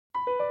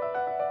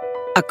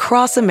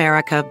Across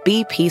America,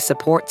 BP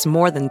supports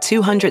more than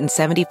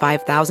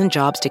 275,000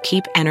 jobs to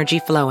keep energy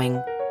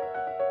flowing.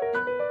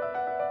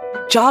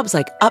 Jobs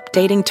like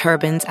updating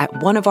turbines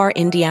at one of our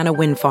Indiana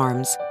wind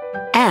farms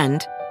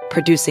and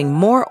producing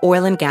more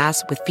oil and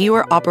gas with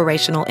fewer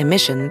operational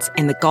emissions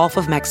in the Gulf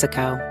of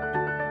Mexico.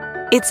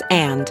 It's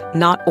and,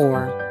 not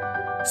or.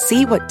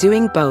 See what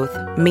doing both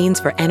means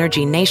for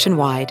energy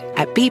nationwide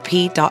at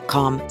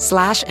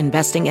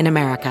bp.com/investing in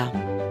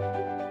America.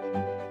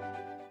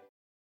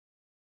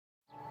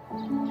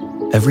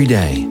 Every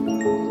day,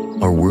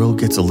 our world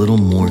gets a little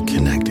more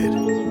connected,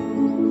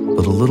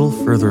 but a little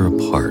further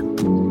apart.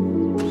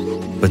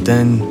 But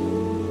then,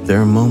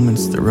 there are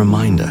moments that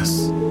remind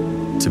us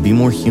to be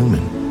more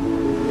human.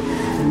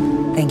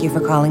 Thank you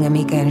for calling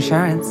Amica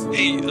Insurance.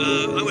 Hey,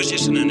 I was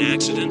just in an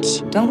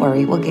accident. Don't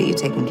worry, we'll get you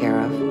taken care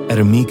of. At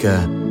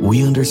Amica,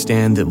 we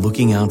understand that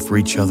looking out for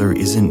each other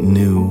isn't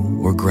new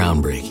or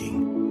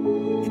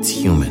groundbreaking. It's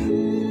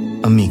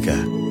human.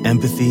 Amica,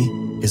 empathy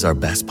is our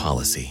best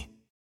policy.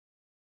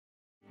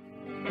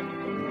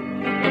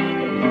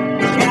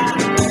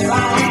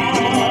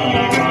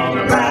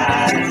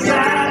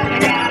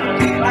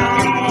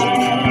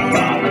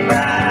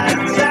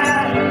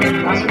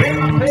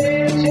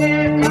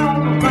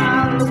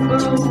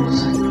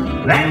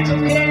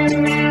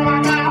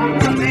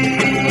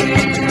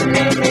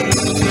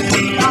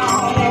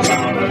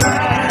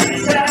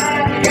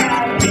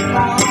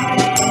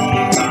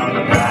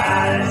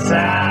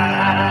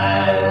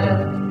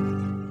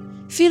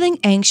 Feeling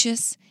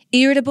anxious,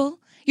 irritable,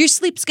 your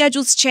sleep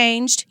schedule's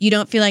changed, you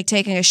don't feel like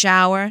taking a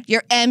shower,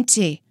 you're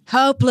empty,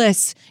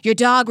 hopeless, your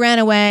dog ran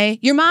away,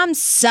 your mom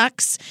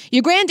sucks,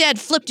 your granddad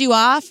flipped you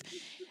off,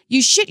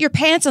 you shit your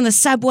pants on the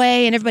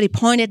subway and everybody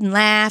pointed and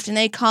laughed and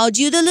they called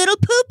you the little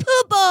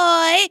poo-poo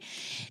boy.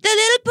 The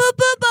little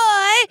poo-poo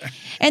boy.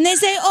 And they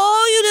say,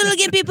 oh, you little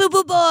gimpy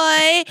poo-poo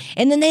boy.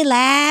 And then they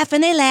laugh.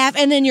 And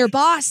then your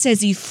boss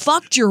says he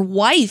fucked your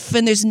wife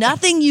and there's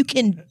nothing you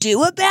can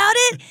do about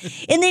it.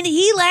 And then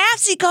he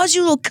laughs. He calls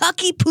you little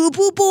cucky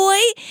poo-poo boy.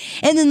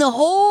 And then the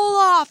whole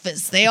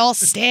office, they all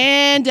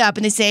stand up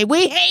and they say,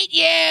 we hate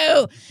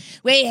you.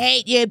 We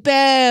hate you,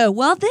 boo.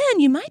 Well, then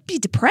you might be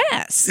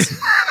depressed.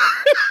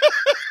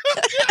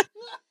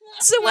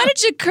 So why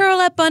don't you curl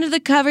up under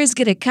the covers,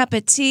 get a cup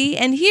of tea,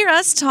 and hear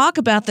us talk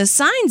about the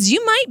signs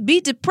you might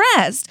be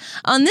depressed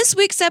on this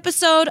week's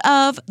episode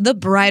of The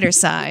Brighter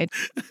Side.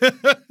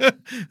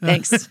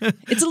 Thanks.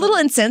 It's a little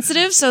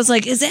insensitive, so I was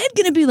like, is Ed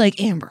going to be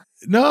like Amber?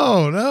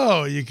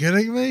 No, you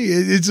kidding me?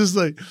 It's just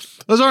like,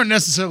 those aren't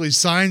necessarily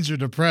signs you're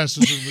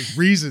depressed. Those are like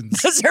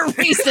reasons. Those are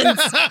reasons.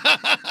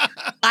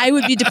 I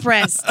would be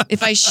depressed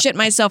if I shit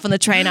myself on the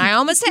train. I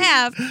almost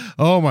have.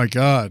 Oh my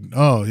God.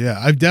 Oh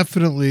yeah. I've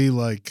definitely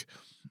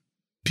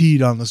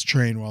peed on this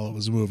train while it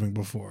was moving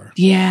before.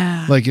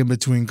 Yeah. Like in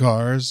between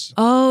cars.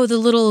 Oh, the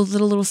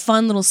little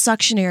fun little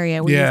suction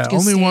area. Where you have to go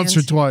only stand. once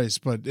or twice,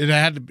 but it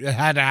had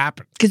to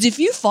happen. Because if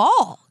you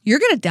fall, you're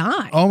going to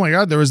die. Oh my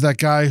God. There was that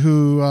guy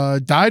who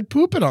died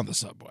pooping on the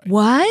subway.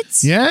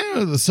 What?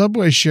 Yeah, the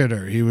subway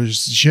shitter. He was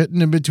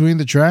shitting in between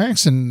the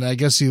tracks, and I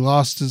guess he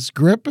lost his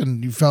grip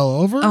and he fell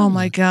over. Oh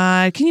my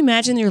God. Can you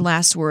imagine your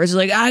last words?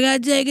 Like, I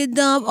got to take a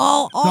dump.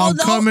 I'm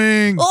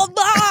coming. Oh,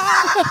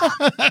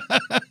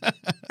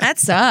 that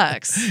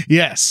sucks.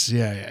 Yes.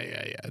 Yeah.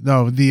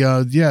 No,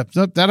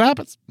 that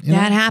happens.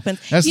 That happens.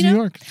 That's New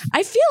York.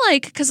 I feel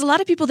like, because a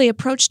lot of people, they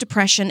approach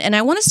depression, and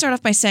I want to start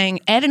off by saying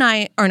Ed and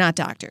I are not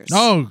doctors.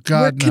 Oh,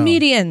 God, We're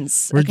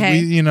comedians,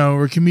 okay?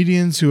 We're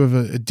comedians who have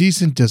a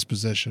decent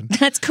disposition.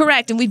 That's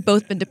correct, and we've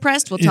both been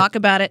depressed. We'll talk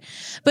about it.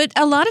 But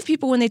a lot of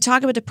people, when they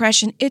talk about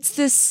depression, it's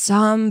this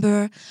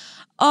somber,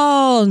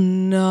 oh,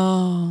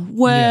 no,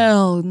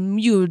 well,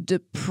 you're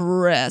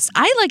depressed.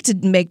 I like to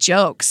make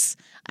jokes.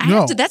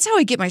 That's how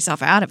I get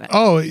myself out of it.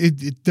 Oh,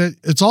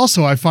 it's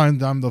also, I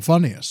find I'm the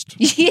funniest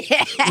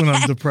when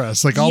I'm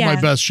depressed. Like all my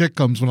best shit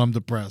comes when I'm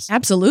depressed.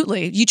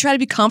 Absolutely. You try to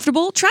be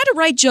comfortable. Try to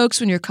write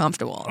jokes when you're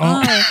comfortable.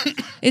 Oh,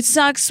 it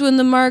sucks when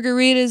the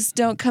margaritas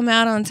don't come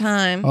out on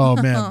time. Oh,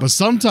 man. But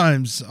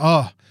sometimes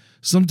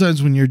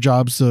when your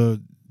job's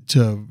to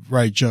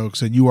write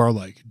jokes and you are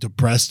like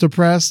depressed,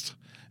 and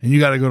you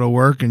got to go to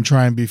work and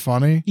try and be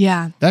funny.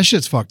 Yeah. That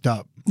shit's fucked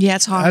up. Yeah,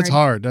 it's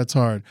hard. That's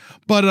hard.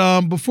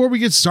 But before we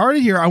get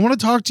started here, I want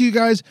to talk to you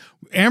guys.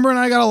 Amber and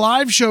I got a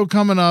live show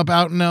coming up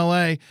out in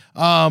LA.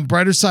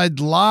 Brighter Side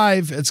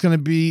Live. It's going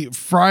to be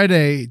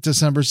Friday,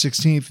 December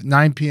 16th,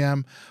 9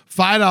 p.m.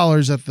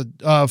 $5 at the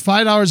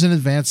 $5 in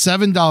advance,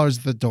 $7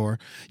 at the door.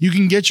 You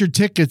can get your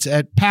tickets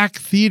at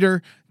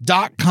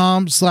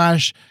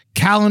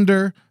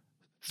packtheater.com/calendar/.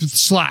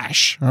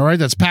 All right,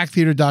 that's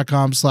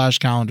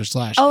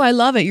packtheater.com/calendar/. Oh, I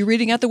love it. You're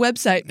reading out the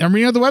website. I'm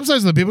reading out the website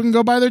so that people can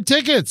go buy their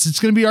tickets. It's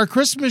going to be our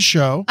Christmas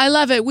show. I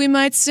love it. We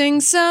might sing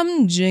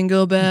some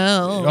Jingle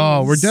Bells.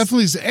 Oh,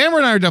 Amber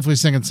and I are definitely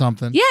singing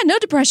something. Yeah, no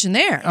depression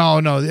there. Oh,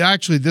 no.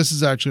 Actually, this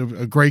is actually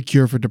a great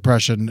cure for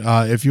depression.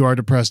 If you are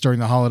depressed during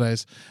the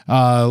holidays,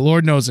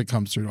 Lord knows it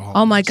comes through the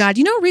holidays. Oh, my God.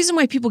 You know a reason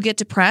why people get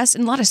depressed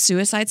and a lot of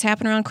suicides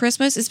happen around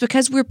Christmas is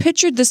because we're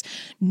pictured this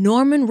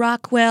Norman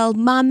Rockwell,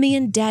 mommy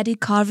and daddy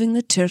carving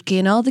the turkey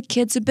and all the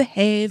kids are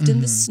behaved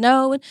in the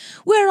snow and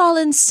we're all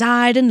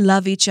inside and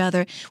love each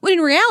other. When in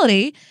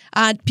reality,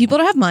 people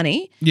don't have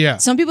money. Yeah.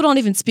 Some people don't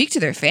even speak to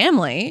their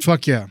family.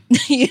 Fuck yeah.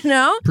 You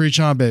know? Preach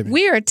on, baby.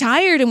 We are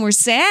tired and we're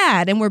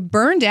sad and we're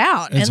burned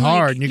out. It's and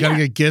hard. And you got to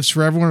get gifts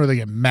for everyone or they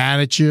get mad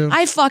at you.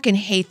 I fucking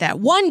hate that.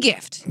 One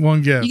gift.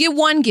 One gift. You get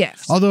one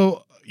gift.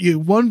 Although,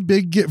 one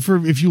big gift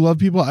for if you love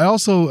people, I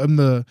also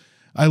am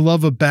I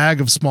love a bag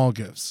of small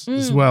gifts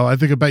as well. I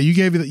think about you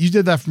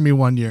did that for me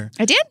one year.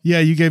 I did? Yeah,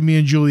 you gave me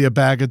and Julie a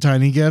bag of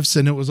tiny gifts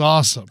and it was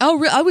awesome.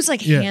 Oh, I was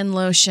like hand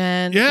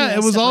lotion. Yeah,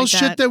 it was all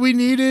shit that we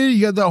needed.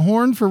 You got the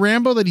horn for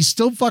Rambo that he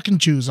still fucking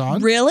chews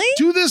on. Really?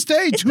 To this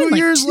day, It's 2 been like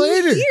years 2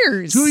 later.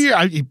 years. 2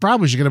 years. He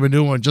probably should get him a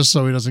new one just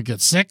so he doesn't get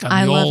sick on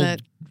I the love old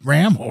it.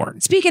 ram horn.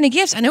 Speaking of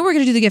gifts, I know we're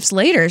going to do the gifts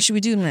later. Should we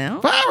do them now?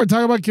 Wow, we're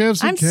talking about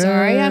gifts. Who I'm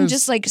sorry. I'm cares?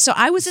 just like, so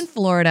I was in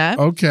Florida.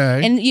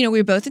 Okay. And, we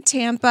were both in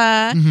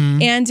Tampa.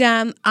 Mm-hmm.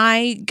 And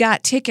I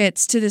got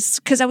tickets to this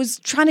because I was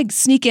trying to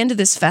sneak into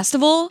this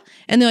festival.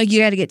 And they're like, you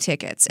got to get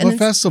tickets. And What then-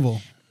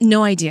 festival?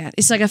 No idea.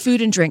 It's like a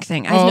food and drink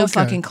thing. I have no okay.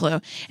 fucking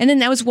clue. And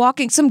then I was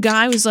walking. Some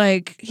guy was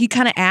like, he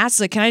kind of asked,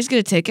 like, can I just get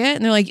a ticket?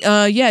 And they're like,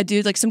 yeah,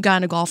 dude. Like some guy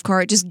in a golf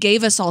cart just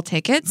gave us all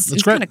tickets. It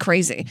was great. kind of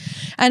crazy.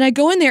 And I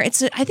go in there.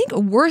 It's, I think,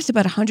 worth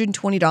about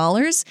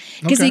 $120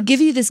 because they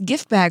give you this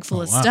gift bag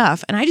full of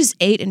stuff. And I just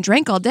ate and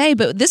drank all day.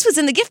 But this was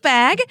in the gift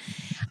bag.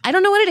 I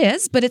don't know what it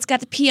is, but it's got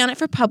the P on it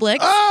for Publix.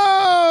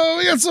 Oh,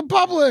 we got some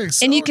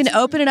Publix. And you can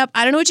open it up.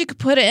 I don't know what you could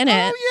put in it.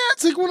 Oh, yeah.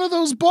 It's like one of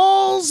those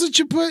balls that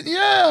you put.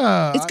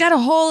 Yeah. It's got a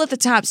hole at the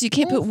top, so you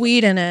can't put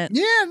weed in it.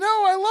 Yeah, no,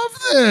 I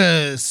love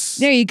this.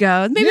 There you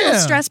go. Maybe a Yeah.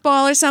 little stress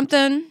ball or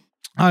something.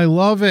 I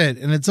love it.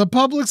 And it's a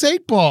Publix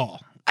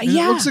 8-ball. And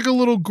yeah. It looks like a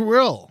little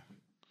grill.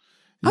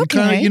 You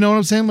Okay. you know what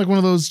I'm saying? Like one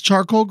of those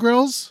charcoal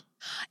grills.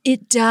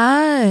 It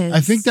does. I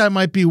think that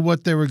might be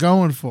what they were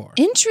going for.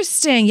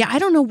 Interesting. Yeah, I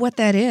don't know what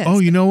that is. Oh,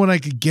 you know what I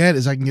could get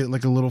is I can get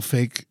like a little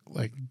fake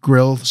like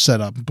grill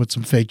set up and put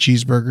some fake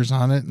cheeseburgers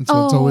on it. And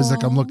so it's always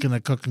like I'm looking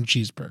at cooking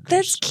cheeseburgers.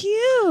 That's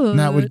cute. And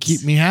that would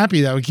keep me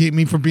happy. That would keep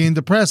me from being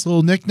depressed.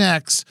 Little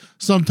knickknacks.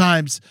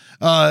 Sometimes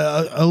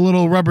a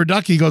little rubber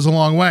ducky goes a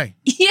long way.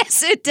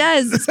 Yes, it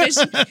does.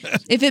 Especially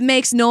if it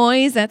makes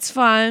noise, that's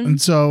fun.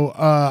 And so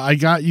I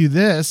got you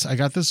this. I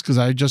got this because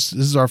this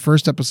is our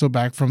first episode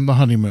back from the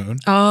honeymoon.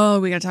 Oh,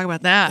 we got to talk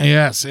about that.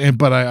 Yes,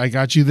 but I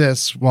got you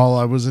this while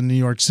I was in New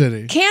York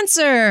City.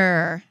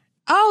 Cancer.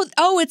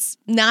 Oh, it's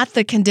not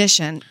the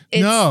condition.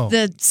 It's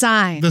the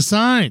sign. The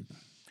sign.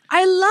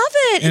 I love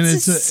it. And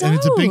it's a soap.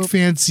 it's a big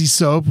fancy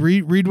soap.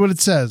 Read what it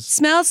says.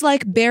 Smells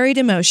like buried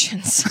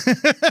emotions.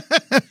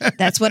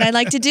 That's what I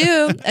like to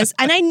do.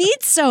 And I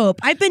need soap.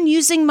 I've been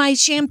using my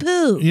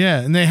shampoo. Yeah,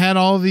 and they had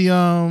all the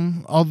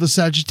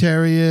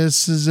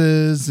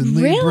Sagittariuses and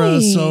Libra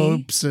Really?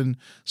 soaps, and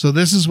so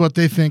this is what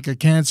they think a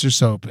Cancer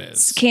soap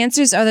is.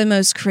 Cancers are the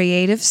most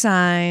creative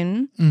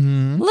sign.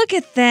 Mm-hmm. Look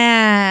at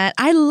that.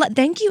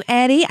 Thank you,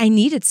 Eddie. I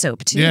needed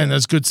soap too. Yeah, and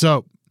that's good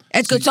soap.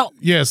 It's good soap.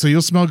 Yeah, so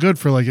you'll smell good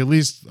for like at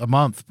least a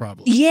month,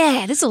 probably.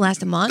 Yeah, this will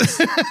last a month.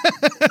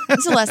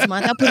 This will last a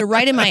month. I'll put it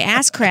right in my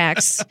ass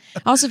cracks.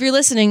 Also, if you're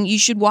listening, you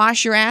should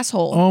wash your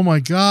asshole. Oh my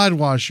God,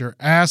 wash your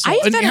asshole. I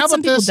And found how out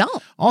some about people this?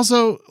 don't.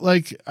 Also,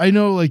 like I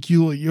know, like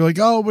you're like,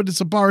 oh, but it's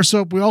a bar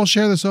soap. We all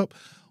share the soap.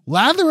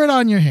 Lather it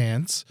on your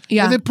hands.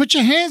 Yeah. And then put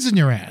your hands in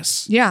your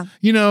ass. Yeah.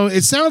 You know,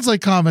 it sounds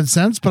like common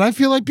sense, but I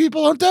feel like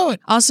people don't do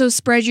it. Also,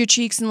 spread your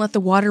cheeks and let the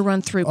water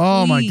run through.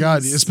 Oh my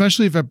God. please.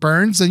 Especially if it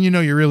burns, then you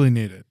know you really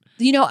need it.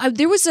 You know,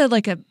 there was a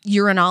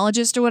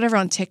urinologist or whatever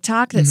on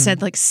TikTok that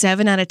said like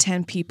 7 out of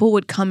 10 people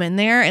would come in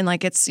there and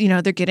like it's,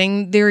 they're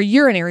getting their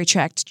urinary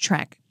tract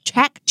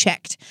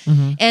checked.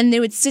 And they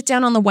would sit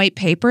down on the white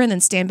paper and then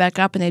stand back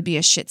up and there'd be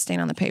a shit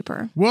stain on the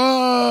paper.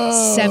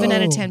 Whoa. 7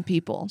 out of 10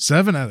 people.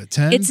 7 out of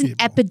 10 It's an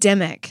people.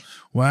 epidemic.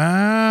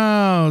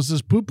 Wow. It's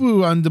this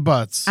poo-poo on the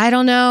butts. I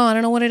don't know. I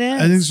don't know what it is. I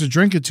think it's to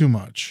drink it too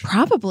much.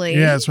 Probably.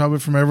 Yeah, it's probably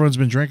from everyone's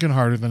been drinking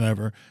harder than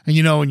ever. And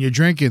when you're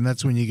drinking,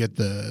 that's when you get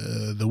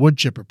the wood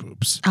chipper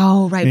poops.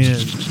 Oh, right.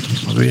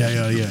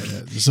 Yeah.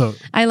 So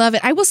I love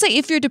it. I will say,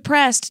 if you're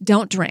depressed,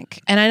 don't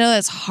drink. And I know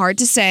that's hard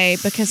to say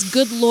because,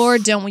 good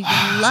Lord, don't we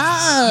love?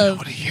 I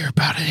want to hear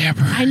about it,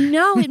 Amber. I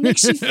know it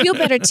makes you feel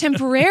better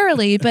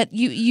temporarily, but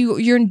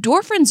your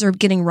endorphins are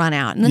getting run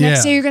out, and the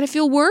next day you're going to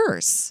feel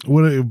worse.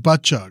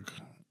 Butt chug.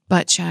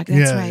 Butt chug.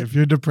 That's right. If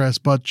you're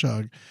depressed, butt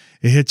chug.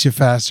 It hits you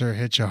faster, it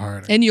hits you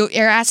harder. And your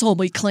asshole will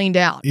be cleaned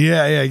out.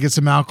 Yeah, get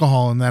some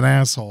alcohol in that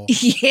asshole.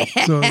 Yeah.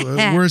 So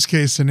worst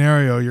case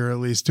scenario, you're at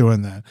least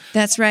doing that.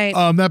 That's right.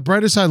 That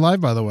Brighter Side Live,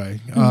 by the way,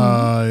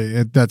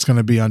 that's going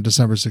to be on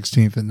December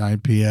 16th at 9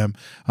 p.m.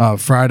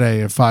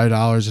 Friday at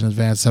 $5 in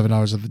advance,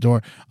 $7 at the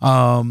door.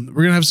 We're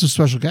going to have some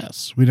special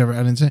guests. I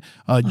didn't say.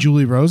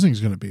 Julie Rosing is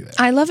going to be there.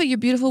 I love it. Your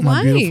beautiful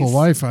My wife. beautiful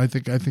wife. I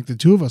think the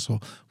two of us will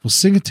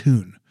sing a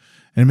tune.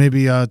 and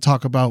maybe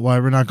talk about why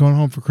we're not going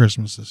home for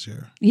Christmas this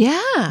year.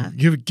 Yeah.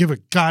 Give a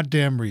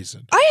goddamn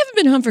reason. I haven't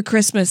been home for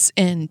Christmas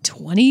in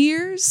 20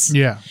 years.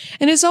 Yeah.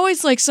 And it's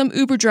always like some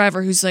Uber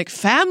driver who's like,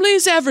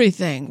 family's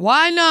everything.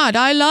 Why not?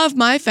 I love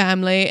my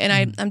family.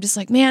 And I'm just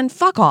like, man,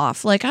 fuck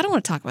off. Like, I don't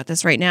want to talk about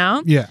this right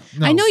now. Yeah.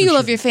 No, I know for you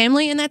love sure. your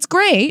family, and that's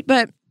great,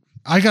 but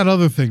I got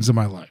other things in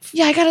my life.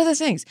 yeah, I got other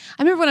things.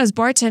 I remember when I was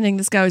bartending,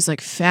 this guy was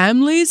like,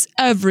 family's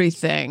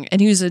everything.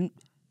 And he was a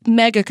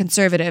mega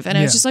conservative. And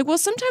I was Yeah. just like, well,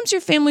 sometimes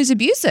your family's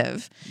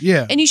abusive.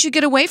 Yeah. And you should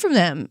get away from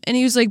them. And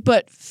he was like,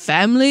 but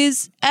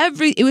family's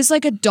it was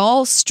like a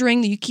doll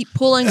string that you keep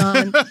pulling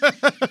on.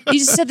 You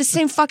just said the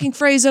same fucking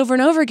phrase over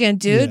and over again,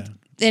 dude. Yeah.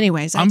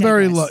 Anyways, I'm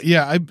very digress.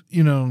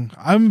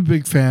 I'm a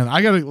big fan.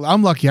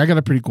 I'm lucky. I got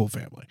a pretty cool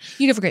family.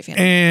 You have a great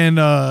family. And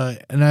I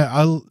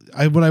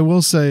what I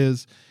will say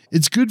is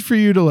it's good for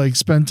you to like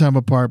spend time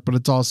apart, but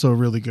it's also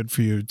really good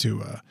for you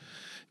to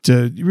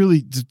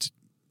really to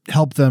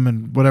help them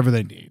in whatever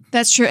they need.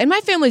 That's true. And my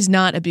family's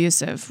not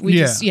abusive. We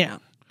Yeah. just,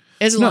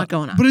 there's a lot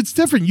going on. But it's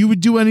different. You would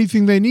do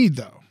anything they need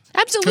though.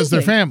 Absolutely. Because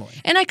they're family.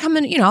 And I come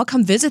in, I'll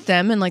come visit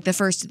them in like the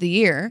first of the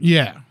year.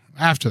 Yeah.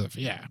 After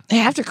Hey,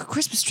 after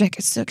Christmas trip,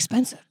 it's so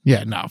expensive.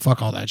 Yeah, no,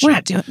 fuck all that shit. We're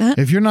not doing that.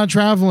 If you're not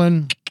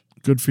traveling,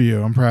 good for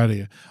you. I'm proud of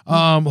you.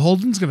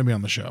 Holden's going to be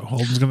on the show.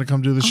 Holden's going to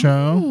come do the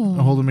show.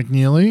 Holden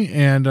McNeely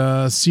and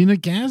Sina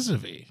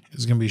Gazavi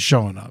is going to be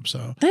showing up.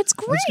 So That's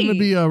great. it's going to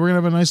be. We're going to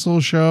have a nice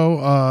little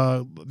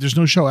show. There's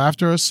no show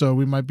after us, so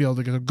we might be able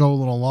to go a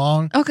little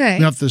long. Okay. We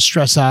don't have to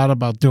stress out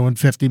about doing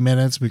 50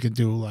 minutes. We could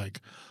do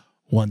like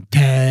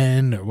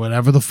 110 or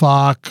whatever the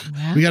fuck.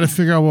 Wow. We got to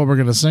figure out what we're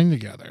going to sing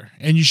together.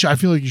 And I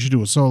feel like you should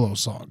do a solo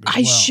song. As I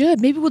well. should.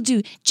 Maybe we'll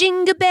do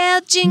Jingle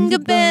Bell, Jingle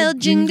Bell,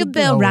 Jingle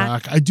Bell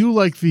Rock. I do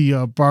like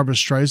the Barbara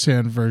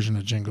Streisand version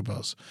of Jingle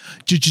Bells.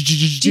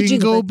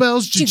 Jingle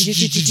bells,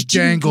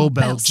 jangle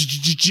bells,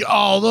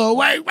 all the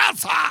way round.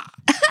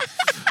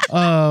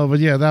 But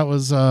yeah, that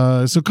was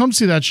so come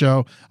see that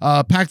show.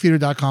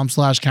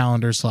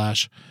 packtheater.com/calendar/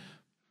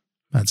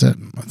 That's it.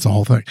 That's the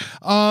whole thing.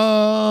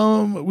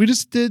 We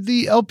just did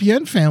the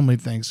LPN family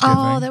Thanksgiving.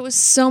 Oh, that was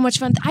so much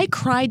fun. I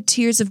cried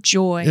tears of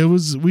joy.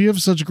 We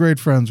have such great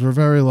friends. We're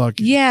very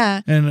lucky.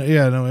 Yeah. And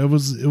it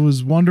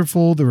was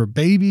wonderful. There were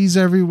babies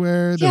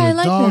everywhere. There Yeah, I were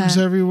like dogs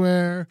that.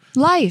 everywhere.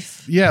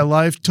 Life. Yeah,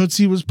 life.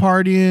 Tootsie was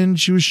partying.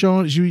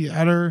 She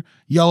had her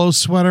yellow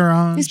sweater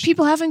on. These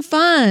people having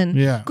fun.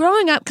 Yeah.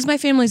 Growing up, because my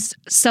family's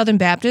Southern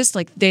Baptist,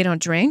 like they don't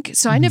drink.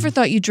 So I never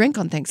thought you drink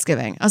on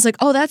Thanksgiving. I was like,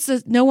 oh,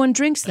 no one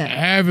drinks then.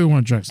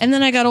 Everyone drinks. And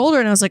then I got older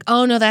and I was like,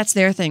 oh no, that's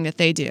their thing that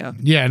they do.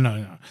 Yeah,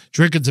 no.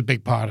 Drinking's a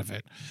big part of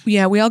it.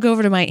 Yeah, we all go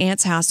over to my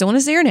aunt's house. Don't want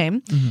to say her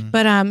name,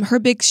 but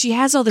she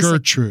has all this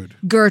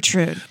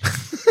Gertrude.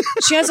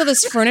 She has all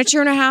this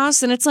furniture in her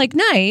house, and it's like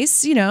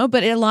nice,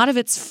 but a lot of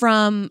it's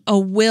from a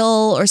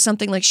will or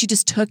something. Like she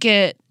just took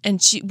it,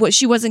 and she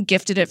wasn't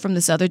gifted it from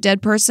this other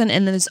dead person.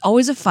 And then there's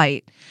always a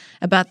fight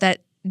about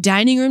that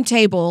dining room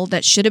table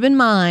that should have been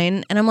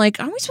mine. And I'm like,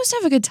 aren't we supposed to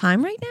have a good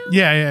time right now?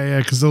 Yeah.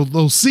 Because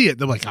they'll see it.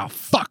 They're like, oh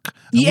fuck,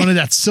 I wanted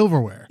that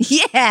silverware.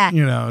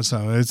 Yeah.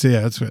 So it's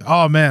good.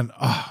 Oh man,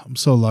 I'm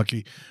so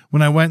lucky.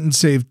 When I went and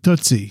saved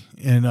Tootsie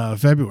in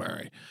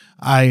February,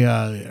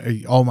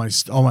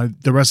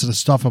 the rest of the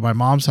stuff at my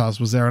mom's house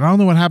was there, and I don't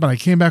know what happened. I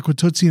came back with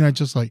Tootsie, and I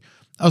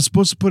was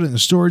supposed to put it in the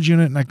storage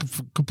unit, and I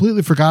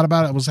completely forgot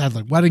about it. I had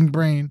like wedding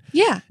brain.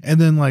 Yeah. And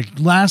then like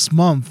last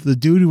month, the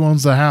dude who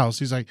owns the house,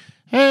 he's like,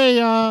 "Hey,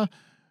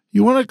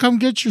 you want to come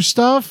get your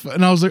stuff?"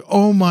 And I was like,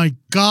 "Oh my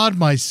god,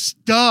 my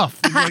stuff!"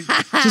 Like,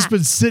 just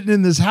been sitting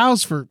in this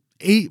house for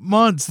 8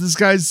 months. This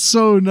guy's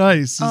so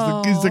nice.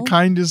 He's the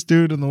kindest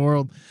dude in the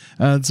world.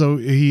 And so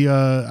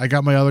I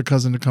got my other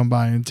cousin to come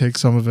by and take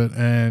some of it,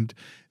 and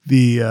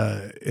he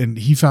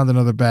found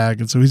another bag,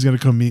 and so he's gonna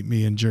come meet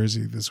me in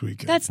Jersey this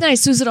weekend. That's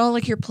nice. So is it all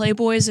like your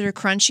Playboys that are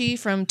crunchy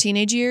from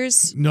teenage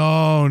years?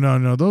 No.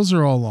 Those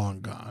are all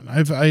long gone.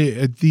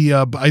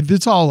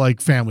 It's all like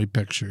family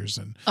pictures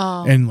and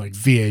like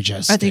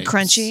VHS. Are they tapes.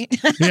 crunchy?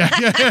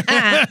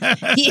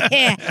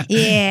 Yeah.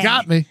 Yeah.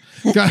 Got me.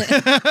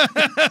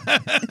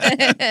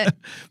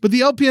 But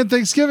the LPN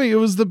Thanksgiving, it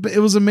was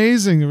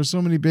amazing. There were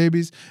so many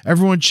babies.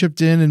 Everyone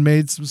chipped in and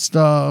made some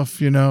stuff,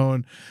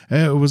 and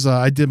it was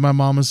I did my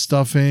mama's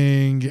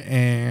stuffing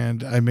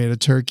and I made a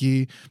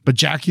turkey, but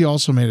Jackie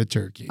also made a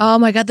turkey. Oh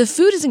my God, the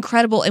food is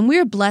incredible, and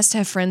we're blessed to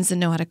have friends that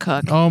know how to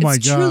cook. Oh my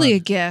it's God. truly a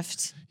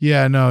gift.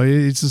 Yeah, no,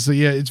 it's just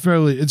it's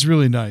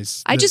really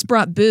nice. I just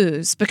brought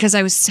booze because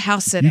I was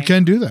house sitting. You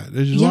can do that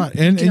if you want,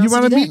 and can you also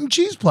want a do that. meat and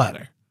cheese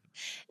platter.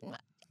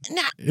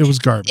 Nah, It was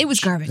garbage. It was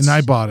garbage. And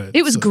I bought it.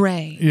 It was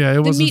gray. Yeah, it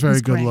The wasn't meat very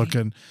was good gray.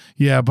 looking.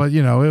 Yeah, but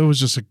it was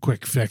just a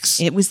quick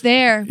fix. It was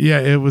there. Yeah,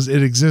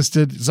 it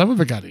existed. Some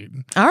of it got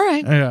eaten. All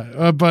right.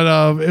 Yeah,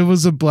 but it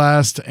was a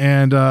blast,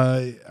 and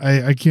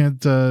I can't.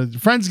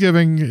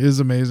 Friendsgiving is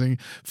amazing.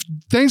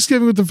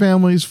 Thanksgiving with the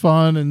family is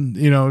fun, and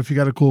if you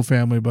got a cool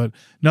family, but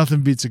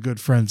nothing beats a good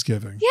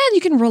Friendsgiving. Yeah, and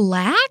you can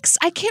relax.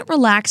 I can't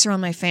relax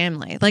around my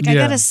family. Like I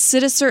Yeah. gotta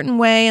sit a certain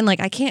way, and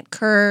like I can't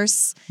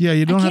curse. Yeah,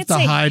 you don't have can't to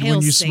say hide Hail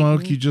when you Satan.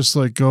 smoke. You just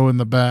like go in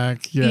the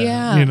back. Yeah.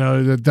 Yeah. You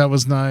know, that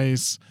was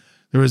nice.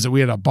 We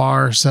had a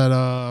bar set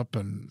up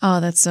and Oh,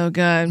 that's so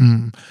good.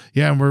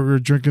 yeah, and we're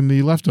drinking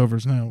the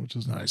leftovers now, which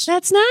is nice.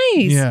 That's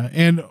nice. Yeah,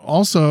 and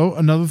also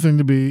another thing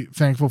to be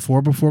thankful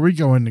for before we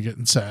go into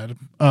getting sad.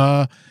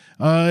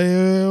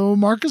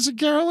 Marcus and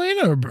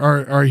Carolina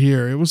are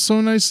here. It was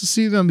so nice to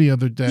see them the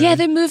other day. Yeah,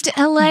 they moved to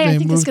LA. I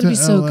think it's going to be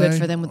so good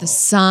for them with the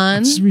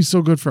sun. It's going to be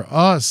so good for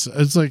us.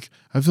 It's like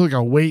I feel like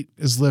a weight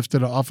is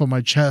lifted off of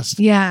my chest.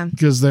 Yeah.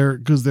 Because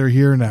they're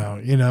here now.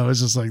 You know, it's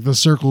just like the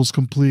circle's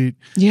complete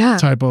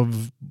type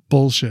of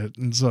bullshit.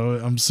 And so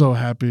I'm so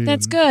happy.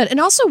 That's good. And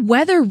also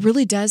weather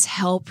really does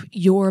help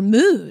your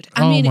mood.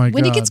 I mean,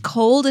 when it gets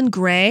cold and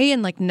gray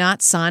and like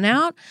not sun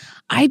out,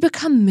 I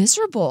become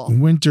miserable.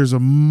 Winter's a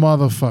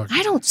motherfucker.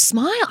 I don't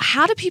smile.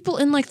 How do people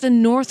in like the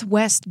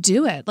Northwest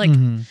do it?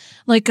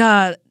 Like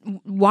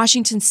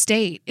Washington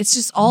State. It's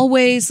just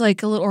always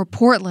like a little, or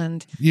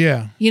Portland.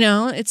 Yeah. You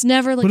know, it's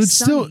never like but it's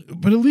sunny.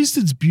 but at least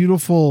it's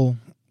beautiful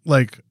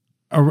like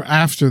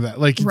after that.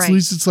 Like at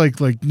least it's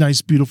like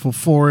nice beautiful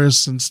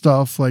forests and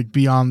stuff like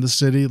beyond the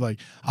city. Like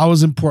I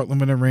was in Portland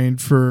when it rained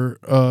for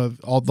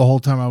the whole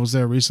time I was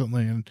there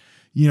recently, and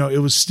you know, it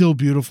was still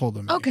beautiful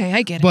to me. Okay,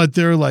 I get it. But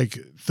they're like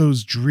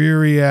those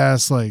dreary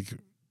ass like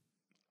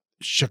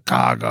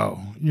Chicago,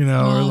 you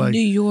know, or like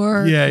New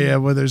York. Yeah,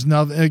 where there's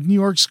nothing. Like New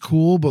York's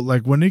cool, but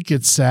like when it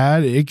gets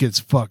sad, it gets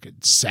fucking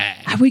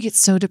sad. We get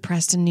so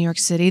depressed in New York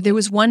City. There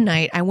was one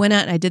night I went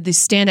out and I did these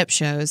stand-up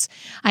shows.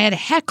 I had a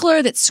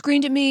heckler that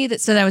screamed at me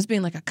that said I was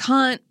being like a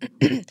cunt.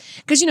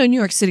 Because, you know, New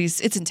York City,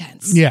 it's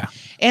intense. Yeah.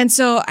 And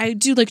so I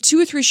do like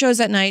 2 or 3 shows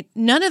that night.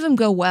 None of them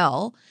go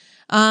well.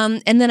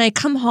 And then I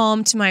come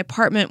home to my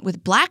apartment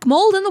with black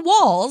mold in the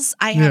walls.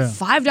 I have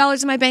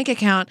 $5 in my bank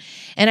account,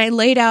 and I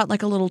laid out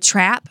like a little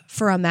trap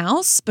for a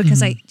mouse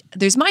because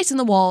there's mice in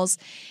the walls,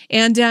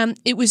 and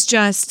it was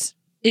just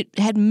it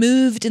had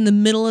moved in the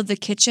middle of the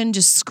kitchen,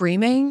 just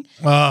screaming.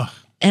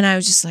 And I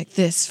was just like,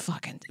 this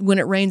fucking, when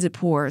it rains, it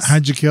pours.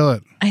 How'd you kill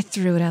it? I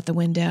threw it out the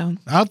window.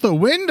 Out the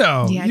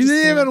window? Yeah, you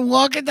didn't even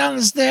walk it down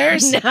the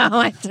stairs? No,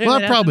 I threw it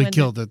out that probably the window.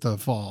 killed it to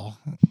fall.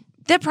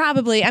 That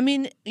probably, I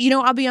mean, you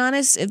know, I'll be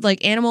honest, if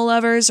like animal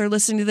lovers are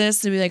listening to this,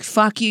 they'll be like,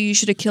 fuck you, you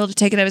should have killed it,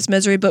 taken out of its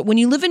misery. But when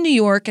you live in New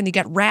York and you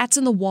got rats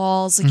in the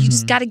walls, like you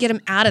just got to get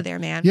them out of there,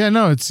 man. Yeah,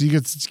 no, you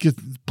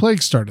get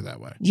plague started that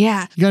way.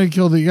 Yeah. You gotta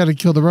kill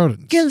the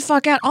rodents. Get the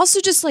fuck out.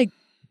 Also, just like,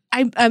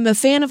 I'm a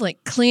fan of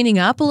like cleaning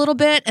up a little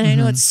bit. And I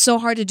know it's so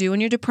hard to do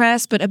when you're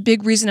depressed, but a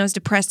big reason I was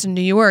depressed in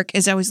New York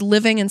is I was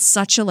living in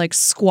such a like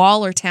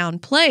squalor town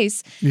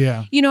place.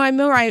 Yeah. You know, I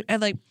remember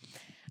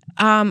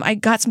I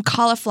got some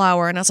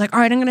cauliflower and I was like, all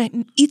right, I'm going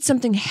to eat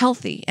something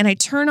healthy. And I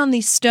turn on the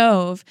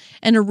stove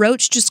and a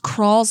roach just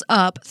crawls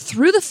up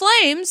through the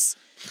flames,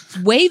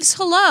 waves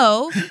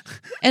hello,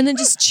 and then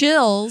just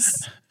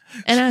chills.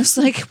 And I was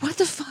like, what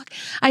the fuck?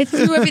 I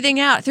threw everything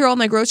out, threw all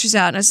my groceries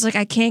out. And I was like,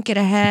 I can't get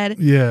ahead.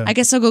 Yeah. I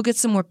guess I'll go get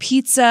some more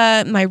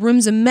pizza. My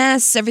room's a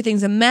mess.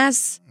 Everything's a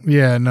mess.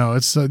 Yeah, no,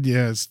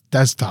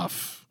 that's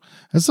tough.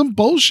 That's some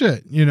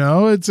bullshit, you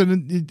know.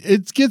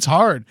 It gets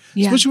hard,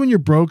 especially when you're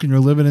broke and you're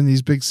living in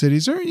these big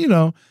cities, or you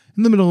know,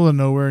 in the middle of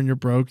nowhere and you're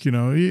broke. You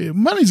know,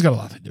 money's got a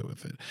lot to do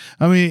with it.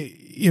 I mean,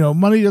 you know,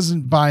 money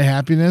doesn't buy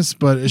happiness,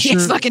 but it sure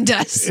fucking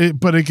does.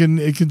 But it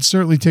can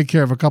certainly take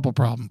care of a couple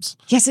problems.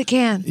 Yes, it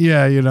can.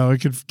 Yeah, you know, it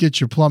could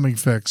get your plumbing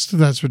fixed.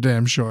 That's for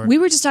damn sure. We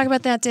were just talking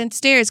about that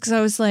downstairs because I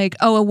was like,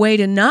 oh, a way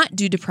to not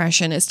do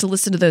depression is to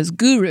listen to those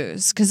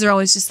gurus because they're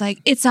always just like,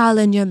 it's all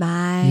in your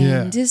mind.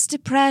 Yeah. It's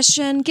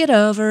depression. Get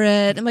over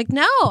it. I'm like,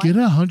 no. Get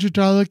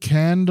 $100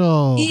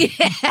 candle.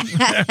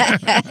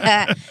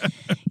 Yeah.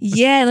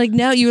 Yeah, like,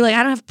 no. You were like,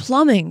 I don't have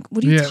plumbing.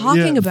 What are you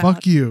talking about?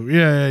 Fuck you.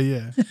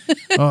 Yeah.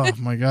 Oh,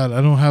 my God.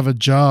 I don't have a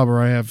job,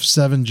 or I have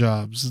 7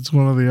 jobs. It's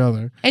one or the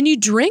other. And you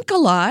drink a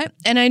lot.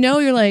 And I know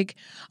you're like,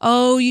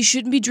 oh, you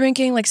shouldn't be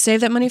drinking. Like,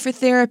 save that money for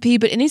therapy.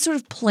 But any sort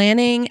of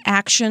planning,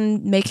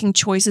 action, making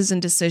choices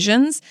and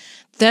decisions,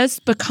 that's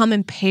become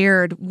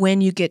impaired when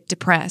you get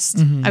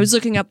depressed. I was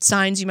looking up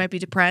signs you might be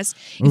depressed.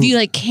 If you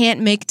like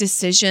can't make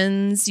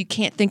decisions, you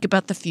can't think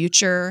about the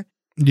future.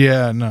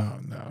 Yeah, no.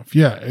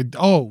 Yeah.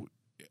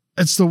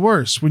 It's the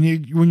worst when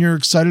you're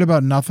excited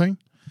about nothing.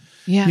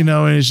 Yeah. You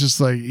know, and it's just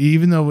like,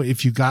 even though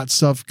if you got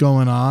stuff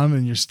going on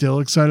and you're still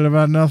excited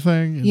about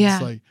nothing, and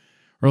it's like,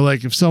 or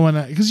like if someone,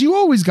 because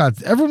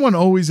everyone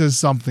always has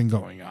something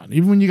going on.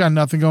 Even when you got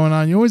nothing going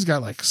on, you always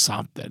got like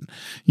something,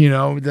 you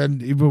know.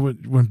 Then even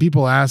when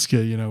people ask you,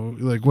 you know,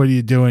 like, what are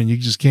you doing? You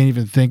just can't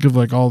even think of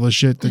like all the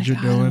shit that you're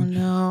doing. I don't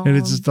know. And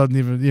it just doesn't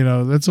even, you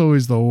know, that's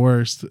always the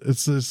worst.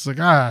 It's just like,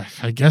 I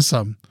guess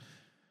I'm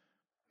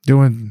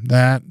doing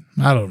that.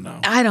 I don't know.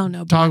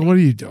 Talk, what are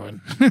you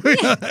doing?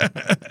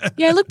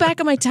 Yeah, I look back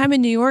at my time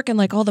in New York and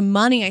like all the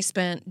money I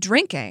spent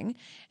drinking,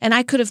 and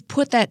I could have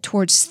put that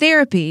towards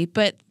therapy.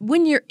 But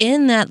when you're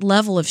in that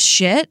level of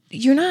shit,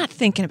 you're not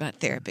thinking about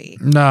therapy.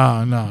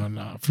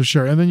 No, for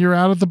sure. And then you're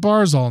out at the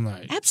bars all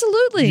night.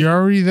 Absolutely. You're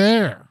already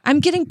there. I'm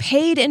getting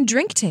paid in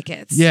drink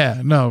tickets.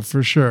 Yeah, no,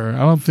 for sure. I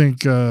don't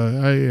think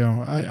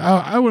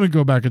I wouldn't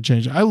go back and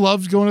change it. I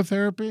loved going to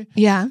therapy.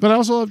 Yeah. But I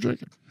also love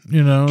drinking.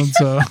 you know. And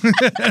so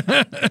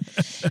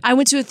I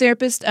went to a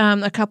therapist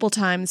a couple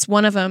times.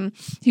 One of them,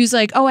 he was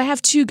like, "Oh, I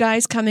have 2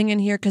 guys coming in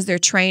here because they're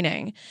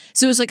training."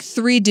 So it was like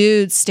 3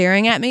 dudes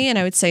staring at me, and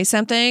I would say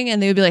something,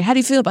 and they would be like, "How do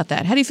you feel about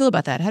that? How do you feel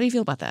about that? How do you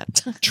feel about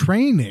that?"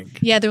 training.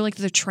 Yeah, they're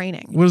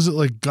training. What is it,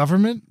 like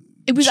government?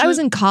 It was. shit? I was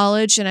in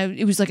college, and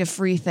it was like a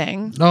free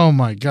thing. Oh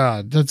my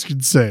God, that's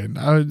insane.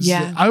 I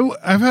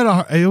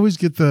always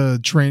get the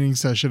training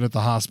session at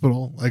the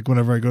hospital. Like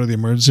whenever I go to the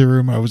emergency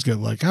room, I always get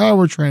like, "Oh,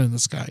 we're training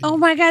this guy." Oh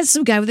my God,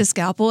 some guy with a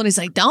scalpel, and he's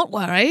like, "Don't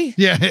worry,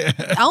 Yeah.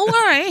 don't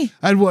worry."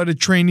 I'd want a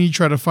trainee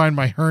try to find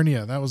my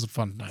hernia. That was a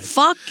fun night.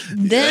 Fuck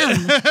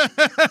them.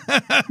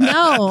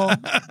 No.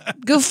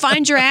 Go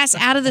find your ass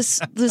out of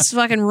this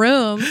fucking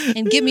room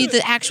and give me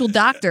the actual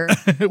doctor.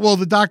 Well,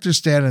 the doctor's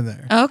standing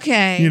there.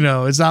 Okay. You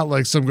know, it's not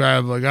like some guy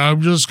like,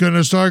 "I'm just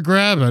gonna start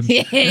grabbing."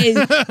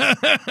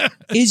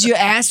 Is your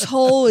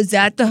asshole, is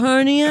that the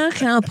hernia?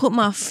 Can I put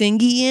my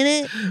fingy in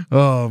it?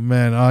 Oh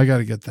man, I got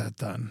to get that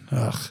done.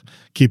 Ugh,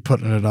 keep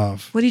putting it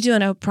off. What are you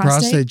doing? A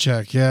prostate?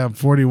 check. Yeah, I'm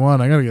 41.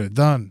 I got to get it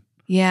done.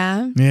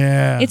 Yeah.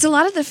 Yeah. It's a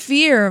lot of the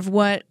fear of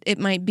what it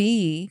might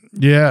be.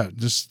 Yeah,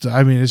 it's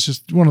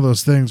just one of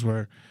those things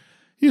where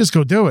you just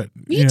go do it.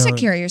 You can take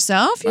care of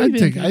yourself. You're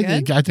doing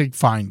pretty good. I take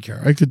fine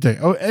care. I could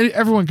take. Oh,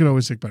 everyone can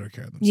always take better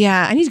care of themselves.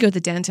 Yeah, I need to go to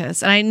the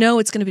dentist, and I know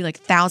it's going to be like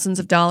thousands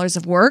of dollars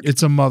of work.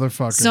 It's a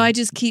motherfucker. So I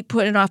just keep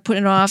putting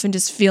it off, and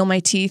just feel my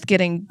teeth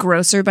getting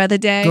grosser by the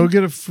day. Go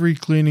get a free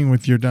cleaning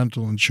with your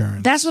dental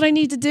insurance. That's what I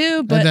need to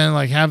do. But and then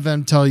like have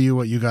them tell you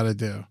what you got to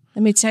do.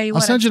 let me tell you I'll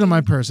what. send you to my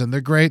person. They're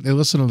great. They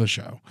listen to the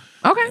show.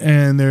 Okay.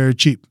 And they're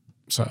cheap.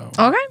 So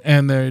Okay.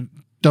 And they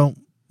don't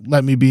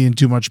let me be in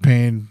too much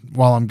pain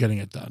while I'm getting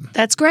it done.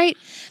 That's great.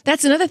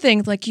 That's another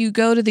thing. Like you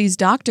go to these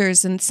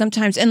doctors and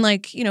sometimes, and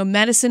like,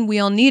 medicine, we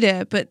all need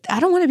it, but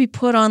I don't want to be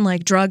put on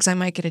like drugs I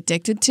might get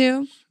addicted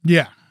to.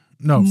 Yeah.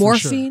 No.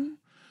 Morphine. For sure.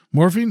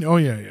 Morphine? Oh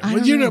yeah, yeah. I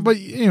But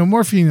don't know.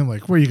 morphine, I'm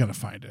like, where are you gonna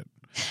find it?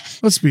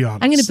 Let's be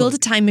honest. I'm going to build a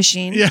time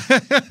machine. Yeah. I'm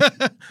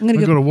going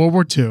to go to World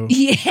War II.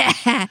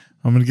 Yeah.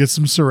 I'm gonna get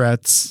some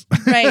Surettes.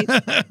 Right.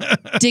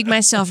 Dig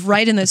myself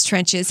right in those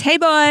trenches. Hey,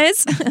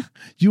 boys.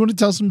 You want to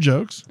tell some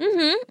jokes?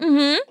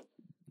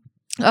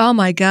 Oh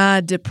my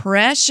God,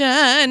 depression.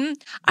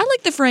 I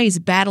like the phrase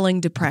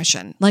battling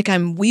depression, like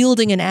I'm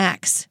wielding an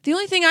axe. The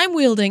only thing I'm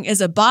wielding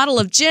is a bottle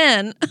of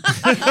gin.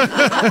 Depressed.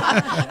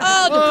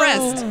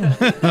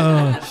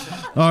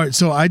 All right,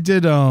 so I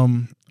did a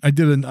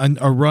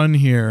run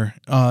here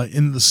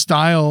in the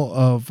style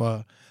of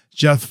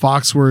Jeff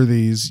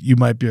Foxworthy's "You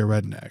Might Be a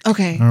Redneck."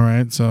 Okay. All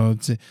right. So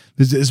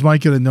this might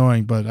get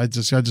annoying, but I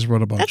just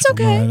wrote a bunch. That's of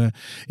them. okay. All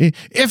right.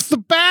 If the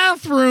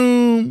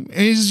bathroom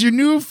is your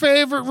new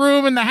favorite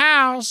room in the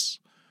house,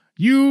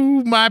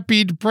 you might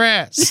be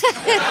depressed.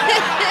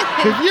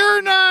 If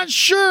you're not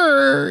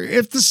sure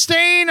if the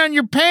stain on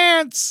your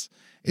pants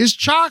is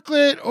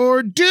chocolate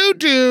or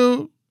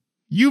doo-doo,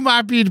 you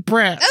might be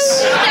depressed.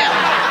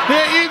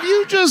 If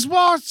you just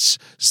watch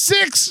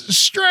 6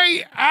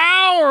 straight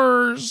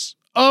hours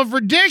of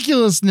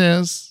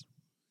ridiculousness,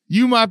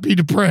 you might be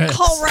depressed.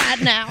 All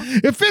right now.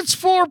 If it's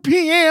 4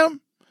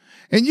 p.m.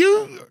 and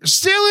you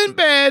still in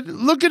bed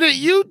looking at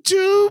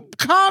YouTube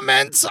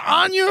comments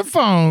on your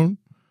phone,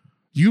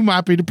 you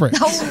might be depressed.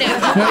 Oh, no.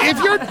 Now,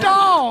 if your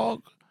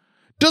dog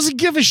doesn't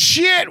give a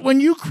shit when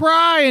you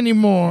cry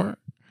anymore,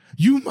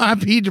 you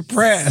might be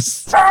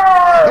depressed.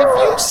 If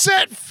you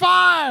set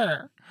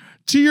fire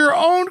to your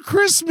own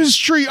Christmas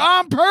tree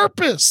on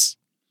purpose,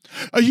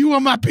 you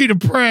might be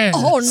depressed.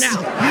 Oh,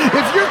 no.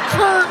 If your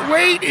current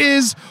weight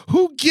is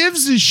who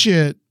gives a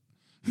shit,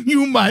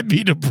 you might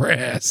be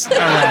depressed.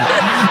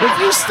 If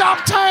you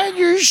stop tying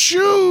your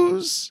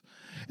shoes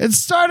and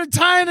started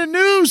tying a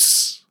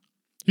noose,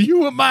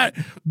 you might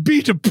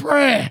be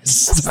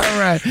depressed. All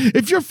right.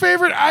 If your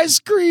favorite ice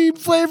cream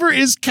flavor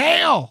is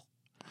kale,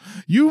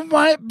 you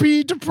might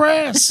be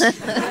depressed.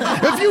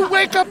 If you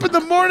wake up in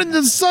the morning and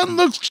the sun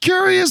looks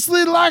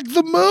curiously like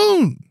the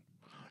moon,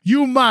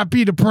 you might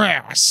be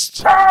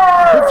depressed.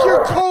 If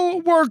your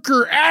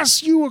coworker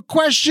asks you a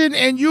question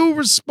and you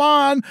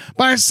respond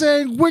by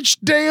saying which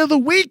day of the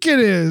week it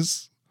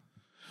is,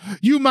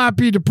 you might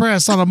be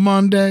depressed on a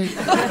Monday.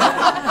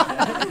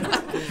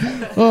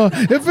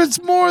 If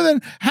it's more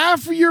than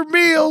half of your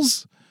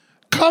meals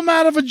come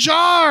out of a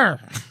jar,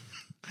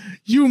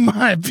 you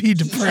might be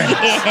depressed.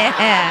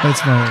 Yeah.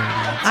 That's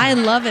my I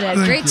love it, Ed.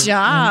 Thank Great you.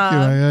 job.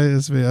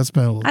 Thank you. That's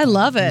my I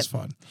love it. It's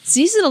fun.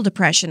 Seasonal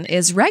depression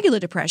is regular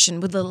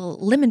depression with a little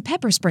lemon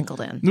pepper sprinkled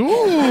in. Ooh,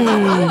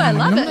 I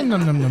love it.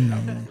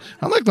 Nom.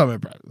 I like lemon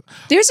pepper.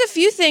 There's a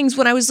few things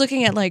when I was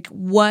looking at like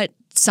what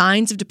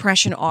signs of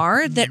depression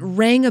are that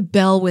rang a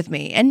bell with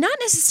me, and not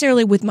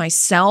necessarily with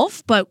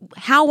myself, but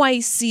how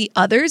I see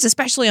others,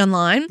 especially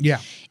online.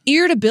 Yeah.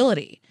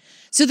 Irritability.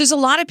 So there's a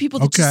lot of people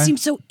that just seem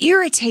so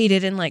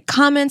irritated in like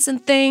comments and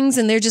things,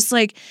 and they're just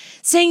like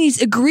saying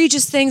these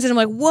egregious things, and I'm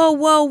like, whoa,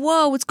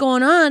 what's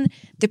going on?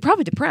 They're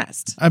probably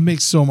depressed. That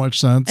makes so much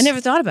sense. I never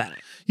thought about it.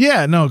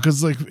 Yeah, no,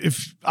 because like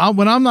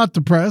when I'm not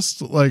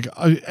depressed, like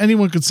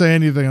anyone could say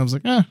anything. I was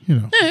like,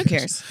 Who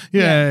cares?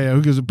 Yeah,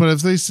 who cares? But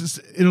if they,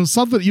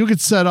 something you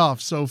could set off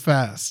so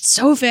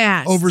fast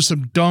over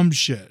some dumb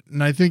shit,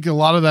 and I think a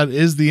lot of that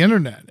is the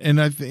internet. And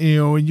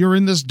when you're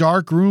in this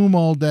dark room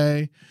all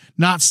day,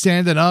 not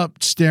standing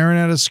up, staring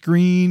at a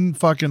screen,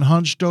 fucking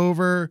hunched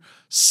over,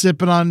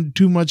 sipping on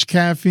too much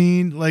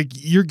caffeine, like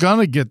you're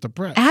gonna get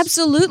depressed.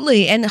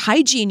 Absolutely. And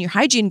your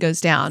hygiene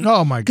goes down.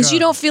 Oh my God. Because you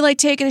don't feel like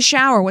taking a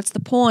shower. What's the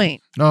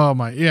point? Oh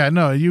my, yeah,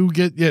 no,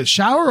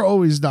 shower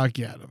always knock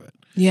you out of it.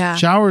 Yeah.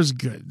 Shower's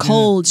good.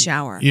 Cold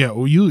shower. Yeah,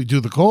 well, you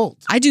do the cold.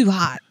 I do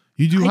hot.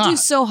 You do hot. I do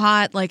so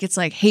hot, like it's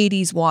like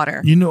Hades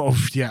water.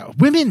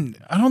 Women,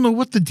 I don't know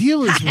what the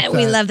deal is with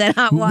We that. love that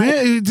hot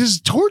water.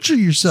 Just torture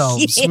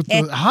yourselves with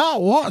the hot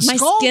water. My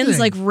skin's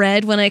like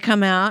red when I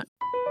come out.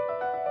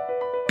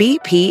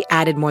 BP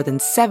added more than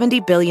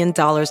 $70 billion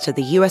to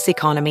the U.S.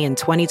 economy in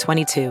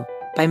 2022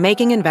 by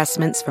making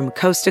investments from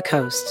coast to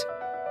coast.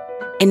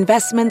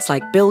 Investments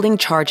like building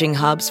charging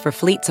hubs for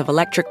fleets of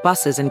electric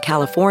buses in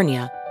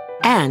California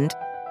and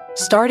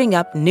starting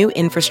up new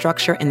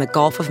infrastructure in the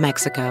Gulf of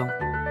Mexico.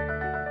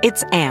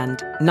 It's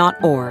and,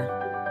 not or.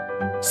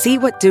 See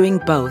what doing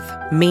both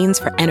means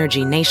for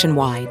energy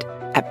nationwide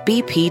at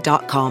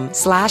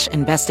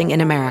bp.com/investing in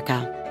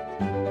America.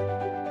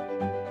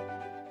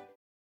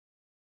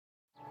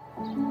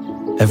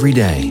 Every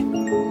day,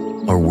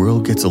 our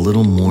world gets a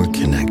little more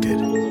connected,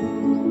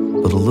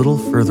 but a little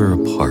further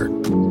apart.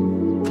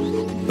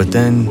 But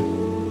then,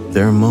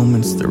 there are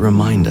moments that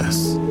remind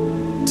us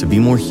to be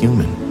more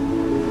human.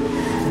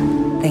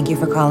 Thank you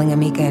for calling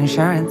Amica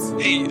Insurance.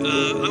 Hey,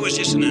 I was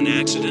just in an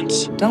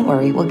accident. Don't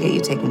worry, we'll get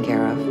you taken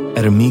care of.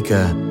 At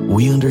Amica,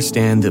 we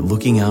understand that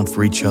looking out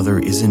for each other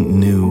isn't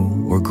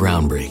new or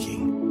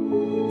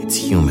groundbreaking. It's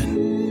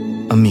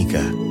human.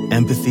 Amica,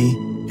 empathy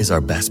is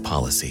our best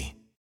policy.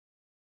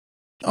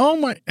 Oh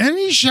my,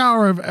 any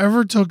shower I've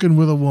ever taken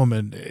with a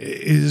woman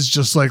is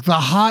just like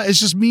it's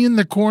just me in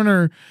the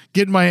corner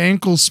getting my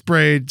ankles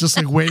sprayed, just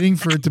like waiting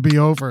for it to be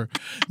over.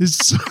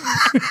 It's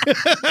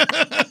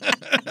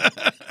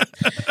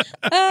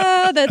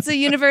Oh, that's a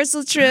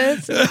universal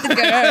truth with the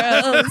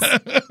girls.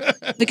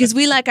 Because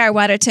we like our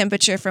water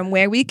temperature from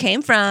where we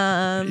came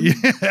from. Yeah,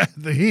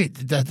 the heat.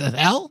 The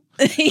hell?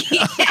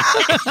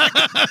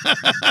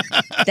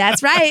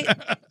 That's right.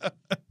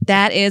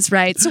 That is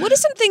right. So what are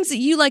some things that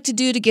you like to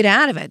do to get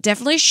out of it?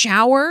 Definitely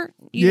shower.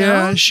 You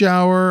know?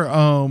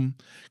 Shower,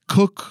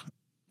 cook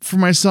for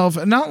myself,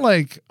 and not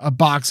like a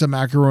box of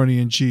macaroni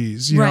and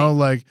cheese, you know,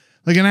 like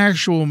an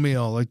actual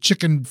meal, like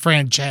chicken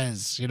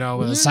franchise, with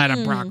a side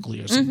of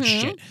broccoli or some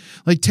shit.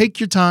 Like take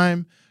your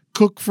time,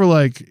 cook for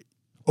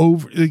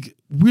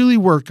really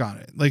work on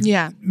it. Like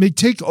may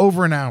take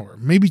over an hour,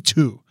 maybe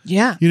 2.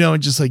 Yeah.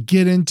 And just like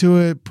get into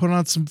it, put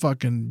on some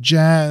fucking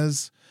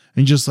jazz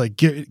and just like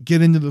get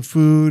into the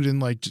food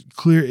and like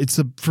clear.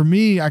 For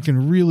me, I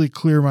can really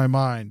clear my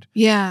mind.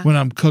 Yeah. When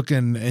I'm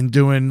cooking and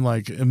doing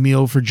like a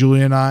meal for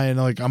Julia and I, and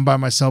like I'm by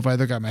myself, I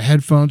either got my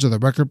headphones or the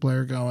record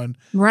player going.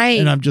 Right.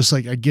 And I'm just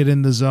like, I get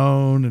in the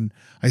zone and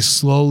I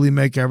slowly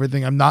make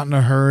everything. I'm not in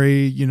a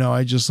hurry.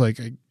 I just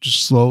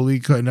slowly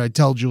cut. And I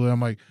tell Julia,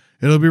 I'm like,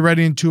 it'll be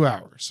ready in 2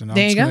 hours. And I'm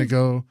just going to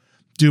go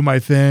do my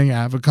thing.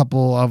 I have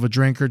a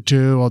drink or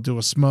two. I'll do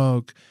a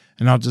smoke.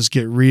 And I'll just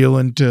get real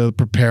into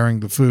preparing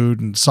the food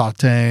and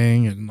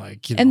sauteing and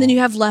And then you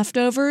have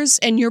leftovers,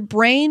 and your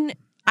brain,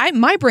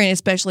 my brain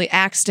especially,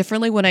 acts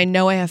differently when I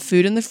know I have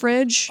food in the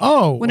fridge.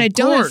 Oh, when I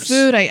don't have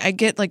food, I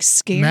get like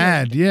scared,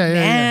 mad,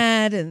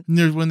 mad,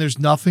 and when there's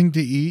nothing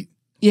to eat.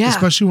 Yeah.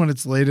 Especially when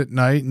it's late at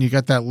night and you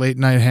got that late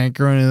night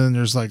hankering and then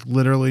there's like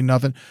literally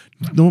nothing.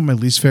 You know what my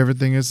least favorite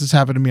thing is? This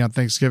happened to me on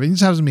Thanksgiving. This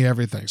happens to me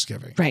every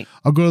Thanksgiving. Right.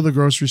 I'll go to the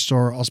grocery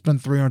store. I'll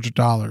spend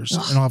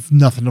 $300 and I'll have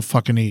nothing to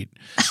fucking eat.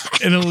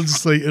 And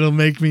it'll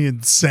make me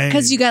insane.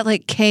 Because you got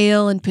like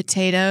kale and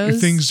potatoes.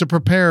 Things to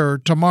prepare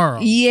tomorrow.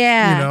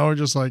 Yeah. Or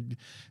just like,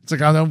 it's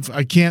like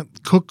I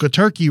can't cook a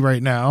turkey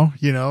right now,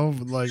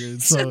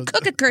 So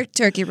cook a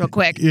turkey real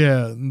quick.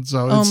 Yeah, and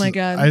so oh my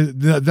God,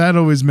 that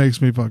always makes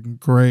me fucking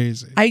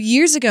crazy.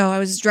 Years ago, I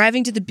was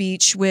driving to the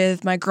beach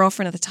with my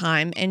girlfriend at the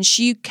time, and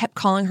she kept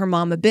calling her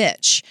mom a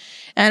bitch,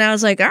 and I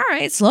was like, "All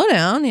right, slow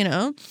down."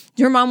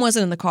 Her mom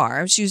wasn't in the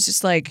car. She was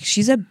just like,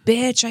 "She's a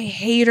bitch. I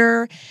hate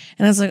her,"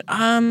 and I was like,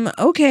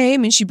 okay. I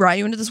mean, she brought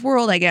you into this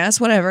world, I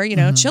guess. Whatever,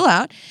 chill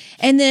out."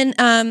 And then,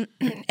 and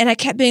I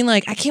kept being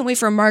like, "I can't wait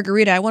for a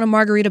margarita. I want a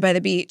margarita by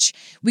the beach."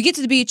 We get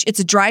to the beach. It's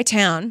a dry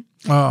town.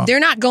 Oh. They're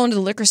not going to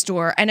the liquor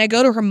store. And I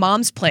go to her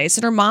mom's place,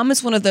 and her mom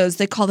is one of those,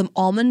 they call them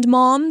almond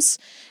moms.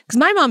 Because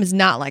my mom is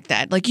not like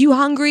that. Like, you're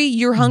hungry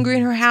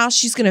in her house,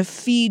 she's going to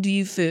feed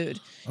you food.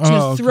 She's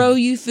going to throw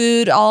you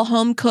food, all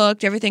home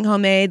cooked, everything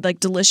homemade, like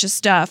delicious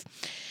stuff.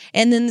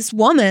 And then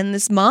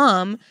this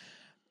mom,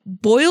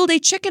 boiled a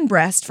chicken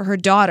breast for her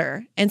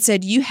daughter and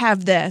said, "You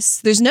have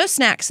this. There's no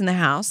snacks in the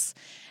house."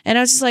 And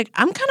I was just like,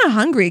 "I'm kind of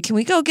hungry. Can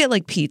we go get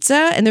like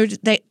pizza?" And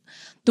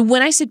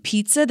when I said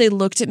pizza, they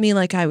looked at me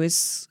like I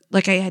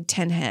had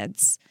 10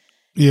 heads.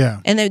 Yeah.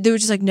 And they were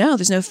just like, no,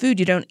 there's no food.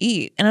 You don't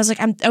eat. And I was like,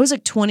 I was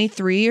like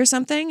 23 or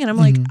something. And I'm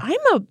like,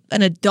 I'm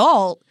an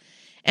adult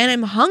and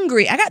I'm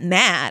hungry. I got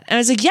mad. And I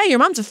was like, yeah, your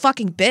mom's a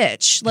fucking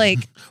bitch.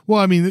 Like, Well,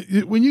 I mean,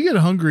 when you get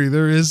hungry,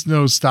 there is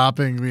no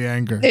stopping the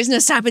anger. there's no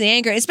stopping the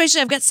anger.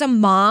 Especially I've got some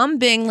mom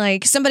being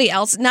like, somebody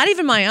else, not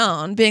even my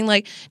own, being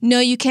like, no,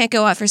 you can't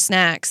go out for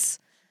snacks.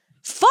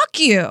 Fuck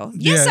you.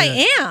 Yes, Yeah,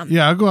 I am.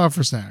 Yeah, I'll go out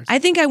for snacks. I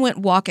think I went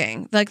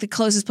walking. Like the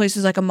closest place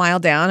was like a mile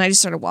down. I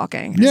just started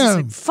walking. I was just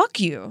like,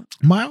 fuck you.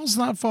 Miles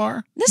not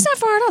far. That's not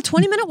far at all.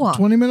 20-minute walk.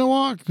 20-minute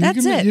walk.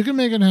 That's it. You can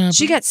make it happen.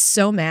 She got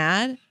so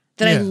mad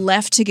that I Yeah.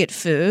 left to get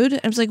food.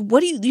 I was like, what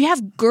do you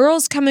have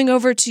girls coming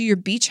over to your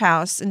beach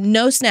house and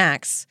no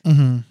snacks.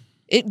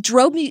 It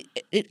drove me.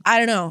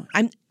 I don't know.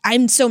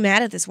 I'm so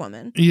mad at this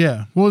woman.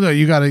 Yeah. Well, no,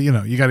 you gotta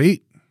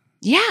eat.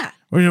 Yeah.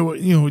 Or,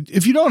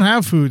 if you don't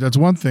have food, that's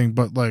one thing.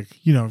 But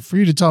for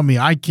you to tell me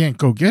I can't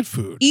go get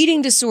food,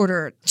 Eating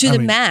disorder to the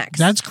max.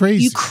 that's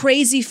crazy. You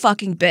crazy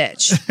fucking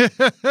bitch.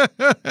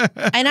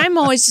 And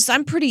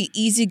I'm pretty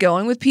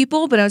easygoing with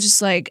people, but I was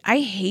just like, I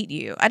hate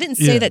you. I didn't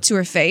say Yeah. that to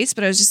her face,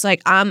 but I was just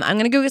like, I'm going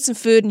to go get some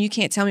food and you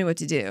can't tell me what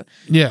to do.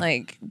 Yeah.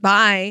 Like,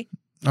 bye,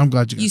 I'm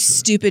glad you got you food.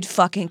 stupid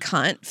fucking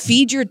cunt.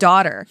 Feed your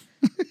daughter.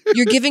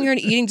 You're giving her an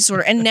eating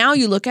disorder. And now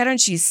you look at her and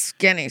she's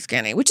skinny,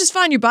 which is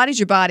fine. Your body's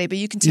your body, but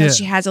you can tell Yeah.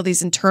 she has all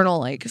these internal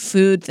like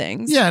food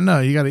things. Yeah, no,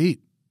 you gotta eat.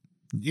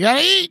 You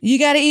gotta eat. You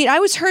got to eat. I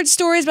always heard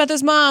stories about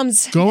those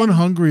moms. Going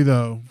hungry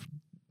though,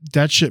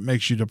 that shit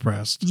makes you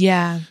depressed.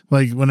 Yeah.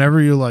 Like whenever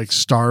you're like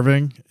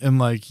starving and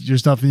like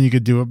there's nothing you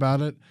could do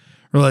about it.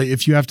 Or like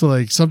if you have to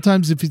like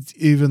sometimes if it's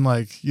even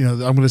like, I'm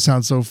gonna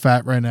sound so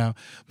fat right now,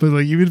 but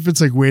like even if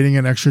it's like waiting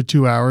an extra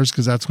 2 hours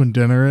because that's when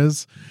dinner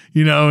is,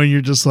 and you're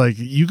just like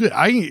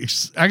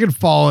I could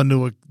fall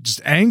into a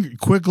just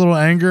quick little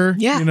anger.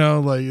 Yeah.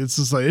 Like it's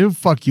just like it'll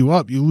fuck you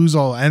up. You lose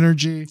all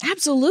energy.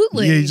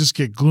 Absolutely. Yeah, you just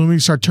get gloomy,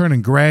 start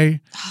turning gray.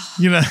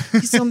 You're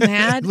so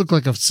mad. Look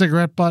like a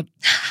cigarette butt.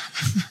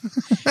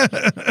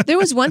 There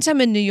was one time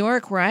in New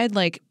York where I had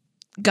like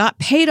got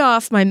paid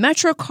off my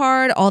Metro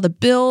card, all the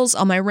bills,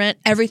 all my rent,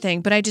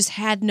 everything, but I just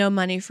had no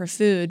money for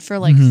food for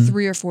like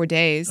 3 or 4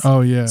 days.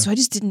 Oh yeah. So I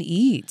just didn't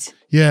eat.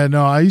 Yeah,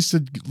 no, I used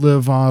to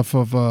live off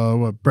of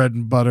bread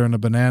and butter and a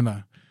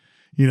banana.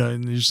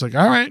 And you're just like,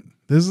 all right,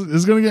 this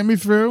is gonna get me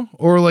through.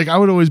 Or like I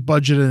would always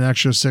budget an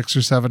extra $6 or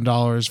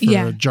 $7 for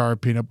Yeah. a jar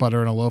of peanut butter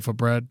and a loaf of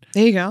bread.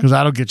 There you go. Because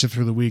that'll get you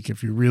through the week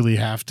if you really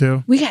have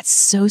to. We got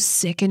so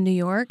sick in New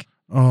York.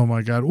 Oh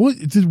my God. Well,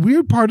 the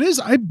weird part is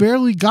I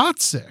barely got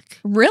sick.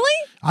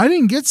 Really? I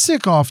didn't get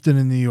sick often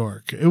in New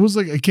York. It was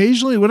like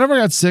occasionally, whenever I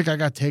got sick, I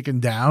got taken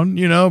down,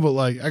 but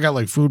like I got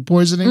like food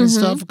poisoning and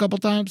stuff a couple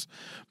times.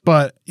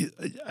 But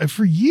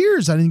for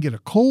years, I didn't get a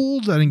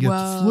cold. I didn't get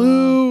the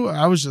flu.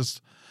 I was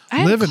just I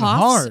had living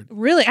coughs, hard.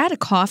 Really, I had a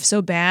cough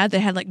so bad that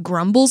had like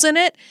grumbles in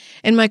it.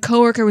 And my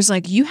coworker was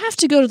like, you have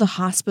to go to the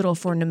hospital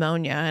for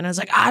pneumonia. And I was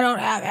like, I don't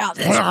have health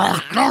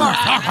insurance.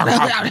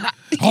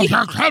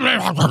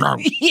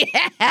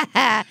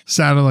 Yeah.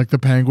 Sounded like the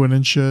penguin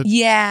and shit.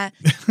 Yeah.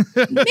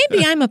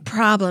 Maybe I'm a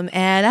problem,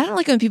 Ed. I don't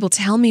like when people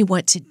tell me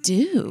what to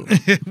do.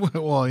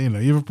 Well, you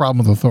have a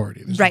problem with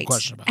authority. There's Right. no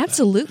question about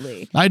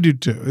Absolutely. that. I do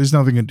too. There's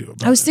nothing to do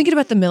about it. I was thinking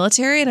about the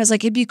military and I was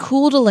like, it'd be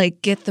cool to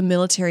like get the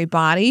military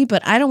body,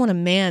 but I don't want a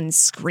man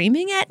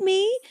screaming at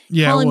me,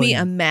 calling me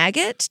a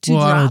maggot to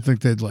I don't drop.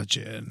 think they'd let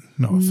you in.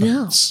 No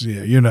offense.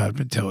 Yeah, you're not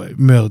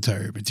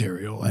military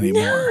material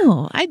anymore.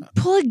 No, I'd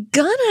pull a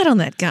gun out on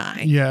that guy.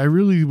 Yeah, I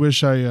really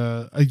wish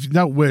I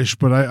not wish,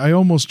 but I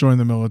almost joined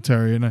the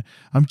military, and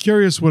I'm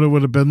curious what it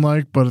would have been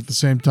like, but at the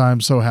same time,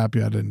 so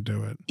happy I didn't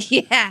do it.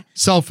 Yeah.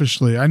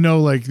 Selfishly, I know,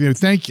 like,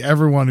 thank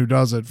everyone who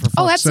does it for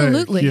fuck's sake.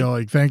 absolutely.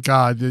 Like, thank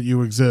God that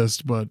you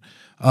exist, but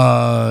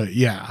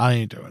yeah, I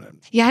ain't doing it.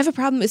 Yeah, I have a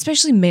problem,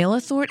 especially male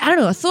authority. I don't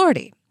know,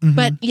 authority.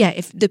 But yeah,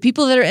 if the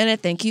people that are in it,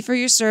 thank you for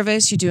your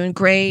service. You're doing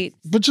great.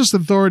 But just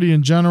authority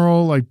in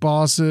general, like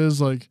bosses,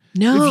 like,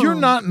 No. if you're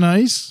not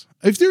nice,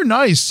 if you're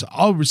nice,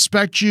 I'll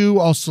respect you,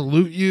 I'll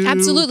salute you.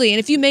 Absolutely. And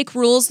if you make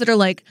rules that are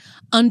like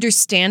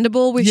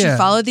understandable, we should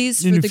follow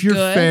these and for the if you're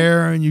good.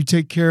 fair and you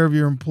take care of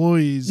your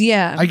employees,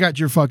 Yeah. I got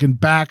your fucking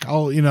back.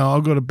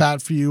 I'll go to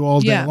bat for you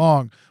all day Yeah.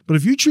 long. But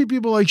if you treat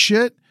people like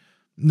shit,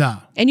 nah,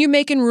 And you're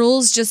making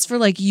rules just for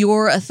like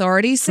your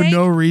authority's for sake.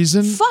 no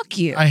reason. Fuck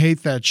you. I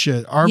hate that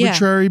shit.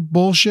 Arbitrary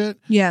bullshit.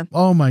 Yeah.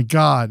 Oh my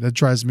God, that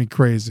drives me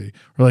crazy.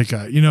 Or like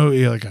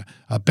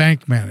a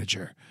bank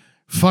manager.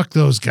 Fuck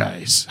those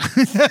guys.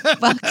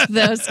 Fuck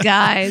those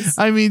guys.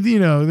 I mean,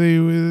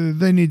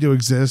 they need to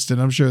exist,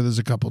 and I'm sure there's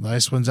a couple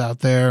nice ones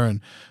out there.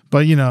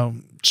 But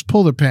just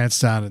pull their pants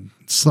down and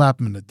slap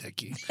them in the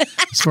dickie,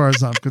 as far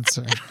as I'm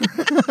concerned.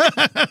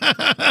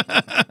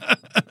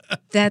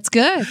 That's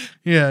good.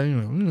 Yeah,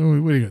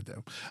 what are you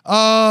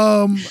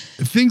gonna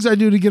do? Things I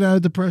do to get out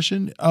of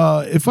depression.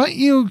 If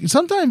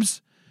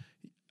sometimes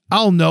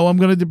I'll know I'm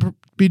gonna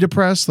be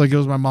depressed. Like it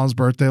was my mom's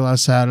birthday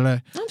last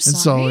Saturday. I'm And sorry.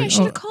 so, I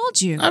should have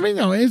called you. I mean,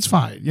 no, it's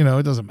fine.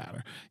 It doesn't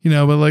matter.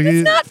 But like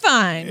It's not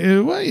fine.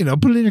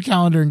 put it in your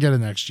calendar and get it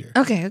next year.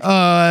 Okay.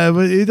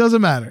 But it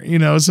doesn't matter.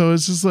 So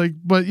it's just like,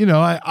 but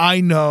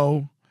I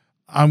know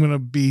I'm going to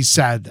be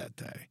sad that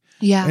day.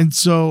 Yeah. And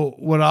so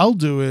what I'll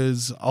do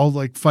is I'll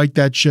like fight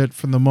that shit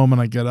from the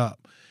moment I get up.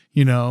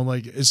 You know,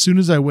 like as soon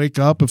as I wake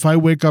up, if I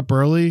wake up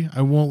early,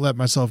 I won't let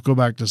myself go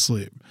back to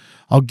sleep.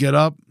 I'll get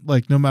up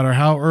like no matter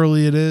how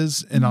early it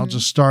is, and I'll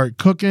just start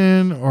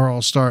cooking, or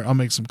I'll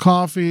make some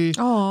coffee.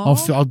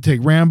 I'll take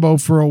Rambo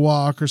for a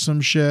walk or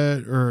some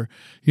shit, or,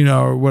 you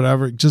know, or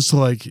whatever, just to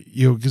like,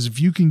 you know, because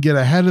if you can get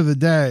ahead of the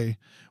day,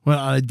 when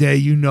on a day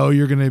you know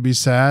you're going to be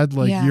sad,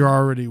 like you're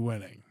already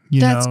winning.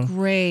 That's know?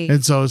 great.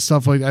 And so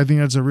stuff like, I think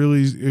that's a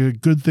really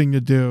good thing to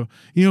do.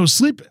 You know,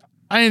 sleep,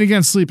 I ain't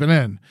against sleeping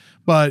in,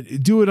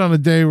 but do it on a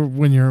day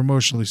when you're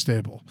emotionally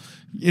stable.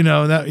 You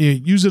know, that you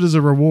use it as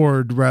a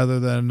reward rather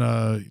than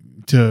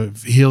to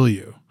heal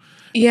you.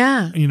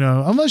 Yeah. You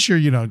know, unless you're,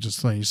 you know,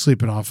 just like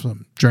sleeping off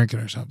some drinking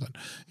or something,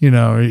 you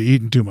know, or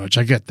eating too much.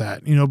 I get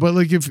that, you know, but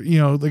like if, you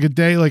know, like a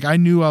day, like I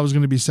knew I was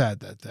going to be sad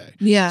that day.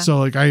 Yeah. So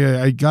like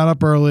I got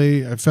up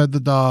early, I fed the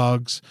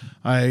dogs.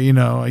 I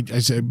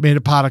made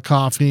a pot of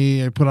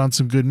coffee. I put on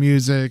some good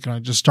music, and I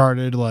just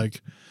started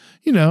like,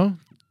 you know,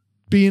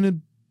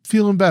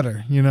 feeling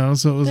better, you know?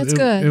 So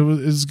it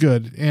was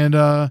good. And,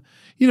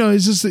 you know,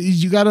 it's just,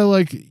 you got to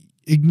like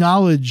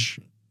acknowledge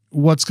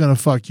what's going to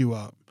fuck you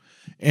up,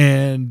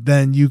 and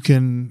then you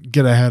can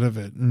get ahead of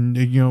it and,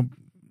 you know,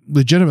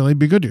 legitimately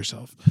be good to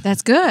yourself.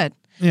 That's good.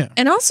 Yeah.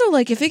 And also,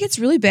 like, if it gets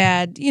really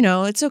bad, you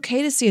know, it's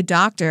okay to see a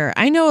doctor.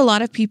 I know a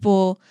lot of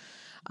people,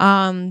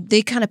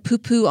 they kind of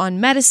poo-poo on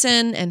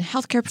medicine and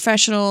healthcare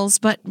professionals,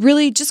 but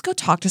really just go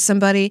talk to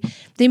somebody.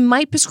 They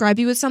might prescribe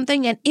you with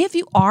something. And if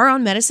you are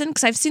on medicine,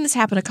 because I've seen this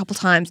happen a couple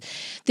times,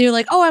 they're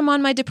like, oh, I'm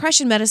on my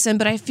depression medicine,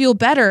 but I feel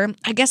better.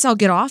 I guess I'll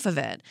get off of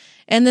it.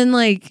 And then,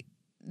 like,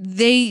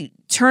 they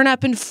turn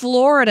up in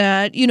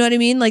Florida, you know what I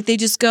mean? Like, they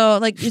just go,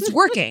 like, it's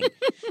working.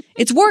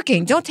 It's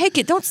working. Don't take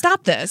it. Don't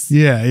stop this.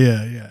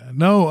 Yeah.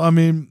 No, I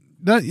mean,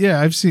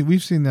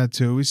 we've seen that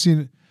too.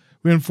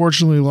 We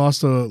unfortunately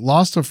lost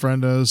a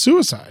friend to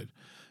suicide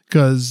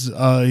because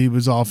he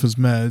was off his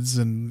meds,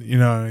 and, you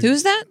know.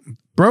 Who's that?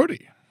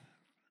 Brody.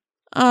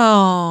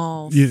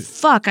 Oh,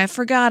 fuck. I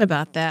forgot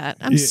about that.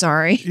 I'm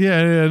sorry.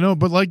 Yeah, no,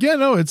 but like, yeah,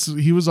 no,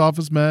 he was off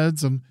his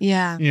meds, and,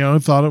 yeah, you know,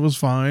 thought it was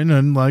fine,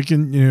 and like,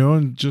 and, you know,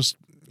 and just,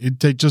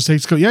 just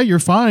takes, yeah, you're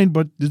fine,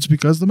 but it's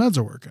because the meds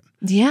are working.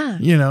 Yeah.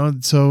 You know,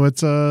 so it's,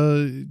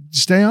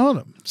 stay on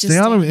them. Stay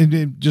on them,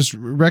 and just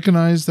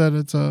recognize that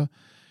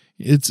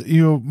it's,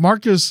 you know,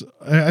 Marcus,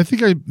 I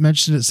think I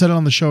said it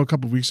on the show a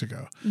couple of weeks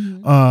ago.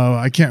 Mm-hmm.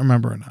 I can't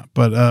remember or not,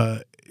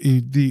 but,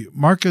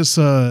 Marcus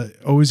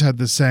always had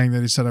this saying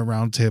that he said at a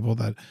round table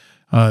that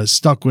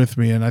stuck with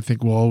me, and I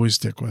think will always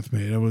stick with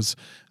me. And it was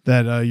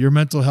that your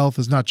mental health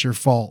is not your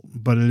fault,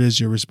 but it is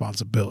your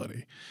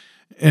responsibility.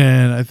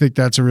 And I think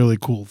that's a really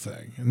cool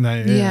thing. And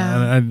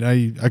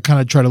I kind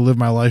of try to live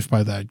my life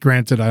by that.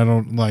 Granted,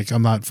 I'm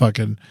not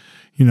fucking,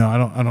 you know, I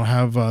don't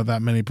have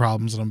that many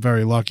problems, and I'm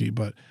very lucky,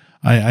 but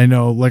I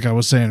know, like I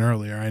was saying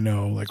earlier, I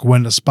know like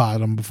when to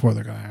spot them before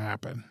they're going to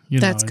happen. You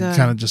know, that's good.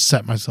 Kind of just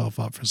set myself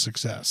up for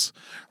success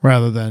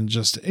rather than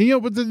just, you know,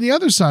 but then the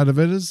other side of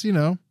it is, you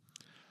know,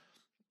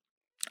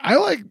 I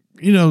like,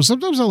 you know,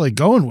 sometimes I like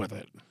going with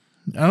it.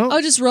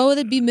 Just roll with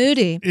it, be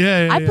moody.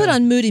 Yeah. I put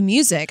on moody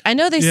music. I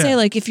know they say,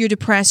 like, if you're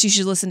depressed, you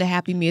should listen to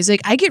happy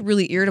music. I get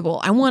really irritable.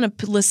 I want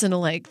to listen to,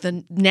 like,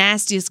 the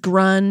nastiest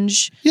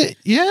grunge.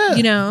 Yeah.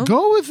 You know?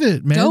 Go with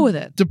it, man. Go with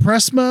it.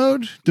 Depeche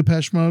Mode,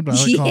 but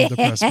I like call it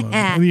Depeche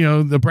Mode. You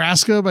know,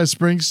 Nebraska by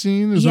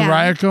Springsteen. There's a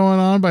riot going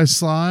on by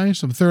Sly.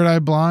 Some Third Eye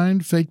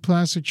Blind, Fake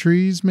Plastic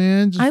Trees,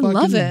 man. Just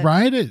love it.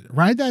 Ride it.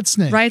 Ride that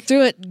snake. Ride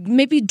through it.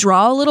 Maybe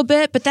draw a little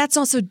bit, but that's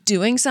also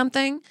doing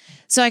something.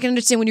 So I can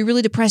understand when you're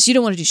really depressed, you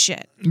don't want to do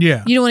shit.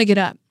 Yeah. You don't want to get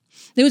up.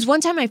 There was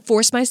one time I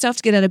forced myself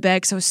to get out of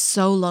bed because I was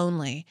so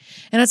lonely.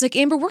 And I was like,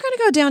 Amber, we're going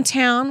to go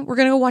downtown. We're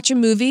going to go watch a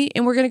movie,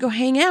 and we're going to go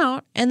hang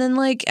out. And then,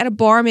 like, at a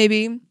bar,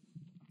 maybe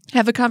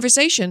have a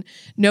conversation.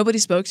 Nobody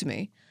spoke to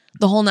me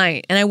the whole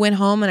night. And I went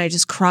home and I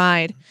just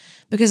cried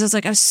because I was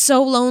like, I was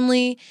so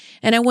lonely.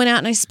 And I went out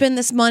and I spent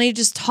this money to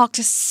just talk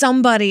to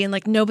somebody, and,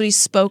 like, nobody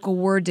spoke a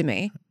word to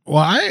me.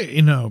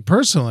 Well,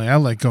 personally, I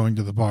like going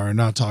to the bar and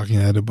not talking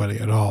to anybody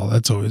at all.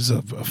 That's always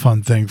a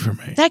fun thing for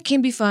me. That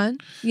can be fun.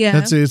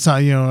 Yeah. It's not,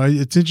 you know,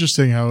 it's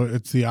interesting how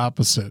it's the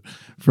opposite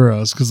for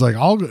us. Cause like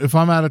if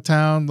I'm out of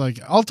town, like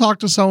I'll talk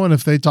to someone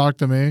if they talk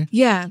to me.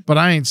 Yeah. But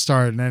I ain't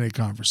starting any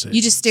conversation.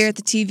 You just stare at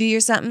the TV or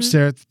something?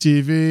 Stare at the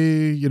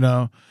TV, you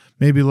know,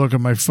 maybe look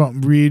at my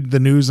phone, read the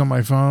news on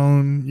my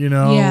phone, you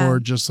know, or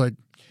just like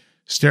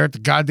stare at the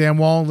goddamn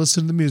wall and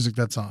listen to the music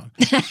that's on.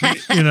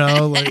 You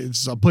know, like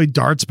I'll play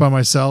darts by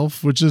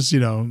myself, which is, you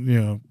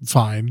know,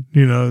 fine.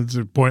 You know, it's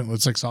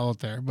pointless, like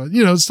solitaire, but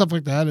you know, stuff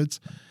like that.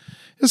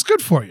 It's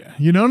good for you.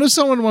 You know, and if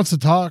someone wants to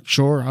talk,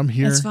 sure, I'm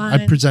here. That's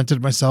fine. I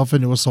presented myself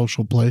into a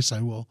social place.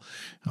 I will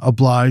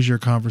oblige your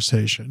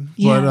conversation.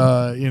 Yeah.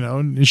 But, you know,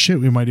 and shit,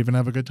 we might even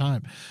have a good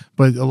time.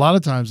 But a lot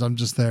of times I'm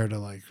just there to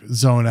like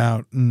zone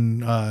out and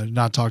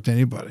not talk to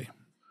anybody.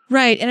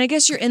 Right. And I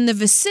guess you're in the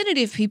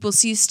vicinity of people,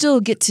 so you still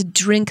get to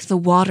drink the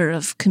water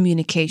of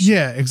communication.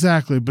 Yeah,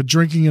 exactly. But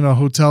drinking in a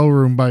hotel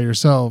room by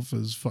yourself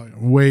is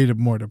fucking way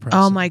more depressing.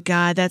 Oh my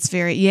God, that's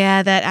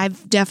that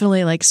I've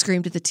definitely like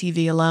screamed at the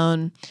TV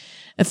alone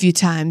a few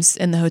times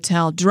in the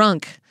hotel,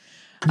 drunk.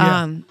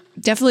 Yeah.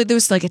 Definitely there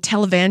was like a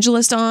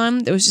televangelist on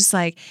that was just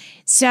like,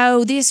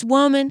 so this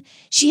woman,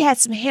 she had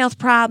some health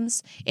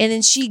problems and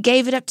then she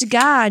gave it up to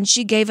God and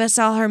she gave us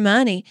all her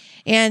money.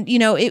 And, you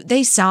know,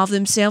 they solved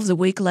themselves a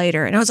week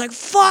later. And I was like,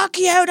 fuck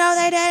you. No,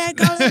 they didn't.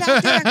 Go there.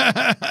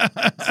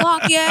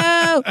 Fuck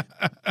you.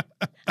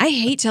 I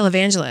hate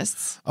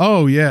televangelists.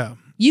 Oh, yeah.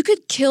 You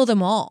could kill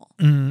them all,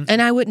 and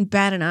I wouldn't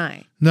bat an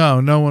eye. No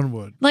one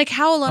would. Like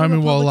how a lot of a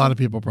lot of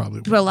people probably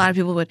would. But a lot of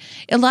people would.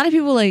 A lot of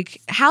people, like,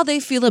 how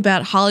they feel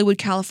about Hollywood,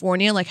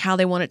 California, like how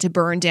they want it to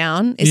burn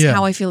down is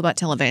how I feel about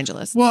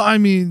televangelists. Well, I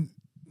mean,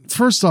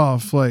 first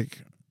off,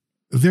 like,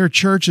 their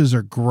churches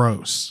are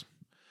gross.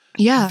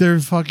 Yeah.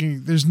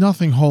 There's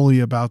nothing holy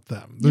about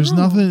them. There's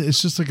nothing.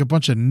 It's just like a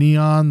bunch of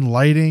neon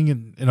lighting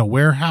in a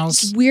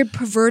warehouse. It's weird,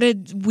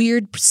 perverted,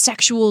 weird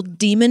sexual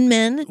demon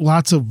men.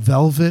 Lots of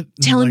velvet.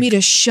 Telling me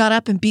to shut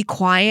up and be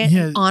quiet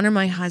and honor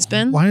my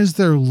husband. Why is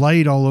there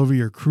light all over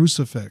your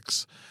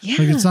crucifix? Yeah.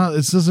 Like it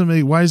doesn't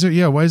make, why is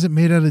it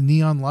made out of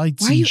neon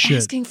lights Why are you and shit?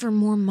 asking for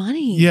more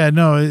money? Yeah,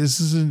 no, this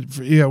isn't,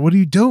 what are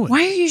you doing?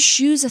 Why are your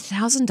shoes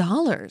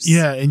 $1,000?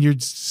 Yeah, and you're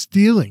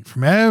stealing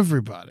from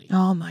everybody.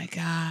 Oh my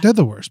God. They're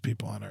the worst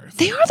people on earth.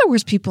 They are the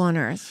worst people on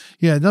earth.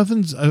 Yeah,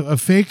 nothing's a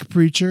fake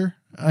preacher.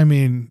 I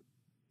mean,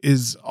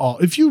 is all.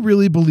 If you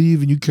really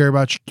believe and you care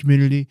about your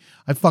community,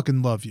 I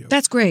fucking love you.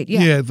 That's great.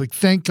 Yeah. Yeah, like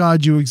thank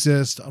God you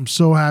exist. I'm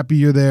so happy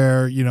you're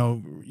there. You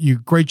know,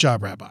 great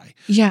job, Rabbi.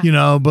 Yeah. You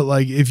know, but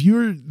like if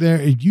you're there,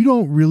 if you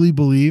don't really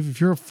believe,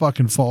 if you're a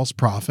fucking false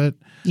prophet,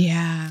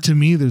 yeah. To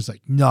me, there's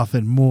like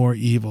nothing more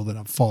evil than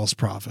a false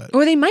prophet.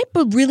 Or they might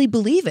really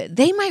believe it.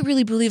 They might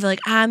really believe like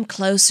I'm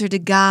closer to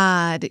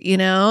God, you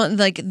know?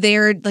 Like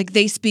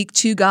they speak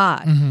to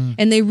God. Mm-hmm.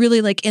 And they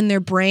really like in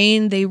their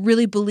brain, they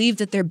really believe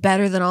that they're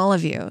better than all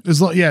of you.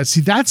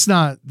 See, that's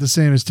not the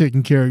same as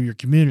taking care of your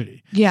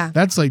community. Yeah.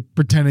 That's like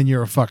pretending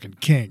you're a fucking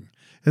king.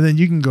 And then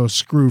you can go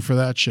screw for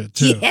that shit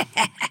too. Yeah.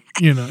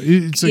 You know,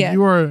 it's like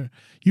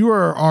you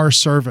are our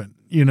servant,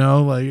 you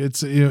know, like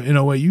it's, you know, in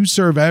a way you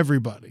serve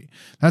everybody.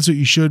 That's what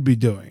you should be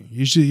doing.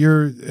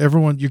 You're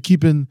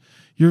keeping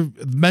your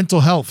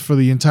mental health for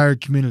the entire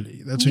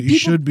community. That's what you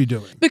should be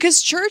doing.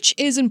 Because church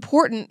is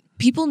important.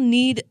 People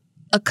need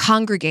a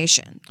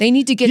congregation. They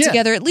need to get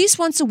together at least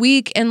once a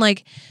week and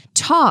like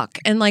talk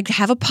and like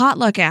have a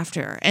potluck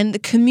after. And the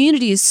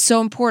community is so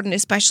important,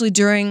 especially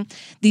during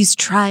these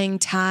trying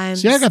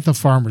times. See, I got the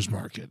farmer's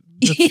market.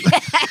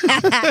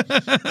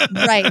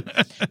 Right.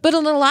 But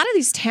in a lot of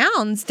these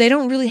towns, they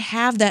don't really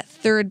have that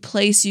third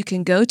place you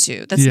can go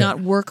to. That's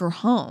not work or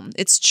home.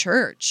 It's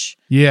church.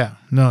 Yeah.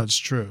 No, it's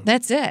true.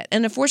 That's it.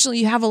 And unfortunately,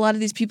 you have a lot of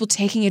these people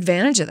taking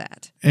advantage of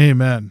that.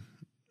 Amen.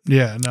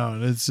 Yeah, no,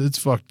 it's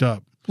fucked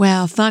up.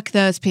 Well, fuck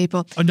those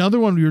people. Another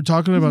one, we were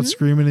talking about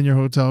screaming in your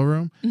hotel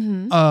room.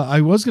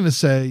 I was going to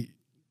say,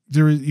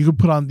 you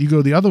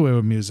go the other way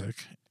with music.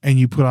 And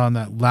you put on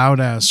that loud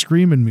ass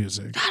screaming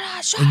music,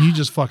 and you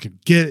just fucking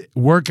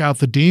work out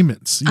the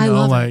demons. You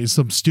know, like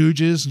some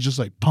Stooges, and just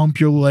like pump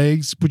your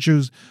legs,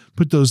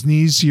 put those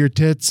knees to your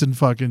tits, and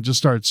fucking just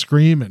start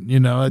screaming. You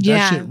know,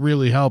 that shit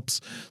really helps.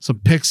 Some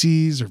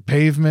Pixies or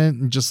Pavement,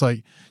 and just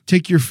like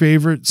take your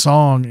favorite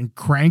song and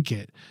crank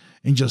it,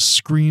 and just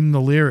scream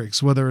the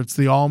lyrics. Whether it's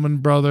the Allman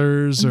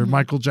Brothers or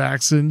Michael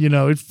Jackson, you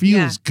know, it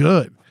feels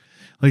good.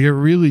 Like it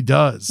really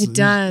does. It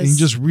does. And you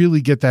just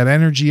really get that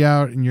energy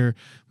out, and you're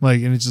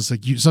like, and it's just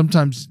like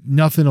sometimes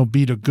nothing will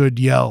beat a good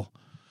yell.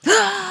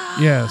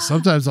 Yeah,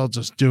 sometimes I'll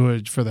just do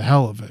it for the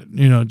hell of it.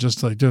 You know,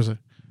 just like there's a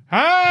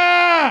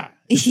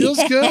it feels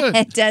good.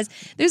 It does.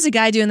 There's a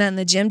guy doing that in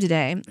the gym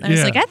today. I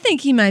was like, I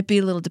think he might be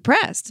a little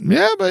depressed.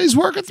 Yeah, but he's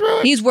working through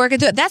it. He's working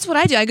through it. That's what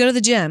I do. I go to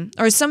the gym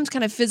or some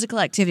kind of physical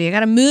activity. I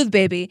got to move,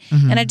 baby.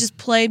 And I just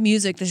play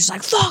music that's just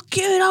like, fuck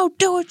you, don't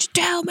do what you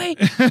tell me.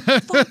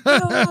 Fuck you,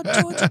 don't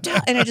do what you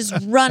tell. And I just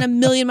run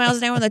 1,000,000 miles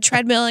an hour on the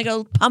treadmill and I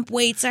go pump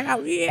weights. I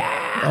go,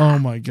 yeah. Oh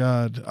my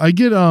God. I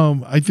get,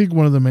 I think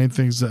one of the main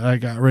things that I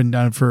got written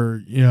down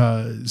for,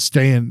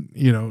 staying,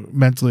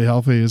 mentally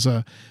healthy is,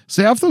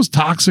 stay off those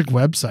toxic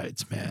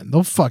websites, man.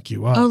 They'll fuck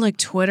you up. Oh, like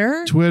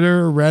Twitter,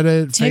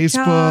 Reddit,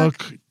 TikTok.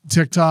 Facebook,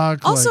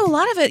 TikTok. Also, a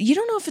lot of it, you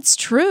don't know if it's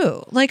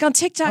true. Like on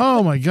TikTok.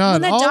 Oh my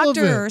God. When that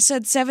doctor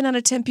said 7 out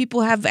of 10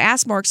 people have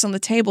ass marks on the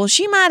table,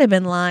 she might have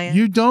been lying.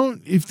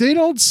 If they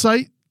don't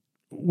cite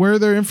where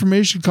their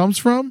information comes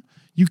from,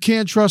 you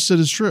can't trust it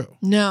as true.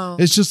 No.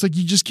 It's just like,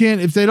 you just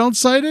can't, if they don't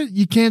cite it,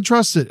 you can't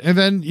trust it. And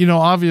then,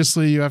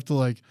 obviously you have to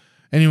like,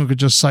 anyone could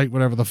just cite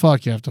whatever the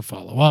fuck. You have to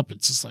follow up.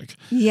 It's just like,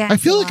 I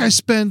feel like I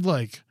spend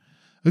like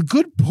a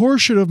good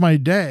portion of my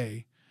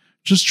day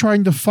just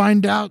trying to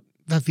find out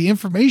that the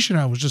information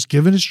I was just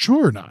given is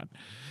true or not.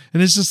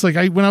 And it's just like,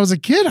 when I was a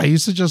kid, I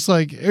used to just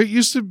like, it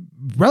used to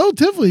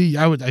relatively,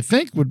 I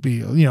think would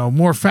be,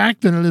 more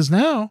fact than it is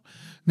now.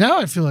 Now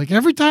I feel like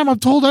every time I'm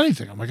told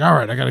anything, I'm like, all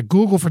right, I got to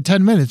Google for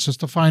 10 minutes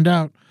just to find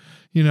out,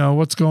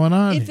 what's going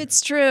on. If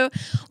it's true.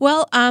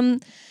 Well,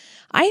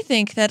 I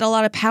think that a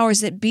lot of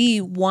powers that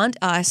be want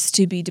us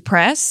to be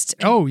depressed.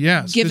 Oh,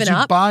 yes. Given you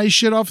up. buy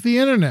shit off the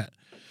internet.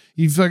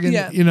 You fucking,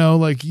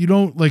 you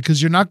don't,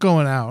 because you're not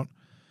going out.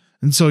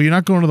 And so you're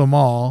not going to the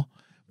mall,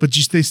 but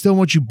they still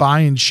want you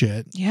buying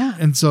shit. Yeah.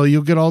 And so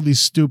you'll get all these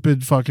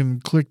stupid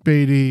fucking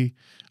clickbaity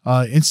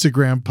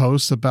Instagram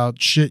posts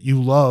about shit you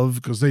love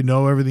because they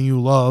know everything you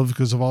love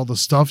because of all the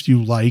stuff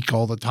you like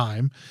all the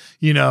time,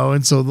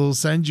 and so they'll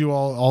send you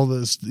all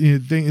this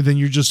thing, and then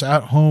you're just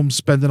at home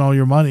spending all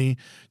your money,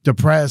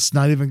 depressed,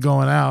 not even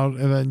going out,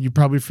 and then you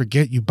probably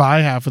forget you buy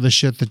half of the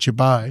shit that you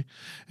buy,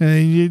 and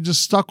then you're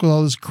just stuck with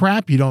all this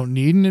crap you don't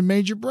need, and it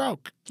made you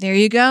broke. There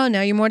you go.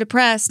 Now you're more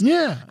depressed.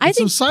 Yeah,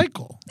 it's a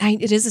cycle.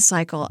 It is a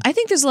cycle. I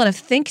think there's a lot of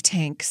think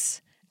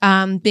tanks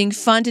being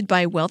funded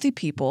by wealthy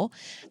people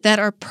that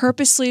are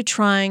purposely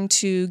trying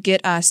to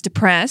get us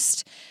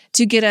depressed,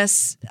 to get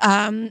us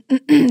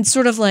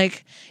sort of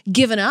like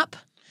given up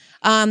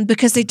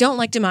because they don't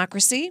like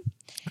democracy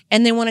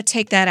and they want to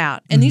take that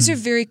out. And these are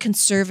very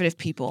conservative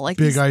people. Like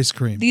Big ice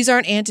cream. These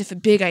aren't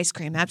big ice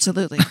cream,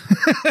 absolutely.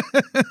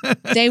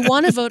 They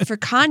want to vote for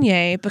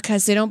Kanye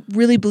because they don't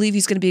really believe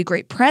he's going to be a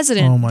great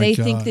president. Oh my they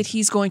God. think that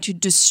he's going to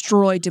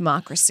destroy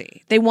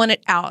democracy. They want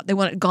it out. They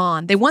want it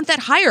gone. They want that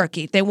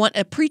hierarchy. They want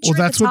a preacher.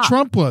 Well, that's what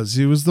Trump was.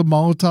 He was the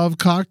Molotov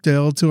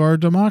cocktail to our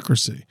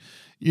democracy.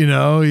 They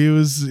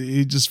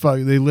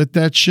lit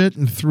that shit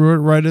and threw it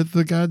right at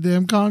the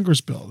goddamn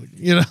Congress building,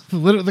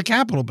 the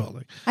Capitol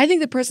building. I think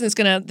the person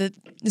that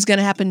is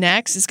gonna happen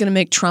next is gonna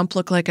make Trump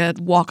look like a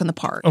walk in the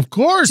park. Of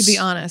course. To be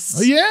honest.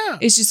 Oh, yeah.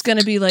 It's just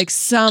gonna be like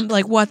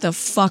what the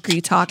fuck are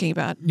you talking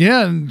about?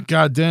 Yeah, and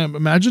goddamn,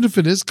 imagine if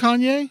it is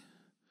Kanye.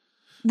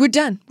 We're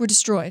done. We're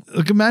destroyed.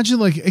 Like, imagine,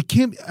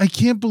 I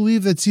can't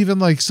believe that's even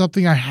like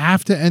something I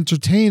have to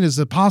entertain as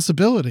a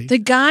possibility. The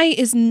guy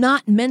is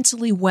not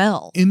mentally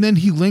well. And then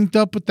he linked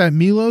up with that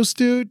Milos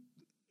dude.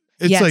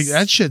 It's Yes. like,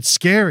 that shit's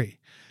scary.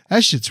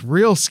 That shit's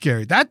real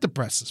scary. That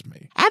depresses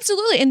me.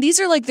 Absolutely. And these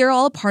are they're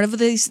all a part of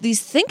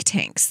these think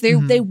tanks.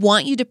 They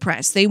want you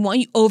depressed. They want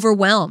you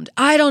overwhelmed.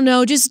 I don't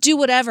know. Just do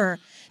whatever.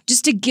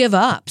 Just to give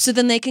up so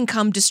then they can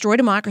come destroy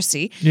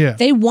democracy. Yeah.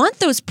 They want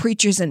those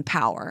preachers in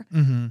power.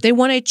 They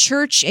want a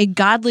church, a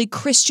godly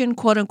Christian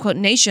quote unquote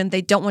nation.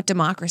 They don't want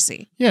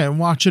democracy. Yeah, and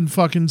watching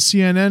fucking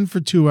CNN for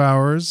 2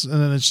 hours,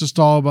 and then it's just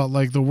all about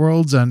the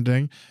world's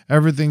ending.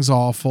 Everything's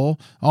awful.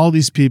 All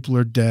these people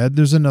are dead.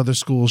 There's another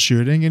school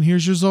shooting, and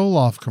here's your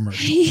Zoloft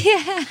commercial.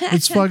 Yeah.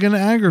 It's fucking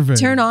aggravating.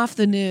 Turn off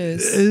the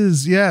news. It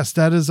is, yes,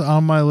 that is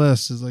on my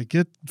list. Is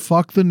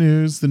fuck the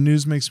news. The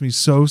news makes me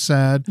so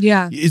sad.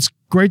 Yeah. It's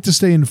great to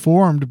stay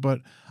informed, but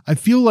I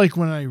feel like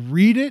when I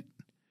read it,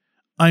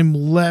 I'm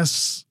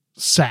less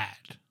sad.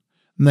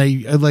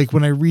 And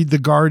when I read The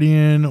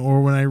Guardian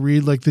or when I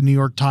read the New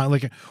York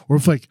Times, or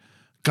if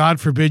God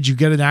forbid you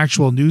get an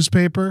actual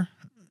newspaper,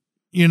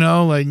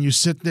 and you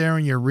sit there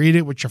and you read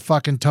it with your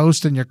fucking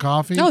toast and your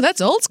coffee. Oh,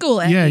 that's old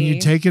school, Andy. Yeah, and you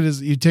take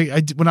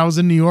it when I was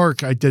in New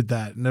York, I did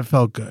that and it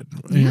felt good.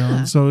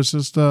 And so it's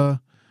just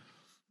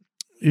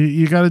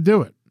you got to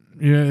do it.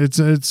 Yeah,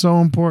 it's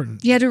so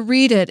important. Yeah, to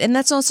read it. And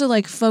that's also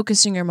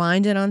focusing your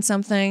mind in on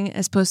something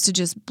as opposed to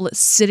just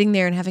sitting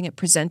there and having it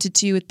presented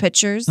to you with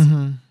pictures.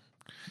 Mm-hmm.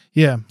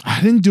 Yeah,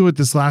 I didn't do it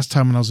this last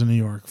time when I was in New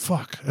York.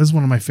 Fuck, that's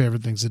one of my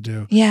favorite things to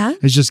do. Yeah?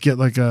 Is just get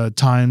a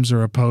Times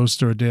or a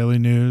Post or a Daily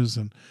News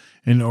and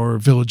or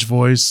Village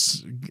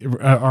Voice,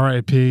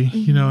 RIP,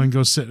 and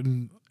go sit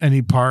in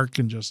any park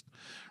and just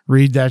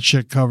read that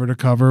shit cover to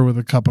cover with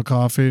a cup of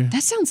coffee.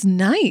 That sounds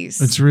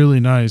nice. It's really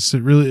nice.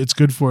 It's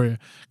good for you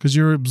because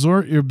you're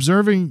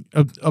observing.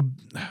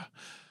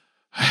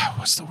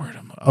 What's the word?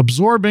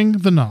 Absorbing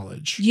the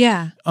knowledge.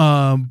 Yeah.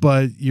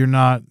 But you're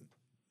not.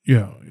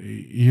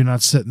 You're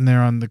not sitting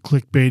there on the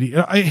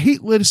clickbaity. I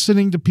hate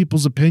listening to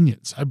people's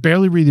opinions. I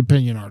barely read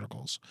opinion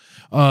articles.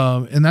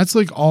 And that's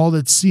all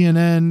that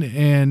CNN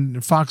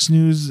and Fox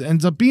News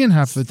ends up being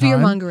half the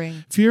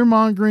time.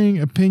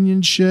 Fear-mongering,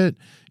 opinion shit,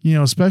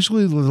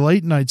 especially the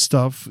late night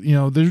stuff.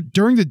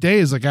 During the day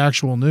is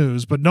actual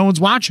news, but no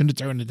one's watching it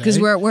during the day. Because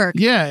we're at work.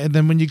 Yeah, and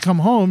then when you come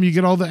home, you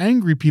get all the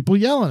angry people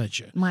yelling at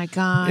you. My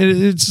God.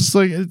 It's just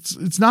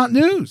it's not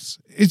news.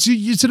 It's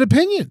an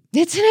opinion.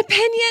 It's an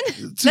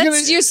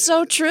opinion. You're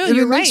so true. And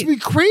You're it makes me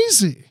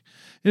crazy.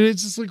 And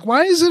it's just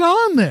why is it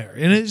on there?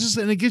 And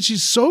it gets you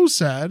so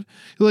sad.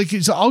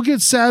 I'll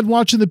get sad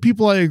watching the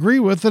people I agree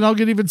with, and I'll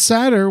get even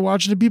sadder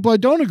watching the people I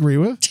don't agree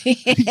with.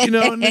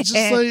 And it's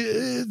just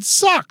it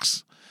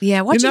sucks.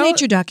 Yeah, watch a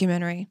nature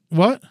documentary.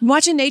 What?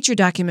 Watch a nature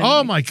documentary.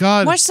 Oh my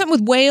God. Watch something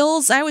with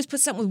whales. I always put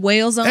something with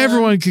whales on.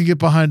 Everyone can get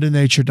behind a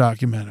nature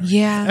documentary.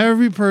 Yeah.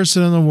 Every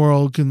person in the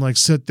world can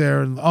sit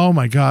there and, oh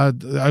my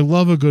God, I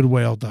love a good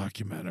whale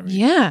documentary.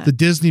 Yeah. The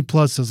Disney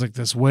Plus has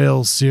this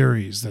whale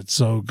series that's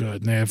so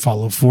good. And they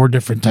follow 4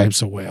 different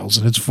types of whales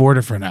and it's 4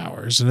 different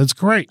hours and it's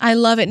great. I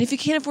love it. And if you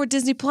can't afford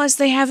Disney Plus,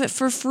 they have it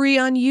for free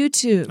on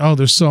YouTube. Oh,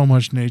 there's so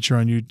much nature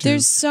on YouTube.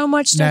 There's so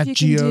much stuff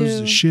Nat you can Geo's do.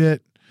 the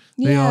shit.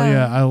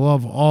 I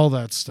love all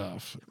that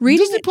stuff.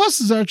 Reading Disney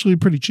Plus is actually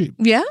pretty cheap.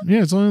 Yeah?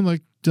 Yeah, it's only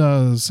like $7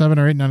 or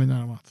 $8.99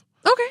 a month.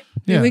 Okay.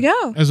 Here we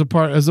go. As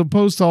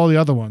opposed to all the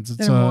other ones,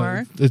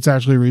 it's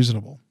actually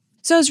reasonable.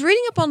 So I was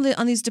reading up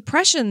on these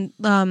depression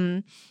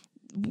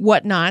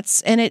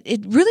whatnots, and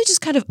it really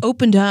just kind of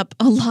opened up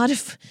a lot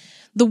of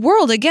the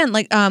world again,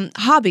 like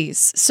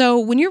hobbies. So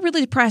when you're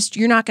really depressed,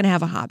 you're not going to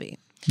have a hobby.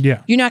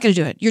 Yeah. You're not going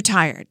to do it. You're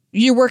tired.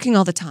 You're working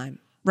all the time,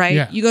 right?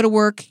 Yeah. You go to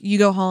work, you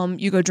go home,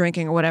 you go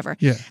drinking or whatever.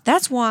 Yeah.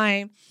 That's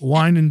why.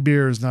 Wine and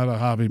beer is not a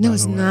hobby, by the way. No,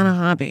 it's not a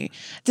hobby.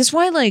 That's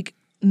why, like,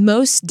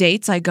 most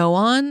dates I go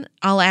on,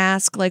 I'll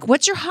ask, like,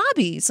 what's your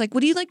hobbies? Like,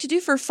 what do you like to do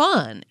for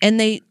fun? And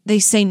they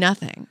say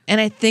nothing. And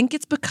I think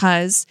it's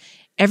because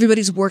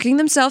everybody's working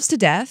themselves to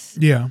death.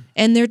 Yeah.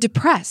 And they're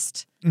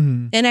depressed.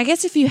 Mm-hmm. And I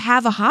guess if you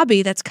have a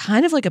hobby, that's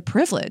kind of like a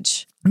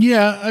privilege.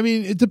 Yeah. I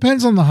mean, it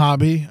depends on the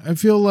hobby. I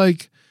feel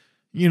like,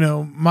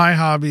 my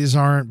hobbies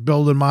aren't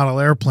building model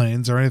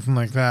airplanes or anything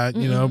like that,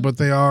 but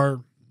they are.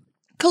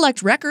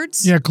 Collect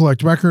records. Yeah,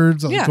 collect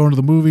records. I like going to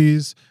the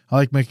movies. I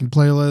like making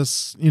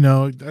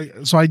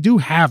playlists, so I do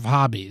have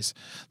hobbies.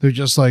 They're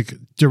just like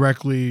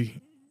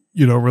directly,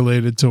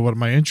 related to what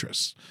my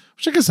interests,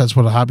 which I guess that's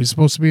what a hobby's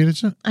supposed to be,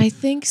 isn't it? I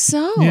think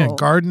so. Yeah,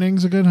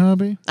 gardening's a good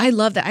hobby. I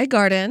love that. I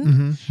garden.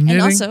 Mm-hmm.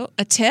 And also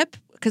a tip,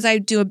 because I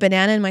do a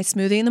banana in my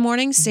smoothie in the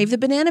morning, save the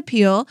banana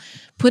peel,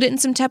 put it in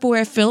some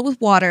Tupperware, fill it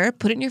with water,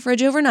 put it in your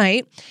fridge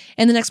overnight,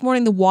 and the next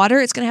morning the water,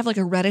 it's going to have like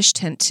a reddish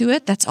tint to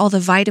it. That's all the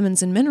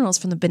vitamins and minerals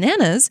from the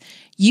bananas.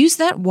 Use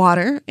that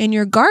water in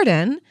your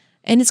garden,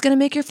 and it's going to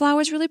make your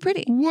flowers really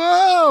pretty.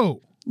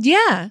 Whoa!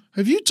 Yeah.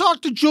 Have you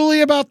talked to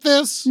Julie about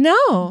this?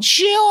 No.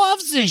 She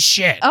loves this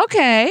shit.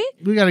 Okay.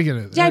 We got to get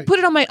it. Yeah, I put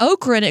it on my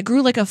okra, and it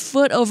grew like a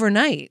foot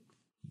overnight.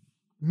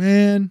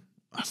 Man,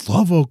 I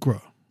love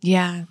okra.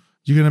 Yeah.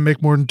 You gonna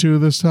make more than 2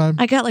 this time?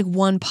 I got like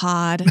 1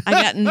 pod. I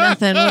got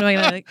nothing. What am I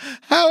gonna like?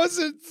 How is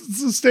it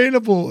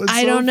sustainable? It's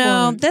I don't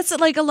know. Funny. That's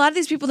like a lot of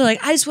these people. They're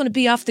like, I just want to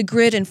be off the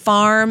grid and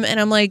farm. And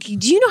I'm like,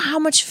 do you know how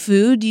much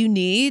food you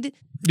need?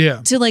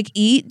 Yeah. To like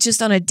eat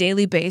just on a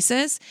daily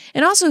basis.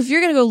 And also, if you're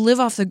gonna go live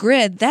off the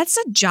grid, that's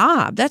a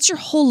job. That's your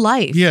whole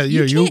life. Yeah,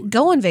 you can't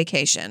go on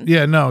vacation.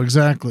 Yeah, no,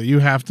 exactly. You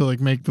have to like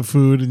make the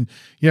food and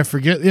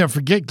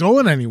forget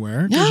going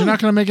anywhere because you're not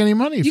gonna make any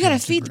money. You gotta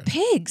feed the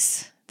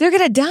pigs. They're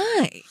gonna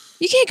die.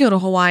 You can't go to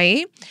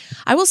Hawaii.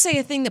 I will say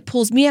a thing that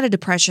pulls me out of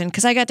depression,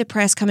 because I got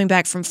depressed coming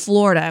back from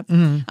Florida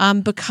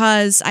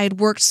because I had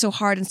worked so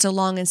hard and so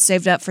long and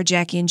saved up for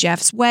Jackie and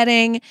Jeff's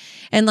wedding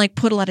and like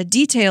put a lot of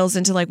details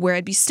into like where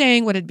I'd be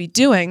staying, what I'd be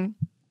doing.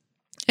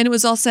 And it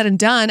was all said and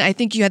done. I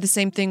think you had the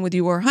same thing with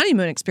your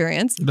honeymoon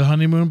experience.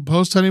 The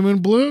post-honeymoon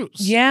blues.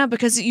 Yeah,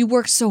 because you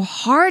worked so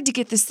hard to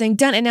get this thing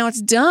done, and now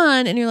it's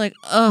done, and you're like,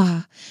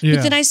 ugh. Yeah.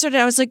 But then I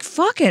was like,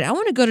 fuck it. I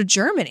want to go to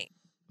Germany.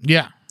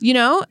 Yeah.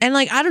 And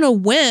like, I don't know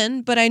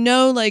when, but I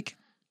know like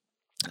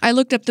I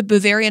looked up the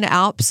Bavarian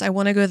Alps. I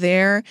want to go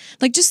there.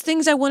 Like just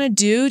things I want to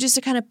do just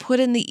to kind of put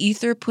in the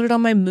ether, put it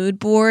on my mood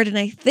board. And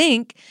I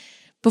think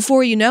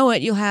before you know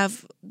it, you'll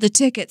have the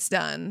tickets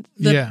done,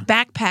 the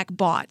backpack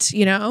bought,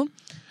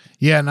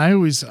 Yeah, and I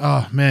always,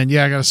 I got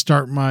to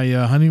start my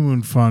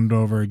honeymoon fund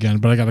over again,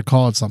 but I got to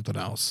call it something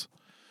else.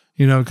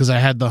 Because I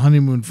had the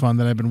honeymoon fund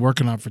that I've been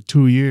working on for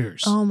 2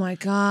 years. Oh my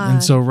God.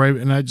 And so,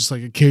 and I just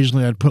like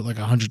occasionally I'd put like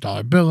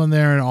 $100 bill in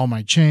there and all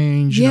my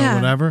change,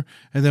 whatever.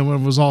 And then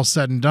when it was all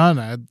said and done,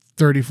 I had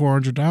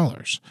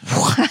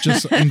 $3,400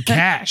 just in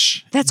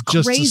cash. That's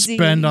just crazy. Just to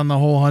spend on the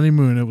whole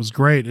honeymoon. It was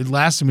great. It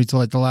lasted me till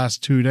like the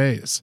last 2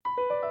 days.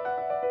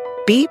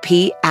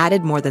 BP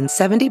added more than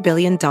 $70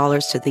 billion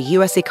to the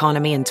U.S.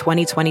 economy in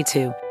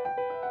 2022.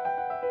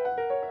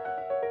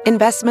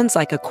 Investments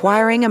like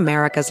acquiring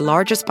America's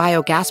largest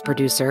biogas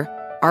producer,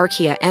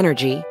 Archaea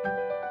Energy,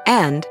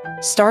 and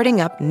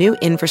starting up new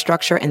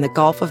infrastructure in the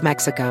Gulf of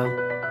Mexico.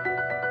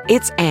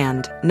 It's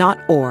and, not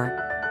or.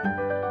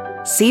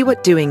 See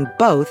what doing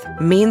both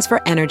means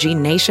for energy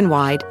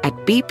nationwide at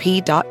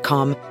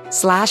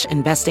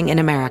bp.com/investing in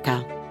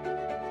America.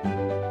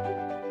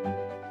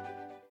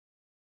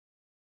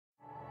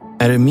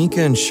 At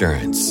Amica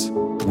Insurance,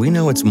 we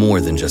know it's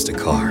more than just a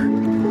car.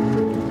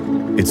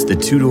 It's the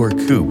 2-door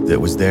coupe that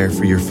was there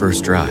for your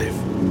first drive.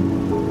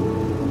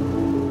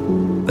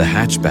 The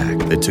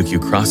hatchback that took you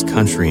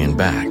cross-country and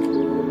back.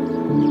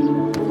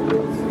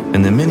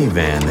 And the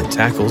minivan that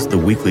tackles the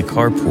weekly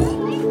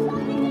carpool.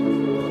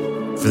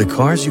 For the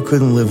cars you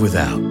couldn't live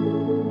without,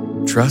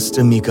 trust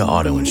Amica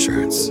Auto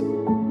Insurance.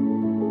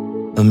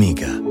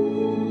 Amica.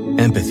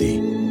 Empathy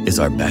is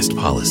our best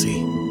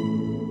policy.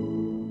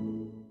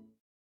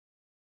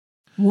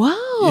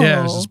 Whoa.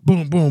 Yeah, it's just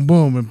boom, boom,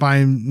 boom, and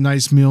buying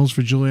nice meals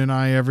for Julie and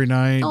I every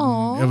night.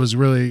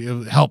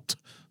 It helped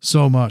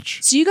so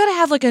much. So you got to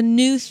have like a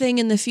new thing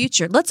in the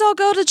future. Let's all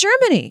go to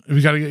Germany.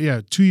 We got to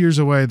get, 2 years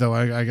away though.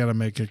 I got to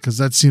make it because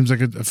that seems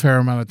like a fair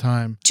amount of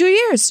time. 2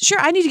 years. Sure.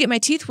 I need to get my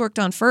teeth worked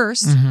on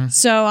first. Mm-hmm.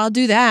 So I'll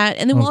do that.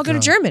 And then we'll all go to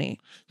Germany.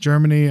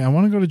 I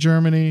want to go to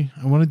Germany.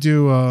 I want to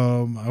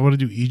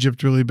do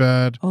Egypt really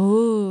bad.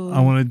 Oh. I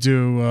want to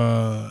do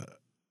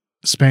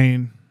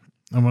Spain.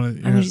 I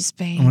want I want to do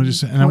Spain. I want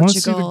to and I want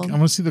to see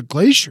Portugal. see the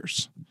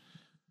glaciers.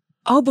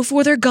 Oh,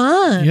 before they're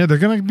gone. Yeah, they're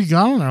gonna be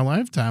gone in our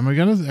lifetime. I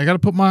gotta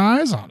put my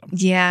eyes on them.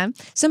 Yeah.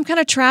 Some kind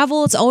of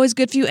travel, it's always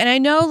good for you. And I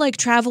know like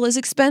travel is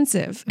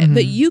expensive,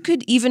 but you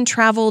could even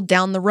travel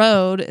down the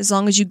road as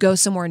long as you go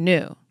somewhere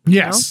new.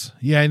 Yes.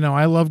 Yeah, I know.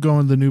 I love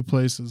going to new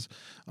places.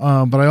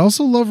 But I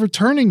also love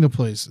returning to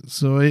places.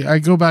 So I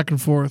go back and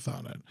forth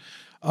on it.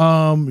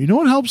 You know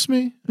what helps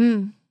me?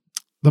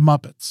 The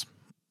Muppets.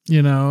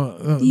 You know,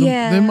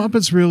 the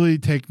Muppets really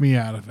take me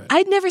out of it.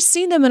 I'd never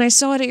seen them and I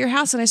saw it at your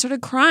house and I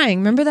started crying.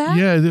 Remember that?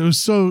 Yeah, it's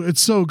so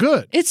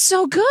good. It's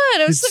so good.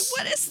 I was like,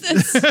 what is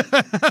this?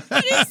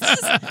 What is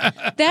this?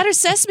 That or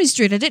Sesame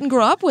Street. I didn't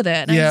grow up with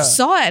it. And I just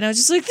saw it and I was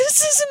just like,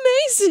 this is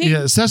amazing.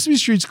 Yeah, Sesame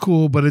Street's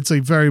cool, but it's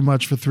like very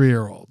much for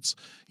 3-year-olds.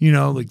 You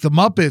know, like the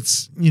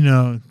Muppets, you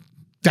know,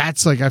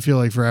 that's like I feel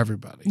like for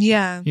everybody.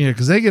 Yeah. Yeah,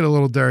 because they get a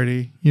little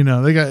dirty. You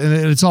know, they got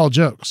and it's all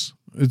jokes.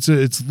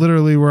 It's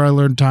literally where I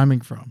learned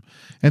timing from.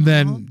 And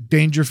then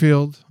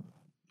Dangerfield,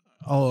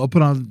 I'll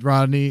put on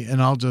Rodney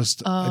and I'll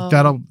just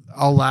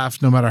I'll laugh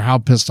no matter how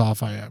pissed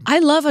off I am. I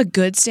love a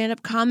good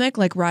stand-up comic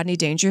like Rodney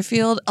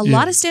Dangerfield. A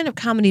lot of stand-up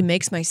comedy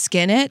makes my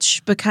skin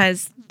itch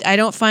because I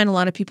don't find a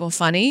lot of people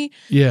funny.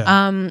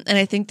 Yeah. And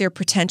I think they're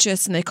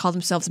pretentious and they call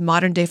themselves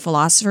modern day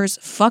philosophers.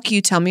 Fuck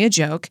you, tell me a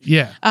joke.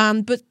 Yeah.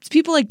 But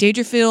people like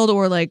Dangerfield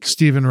or like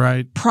Stephen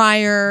Wright,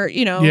 Pryor,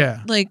 you know,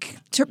 like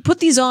to put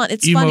these on.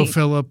 It's Emo funny.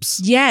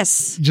 Phillips.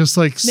 Yes. Just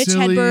like Mitch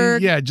silly.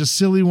 Hedberg. Yeah, just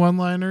silly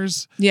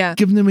one-liners. Yeah.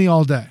 Give them to me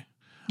all day.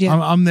 Yeah.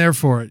 I'm there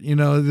for it. You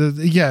know,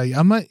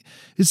 I'm not.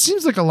 It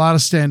seems like a lot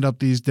of stand-up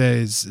these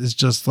days is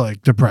just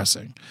like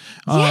depressing.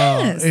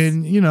 Yes.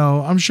 And you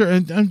know, I'm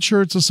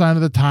sure it's a sign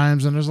of the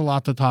times, and there's a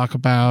lot to talk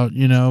about.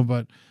 You know,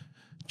 but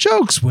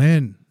jokes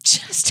win.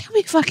 Just tell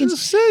me fucking.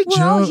 Just say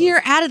We're all joke.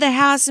 here out of the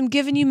house. I'm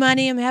giving you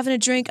money. I'm having a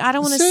drink. I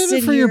don't want to Save sit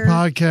it for here. your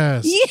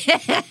podcast.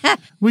 Yeah.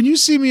 When you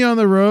see me on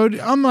the road,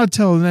 I'm not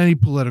telling any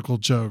political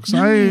jokes.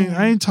 I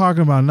ain't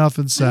talking about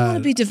nothing I don't sad. want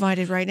to be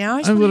divided right now.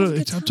 I just I'm want to have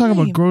a good talking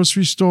about time.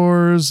 grocery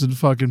stores and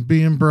fucking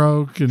being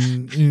broke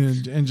and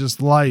and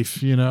just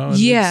life, you know. And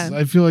Yeah.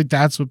 I feel like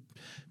that's what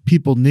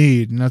people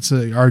need, and that's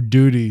our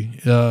duty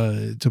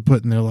to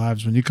put in their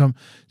lives. When you come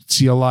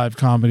see a live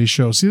comedy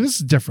show, see, this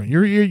is different.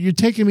 You're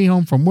taking me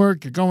home from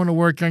work. You're going to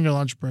work on your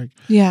lunch break.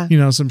 Yeah. You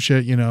know, some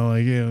shit. You know,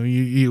 like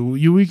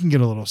we can get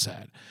a little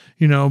sad.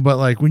 You know, but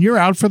like when you're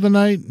out for the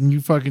night and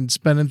you fucking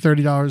spending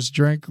 $30 to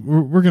drink,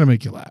 we're gonna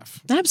make you laugh.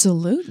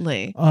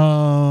 Absolutely.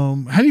 How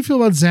do you feel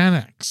about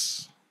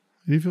Xanax? How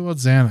do you feel about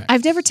Xanax?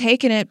 I've never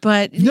taken it,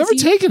 but You've never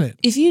taken it.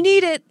 If you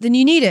need it, then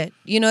you need it.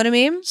 You know what I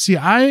mean? See,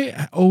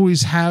 I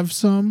always have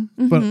some,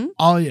 but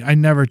I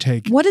never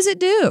take it. What does it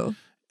do?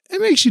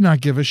 It makes you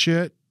not give a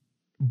shit.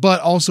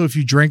 But also, if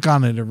you drink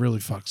on it, it really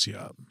fucks you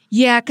up.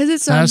 Yeah, because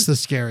it's That's the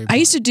scary part. I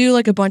used to do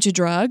like a bunch of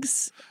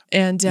drugs,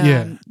 and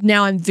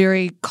now I'm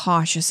very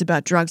cautious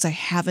about drugs I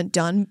haven't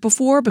done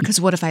before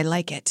because what if I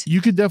like it?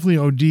 You could definitely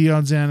OD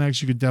on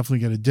Xanax. You could definitely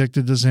get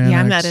addicted to Xanax. Yeah,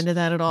 I'm not into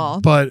that at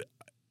all. But,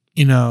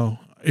 you know,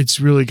 it's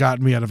really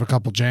gotten me out of a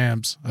couple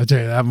jams. I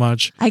tell you that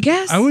much. I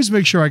guess. I always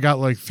make sure I got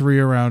like 3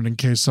 around in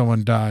case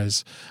someone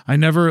dies. I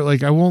never,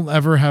 like, I won't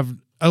ever have,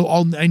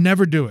 I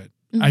never do it.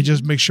 I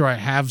just make sure I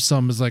have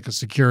some as like a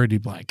security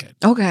blanket.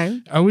 Okay.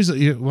 I always,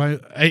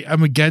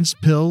 I'm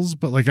against pills,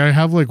 but like I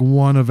have like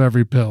one of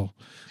every pill.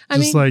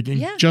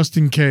 Just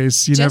in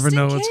case. You never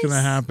know what's going to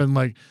happen.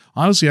 Like,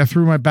 honestly, I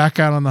threw my back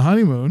out on the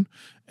honeymoon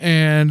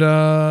and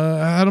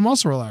I had a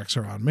muscle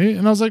relaxer on me.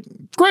 And I was like,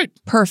 great.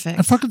 Perfect.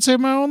 I fucking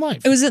saved my own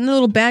life. It was in a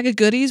little bag of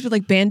goodies with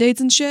like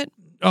Band-Aids and shit?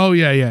 Oh,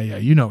 yeah.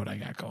 You know what I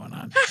got going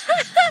on.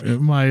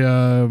 my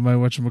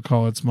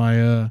whatchamacallit's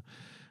my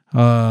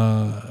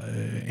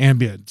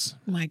ambience.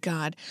 My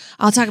God.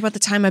 I'll talk about the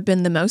time I've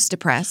been the most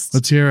depressed.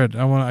 Let's hear it.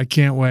 I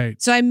can't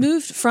wait. So I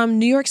moved from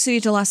New York City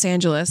to Los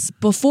Angeles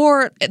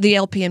before the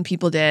LPN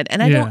people did.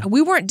 And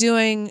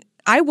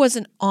I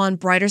wasn't on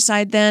Brighter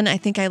Side then. I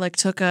think I like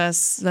took a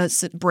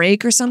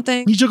break or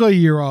something. You took a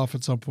year off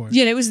at some point.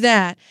 Yeah, it was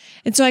that.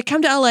 And so I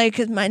come to LA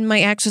because my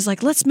ex was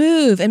like, let's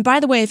move. And by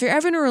the way, if you're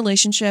ever in a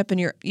relationship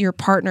and your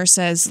partner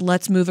says,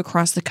 let's move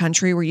across the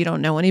country where you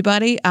don't know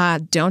anybody,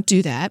 don't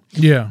do that.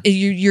 Yeah.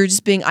 You're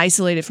just being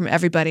isolated from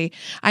everybody.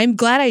 I'm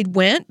glad I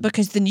went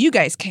because then you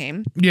guys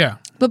came. Yeah.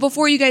 But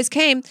before you guys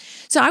came,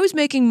 so I was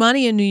making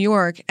money in New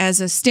York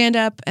as a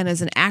stand-up and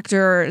as an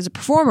actor, as a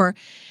performer.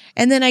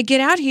 And then I get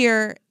out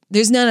here.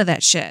 There's none of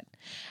that shit.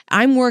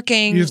 I'm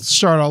working. You have to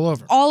start all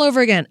over. All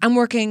over again. I'm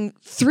working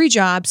 3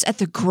 jobs at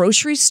the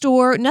grocery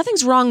store.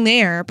 Nothing's wrong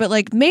there, but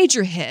like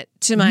major hit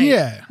to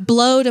my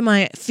blow to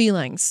my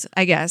feelings,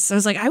 I guess. I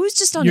was like, I was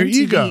just on your MTV.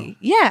 ego.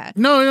 Yeah.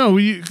 No,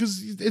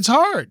 because it's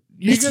hard.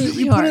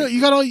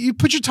 You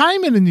put your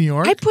time in New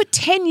York. I put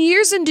 10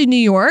 years into New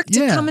York to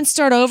Yeah. come and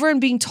start over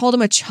and being told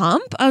I'm a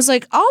chump. I was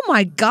like, oh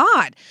my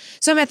God.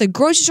 So I'm at the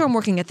grocery store. I'm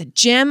working at the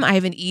gym. I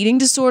have an eating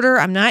disorder.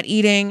 I'm not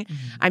eating.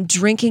 I'm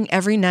drinking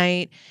every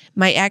night.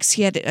 My ex,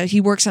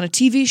 he works on a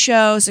TV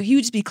show. So he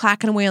would just be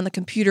clacking away on the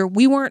computer.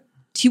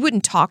 He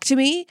wouldn't talk to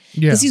me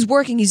because he's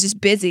working. He's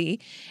just busy.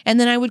 And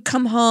then I would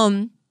come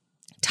home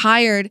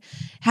tired,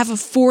 have a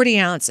 40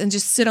 ounce and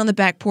just sit on the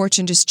back porch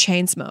and just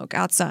chain smoke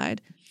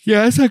outside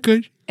Yeah, that's not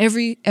good.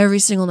 every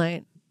single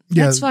night.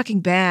 Yeah. That's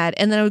fucking bad.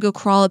 And then I would go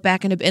crawl it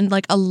back in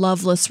like a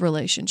loveless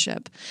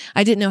relationship.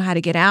 I didn't know how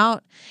to get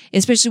out,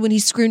 especially when he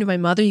screamed at my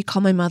mother. He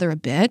called my mother a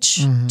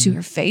bitch to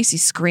her face. He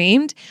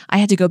screamed. I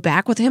had to go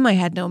back with him. I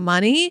had no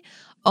money.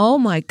 Oh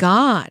my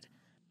God.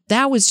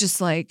 That was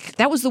just like,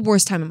 that was the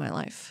worst time of my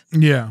life.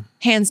 Yeah.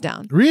 Hands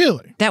down.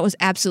 Really? That was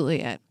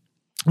absolutely it.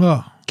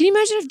 Oh. Can you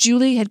imagine if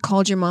Julie had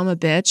called your mom a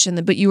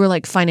bitch but you were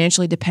like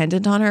financially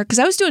dependent on her? Because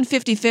I was doing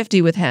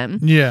 50-50 with him.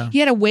 Yeah. He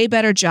had a way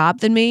better job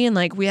than me and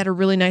like we had a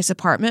really nice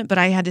apartment, but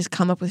I had to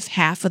come up with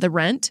half of the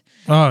rent.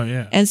 Oh,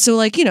 yeah. And so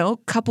like, a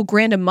couple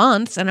grand a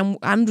month and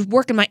I'm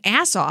working my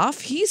ass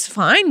off. He's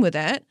fine with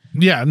it.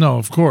 Yeah, no,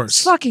 of It's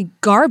course. fucking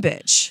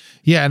garbage.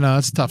 Yeah, no,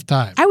 it's a tough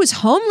time. I was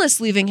homeless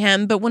leaving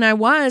him, but when I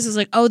was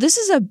like, oh, this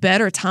is a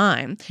better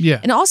time. Yeah.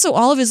 And also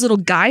all of his little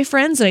guy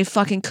friends that I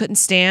fucking couldn't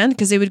stand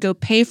because they would go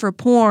pay for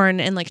porn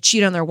and like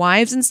cheat on their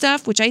wives and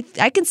stuff, which I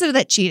consider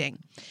that cheating.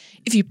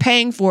 If you're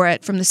paying for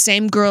it from the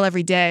same girl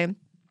every day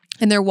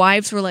and their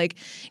wives were like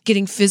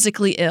getting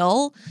physically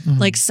ill,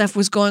 like stuff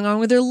was going on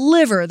with their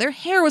liver, their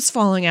hair was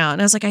falling out.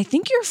 And I was like, I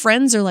think your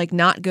friends are like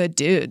not good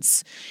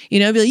dudes.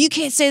 Be like, you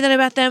can't say that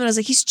about them. And I was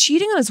like, he's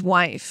cheating on his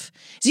wife.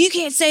 So you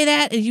can't say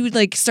that. And he would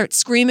like start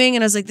screaming.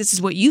 And I was like, this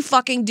is what you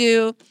fucking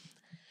do.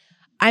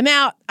 I'm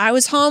out. I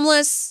was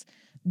homeless.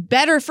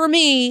 Better for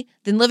me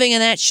than living in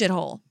that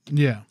shithole.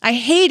 Yeah. I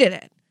hated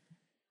it.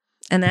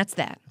 And that's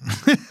that.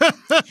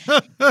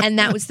 And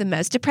that was the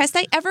most depressed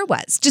I ever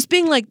was. Just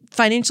being like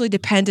financially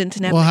dependent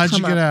and having Well, to how'd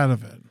you come get up. out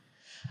of it?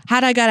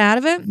 How'd I got out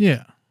of it?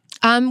 Yeah.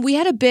 We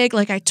had a big,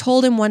 like I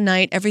told him one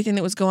night everything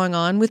that was going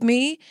on with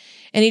me.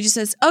 And he just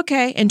says,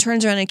 okay, and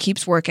turns around and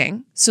keeps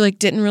working. So like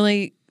didn't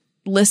really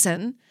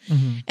listen.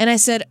 And I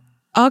said,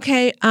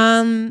 okay,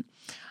 I'm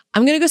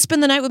going to go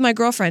spend the night with my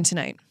girlfriend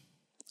tonight.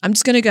 I'm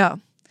just going to go.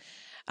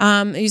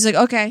 And he's like,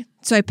 okay.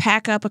 So I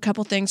pack up a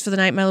couple things for the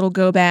night, my little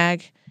go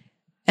bag.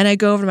 And I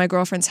go over to my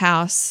girlfriend's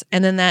house.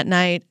 And then that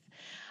night,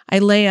 I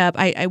lay up.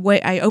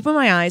 I open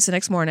my eyes the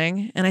next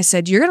morning, and I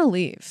said, "You're gonna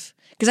leave,"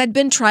 because I'd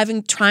been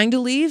trying to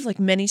leave like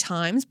many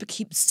times, but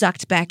keep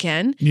sucked back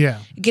in. Yeah.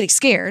 Getting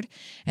scared.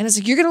 And I was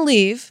like, "You're gonna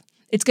leave.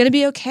 It's gonna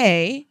be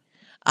okay.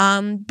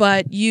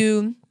 But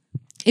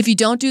if you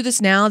don't do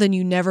this now, then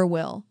you never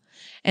will."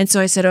 And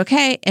so I said,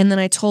 okay. And then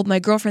I told my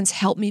girlfriends,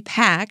 help me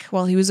pack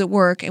while he was at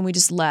work. And we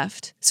just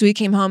left. So he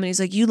came home and he's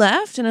like, you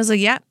left? And I was like,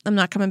 yeah, I'm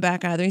not coming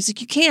back either. He's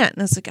like, you can't.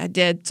 And I was like, I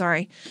did.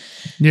 Sorry.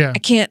 Yeah. I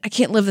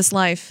can't live this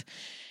life.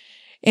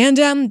 And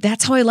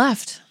that's how I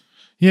left.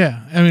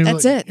 Yeah. I mean,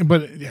 That's it.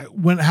 But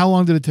how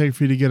long did it take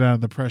for you to get out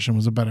of depression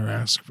was a better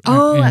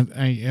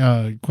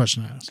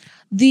question to ask.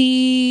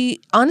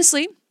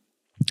 Honestly,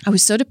 I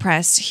was so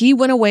depressed. He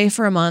went away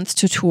for a month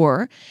to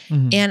tour,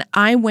 and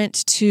I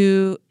went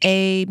to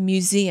a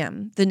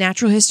museum, the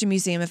Natural History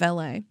Museum of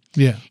LA.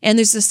 Yeah. And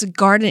there's this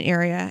garden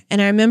area,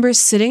 and I remember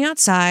sitting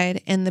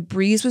outside, and the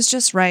breeze was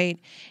just right,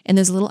 and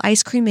there's a little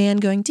ice cream man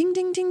going ding,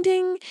 ding, ding,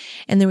 ding,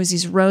 and there was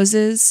these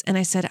roses, and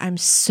I said, I'm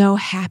so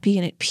happy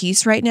and at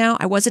peace right now.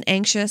 I wasn't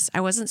anxious. I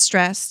wasn't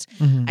stressed.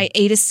 I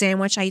ate a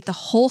sandwich. I ate the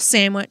whole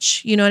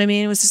sandwich. You know what I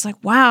mean? It was just like,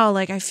 wow,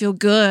 like I feel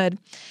good.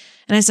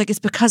 And I was like, it's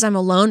because I'm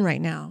alone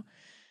right now.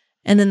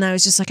 And then I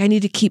was just like, I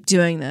need to keep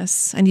doing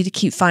this. I need to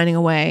keep finding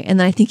a way. And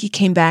then I think he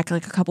came back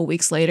like a couple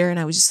weeks later, and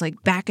I was just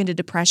like back into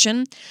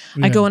depression.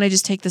 I go and I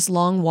just take this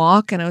long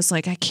walk, and I was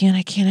like, I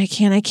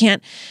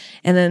can't.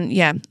 And then,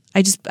 yeah,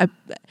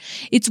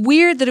 it's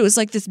weird that it was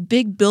like this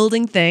big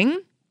building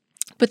thing.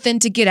 But then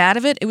to get out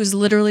of it, it was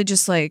literally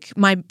just like,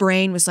 my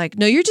brain was like,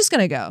 no, you're just going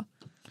to go.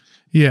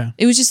 Yeah.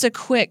 It was just a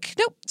quick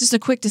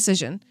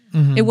decision.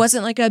 It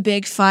wasn't like a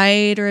big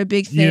fight or a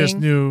big thing. You just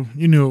knew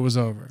it was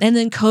over. And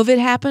then COVID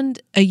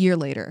happened a year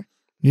later.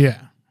 Yeah.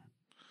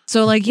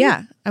 So like,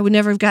 yeah, I would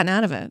never have gotten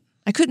out of it.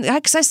 I couldn't,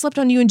 because I slept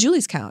on you and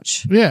Julie's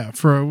couch. Yeah,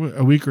 for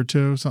a week or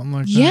two, something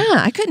like that. Yeah,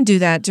 I couldn't do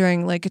that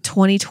during like a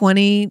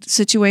 2020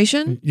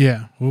 situation.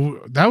 Yeah, well,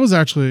 that was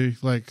actually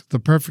like the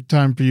perfect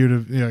time for you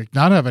to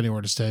not have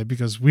anywhere to stay,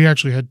 because we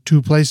actually had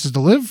two places to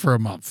live for a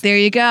month. There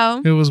you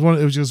go. It was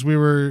just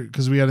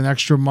because we had an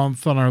extra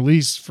month on our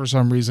lease for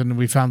some reason, and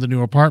we found a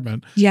new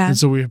apartment. Yeah. And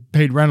so we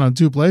paid rent on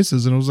two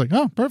places, and it was like,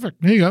 oh,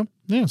 perfect. Here you go.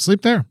 Yeah,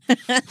 sleep there.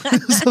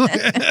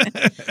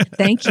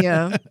 Thank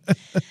you.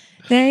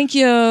 Thank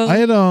you.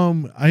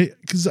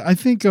 Because I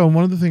think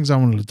one of the things I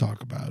wanted to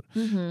talk about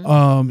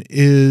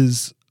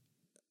is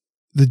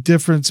the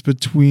difference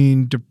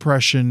between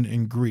depression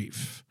and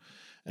grief.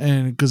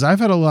 And because I've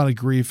had a lot of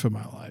grief in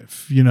my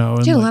life, and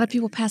a lot of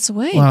people pass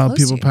away. A lot of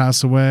people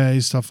pass away,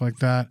 stuff like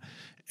that.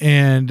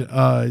 And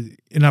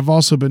I've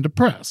also been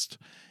depressed.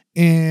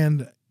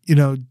 And,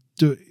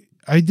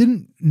 I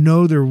didn't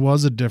know there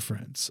was a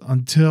difference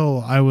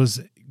until I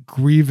was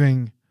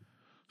grieving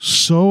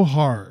so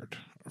hard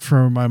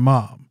for my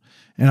mom.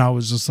 And I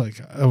was just like,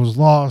 I was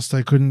lost.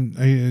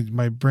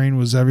 My brain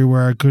was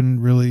everywhere. I couldn't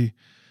really,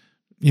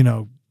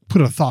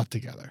 put a thought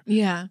together.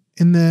 Yeah.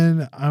 And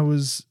then I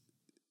was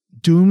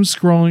doom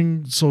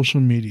scrolling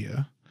social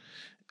media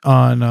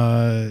on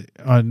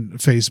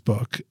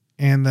Facebook,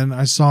 and then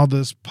I saw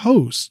this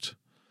post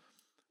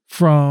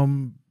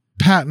from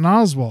Patton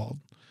Oswalt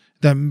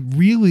that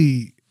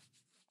really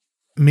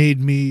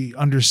made me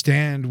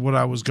understand what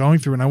I was going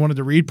through, and I wanted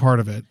to read part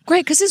of it.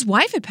 Great, because his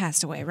wife had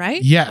passed away,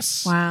 right?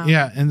 Yes. Wow.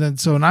 Yeah, and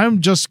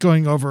I'm just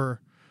going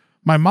over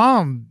my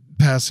mom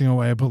passing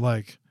away, but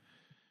like,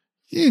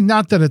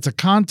 not that it's a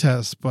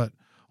contest, but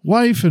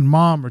wife and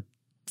mom are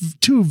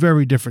two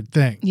very different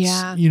things.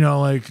 Yeah.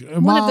 Like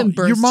One of them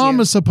births your mom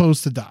you. is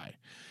supposed to die.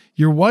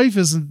 Your wife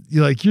isn't,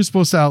 like, you're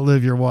supposed to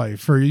outlive your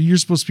wife, or you're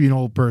supposed to be an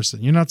old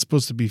person. You're not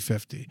supposed to be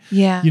 50.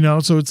 Yeah.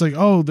 So it's like,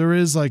 oh, there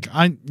is like,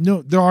 I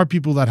know there are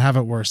people that have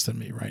it worse than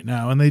me right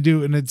now, and they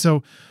do. And it's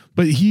so,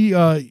 but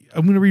I'm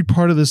going to read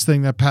part of this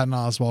thing that Patton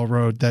Oswalt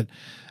wrote that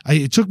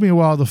it took me a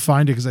while to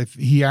find it because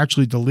he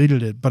actually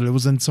deleted it, but it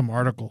was in some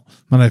article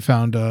that I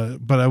found.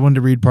 But I wanted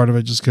to read part of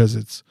it just because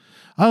it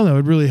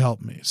really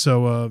helped me.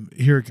 So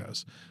here it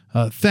goes.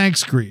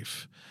 Thanks,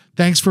 grief.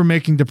 Thanks for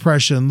making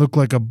depression look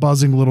like a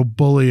buzzing little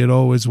bully it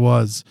always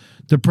was.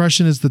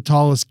 Depression is the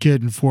tallest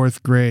kid in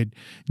 4th grade,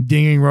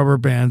 dinging rubber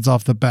bands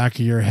off the back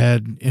of your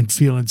head and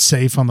feeling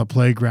safe on the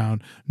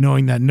playground,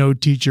 knowing that no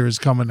teacher is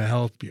coming to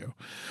help you.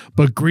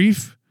 But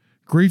grief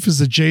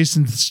is a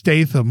Jason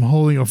Statham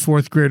holding a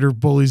 4th grader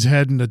bully's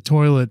head in the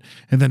toilet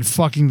and then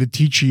fucking the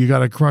teacher you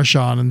got a crush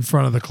on in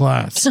front of the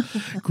class.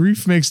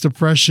 Grief makes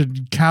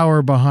depression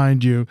cower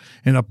behind you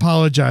and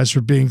apologize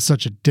for being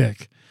such a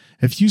dick.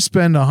 If you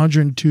spend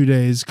 102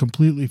 days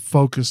completely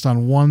focused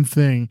on one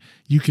thing,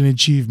 you can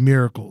achieve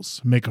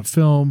miracles. Make a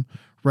film,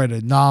 write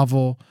a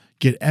novel,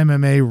 get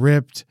MMA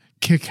ripped,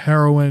 kick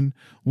heroin,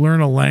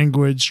 learn a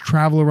language,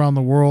 travel around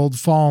the world,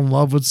 fall in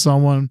love with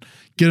someone,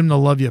 get them to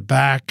love you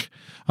back.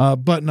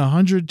 But in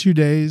 102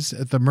 days,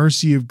 at the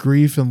mercy of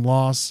grief and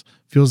loss,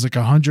 feels like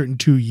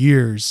 102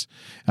 years,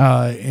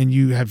 and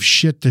you have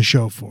shit to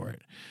show for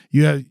it.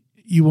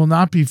 You will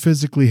not be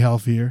physically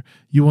healthier.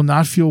 You will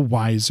not feel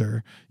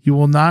wiser. You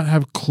will not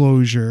have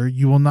closure.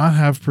 You will not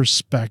have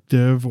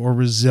perspective or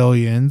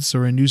resilience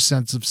or a new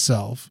sense of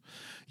self.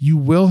 You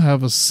will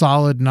have a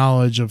solid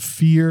knowledge of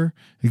fear,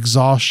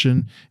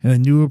 exhaustion, and a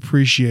new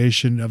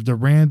appreciation of the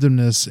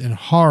randomness and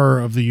horror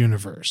of the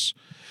universe.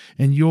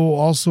 And you'll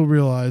also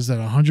realize that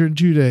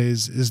 102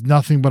 days is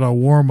nothing but a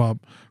warm-up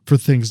for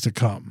things to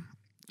come.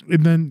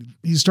 And then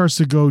he starts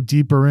to go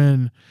deeper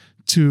in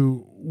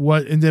to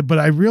but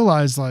I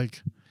realized,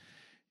 like,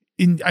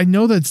 I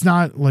know that's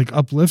not like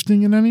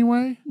uplifting in any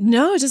way.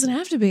 No, it doesn't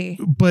have to be.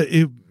 But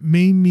it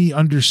made me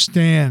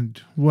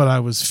understand what I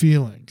was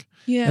feeling.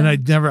 Yeah. And I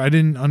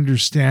didn't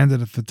understand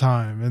it at the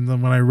time. And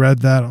then when I read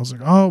that, I was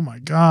like, oh my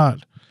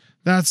God,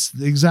 that's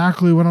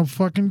exactly what I'm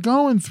fucking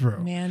going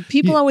through. Man,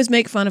 people always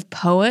make fun of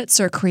poets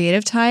or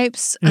creative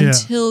types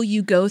until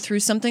you go through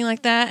something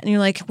like that. And you're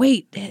like,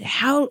 wait,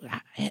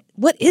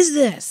 what is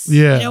this?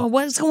 Yeah.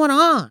 What's going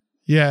on?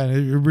 Yeah,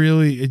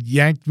 and it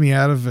yanked me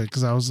out of it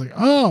because I was like,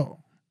 oh,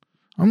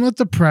 I'm not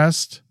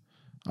depressed.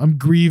 I'm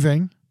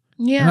grieving.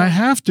 Yeah. And I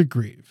have to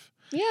grieve.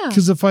 Yeah.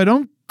 Because if I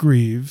don't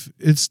grieve,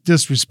 it's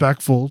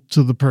disrespectful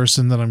to the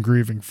person that I'm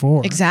grieving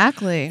for.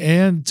 Exactly.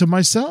 And to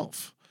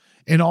myself.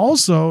 And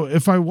also,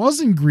 if I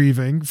wasn't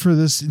grieving for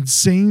this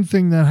insane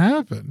thing that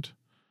happened,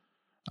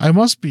 I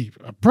must be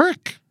a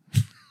prick.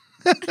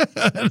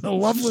 A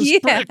loveless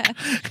prick.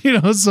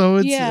 So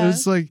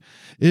it's like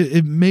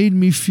it made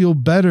me feel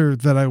better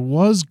that I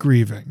was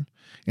grieving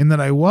and that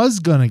I was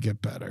gonna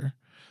get better,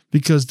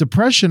 because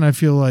depression, I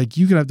feel like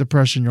you can have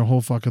depression your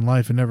whole fucking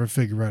life and never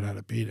figure out how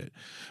to beat it,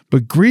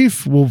 but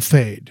grief will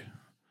fade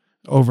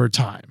over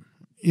time,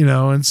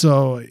 and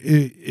so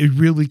it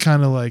really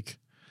kind of like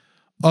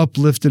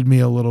uplifted me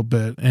a little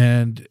bit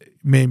and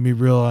made me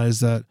realize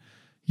that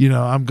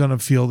I'm gonna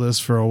feel this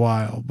for a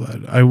while,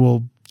 but I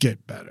will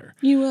get better.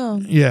 You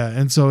will. Yeah.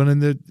 And so,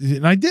 and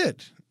I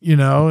did,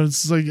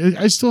 it's like,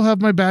 I still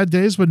have my bad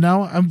days, but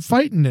now I'm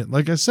fighting it.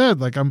 Like I said,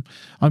 like I'm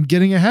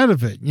getting ahead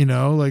of it,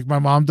 like my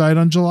mom died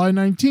on July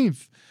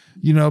 19th,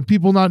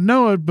 people not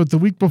know it, but the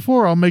week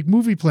before I'll make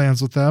movie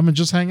plans with them and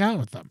just hang out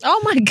with them.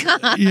 Oh my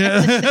God.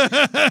 Yeah.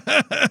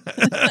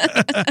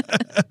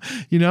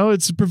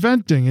 It's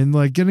preventing and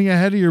like getting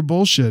ahead of your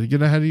bullshit,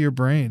 get ahead of your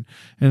brain.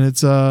 And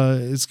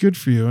it's good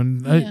for you.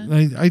 And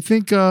I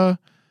think, a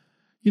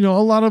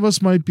lot of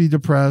us might be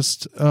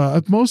depressed,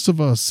 most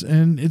of us,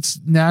 and it's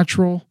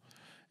natural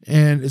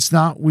and it's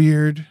not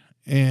weird.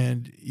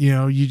 And,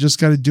 you just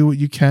got to do what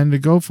you can to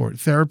go for it.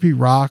 Therapy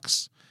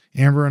rocks.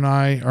 Amber and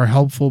I are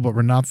helpful, but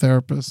we're not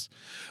therapists.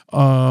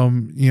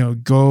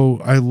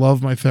 I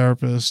love my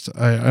therapist.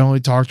 I only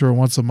talk to her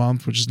once a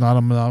month, which is not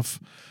enough.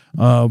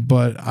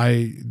 But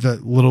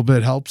that little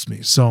bit helps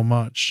me so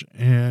much.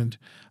 And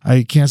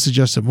I can't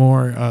suggest it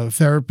more.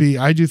 Therapy,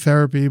 I do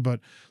therapy, but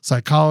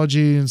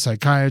psychology and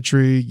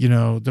psychiatry,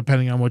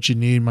 depending on what you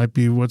need, might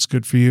be what's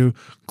good for you.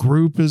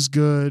 Group is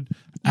good.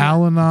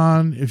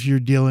 Al-Anon, if you're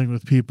dealing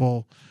with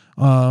people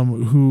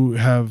who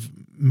have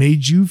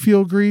made you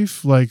feel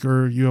grief, like,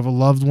 or you have a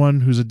loved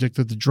one who's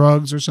addicted to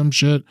drugs or some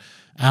shit,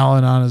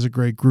 Al-Anon is a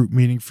great group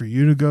meeting for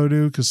you to go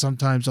to, because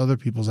sometimes other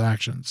people's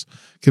actions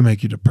can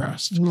make you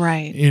depressed.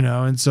 Right.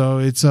 And so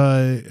it's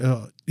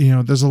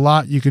there's a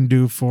lot you can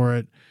do for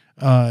it.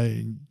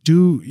 I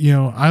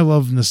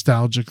love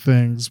nostalgic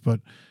things,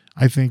 but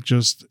I think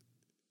just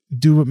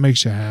do what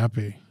makes you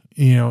happy,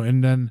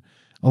 and then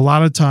a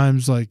lot of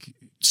times, like,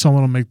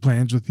 someone will make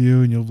plans with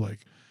you and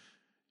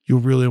you'll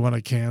really want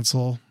to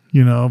cancel,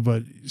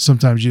 but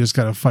sometimes you just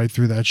got to fight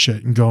through that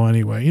shit and go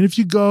anyway. And if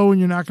you go and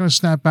you're not going to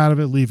snap out of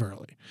it, leave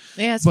early.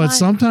 Yeah, it's but fine.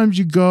 sometimes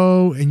you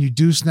go and you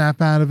do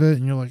snap out of it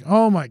and you're like,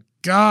 oh my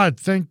God,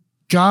 thank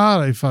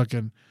God I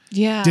fucking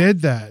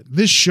did that.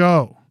 This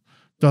show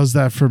does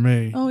that for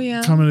me. Oh,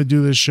 yeah. Coming to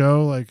do this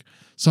show, like,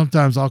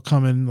 sometimes I'll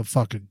come in the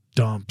fucking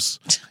dumps,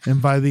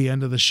 and by the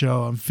end of the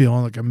show, I'm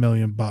feeling like $1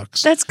 million.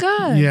 That's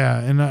good. Yeah,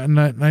 and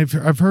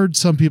I've heard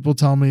some people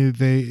tell me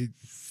they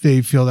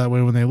feel that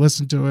way when they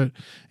listen to it,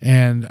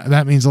 and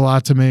that means a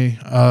lot to me.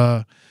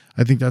 I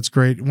think that's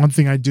great. One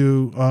thing I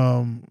do,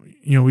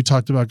 we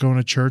talked about going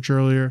to church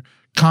earlier.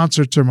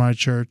 Concerts are my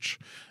church.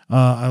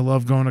 I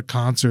love going to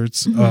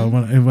concerts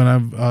when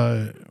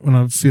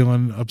I'm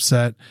feeling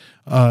upset.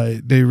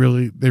 They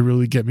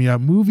really get me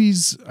out.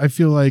 Movies, I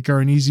feel like, are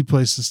an easy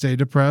place to stay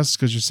depressed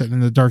because you're sitting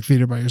in the dark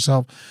theater by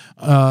yourself.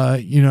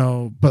 But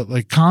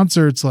like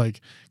concerts, like,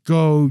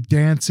 go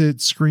dance it,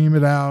 scream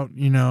it out,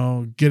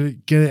 get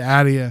it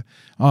out of you.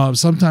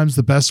 Sometimes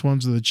the best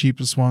ones are the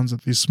cheapest ones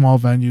at these small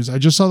venues. I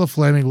just saw the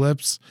Flaming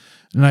Lips,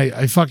 and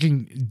I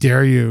fucking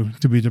dare you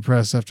to be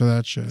depressed after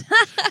that shit.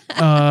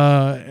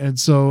 And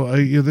so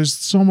there's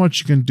so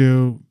much you can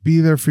do. Be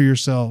there for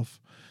yourself,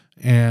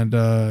 and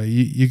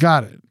you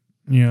got it.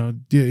 You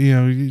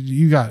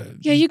got it.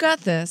 Yeah, you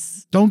got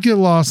this. Don't get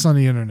lost on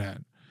the internet.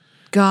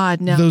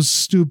 God, no. Those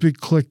stupid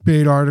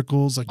clickbait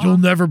articles, like, you'll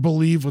never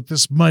believe what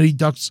this Mighty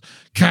Ducks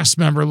cast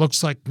member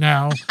looks like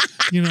now.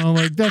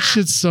 Like, that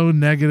shit's so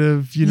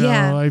negative.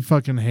 Yeah. I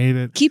fucking hate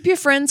it. Keep your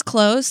friends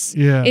close.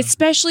 Yeah.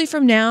 Especially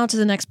from now to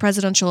the next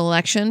presidential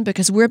election,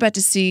 because we're about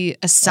to see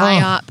a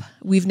psyop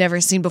we've never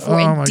seen before.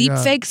 Oh, and my deep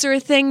God. fakes are a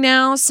thing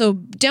now, so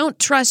don't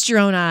trust your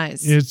own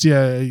eyes.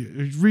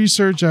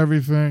 Research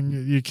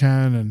everything you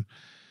can, and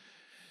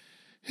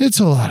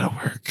it's a lot of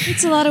work.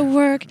 It's a lot of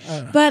work,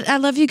 but I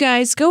love you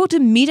guys. Go to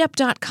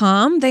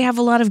meetup.com. They have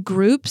a lot of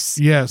groups.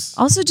 Yes.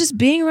 Also, just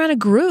being around a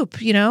group,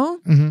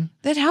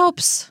 that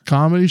helps.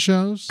 Comedy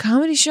shows.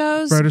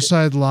 Brighter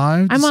Side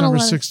Live, I'm on a December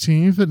lot of-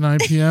 16th at 9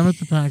 p.m. at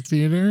the Pack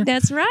Theater.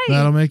 That's right.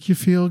 That'll make you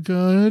feel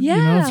good.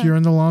 Yeah. If you're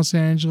in the Los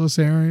Angeles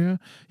area,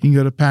 you can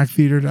go to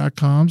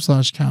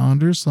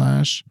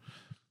packtheater.com/calendar/nothing.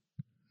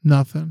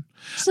 Nothing.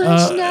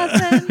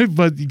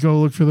 But you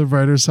go look for the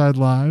Brighter Side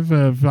Live,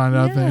 find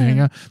out the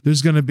hangout.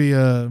 There's going to be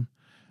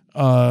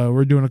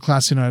we're doing a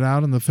classy night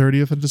out on the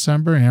 30th of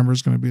December.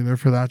 Amber's going to be there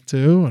for that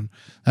too. And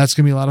that's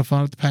going to be a lot of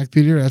fun at the Pack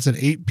Theater. That's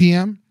at 8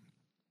 p.m.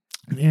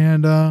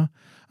 And, I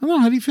don't know.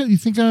 How do you feel? You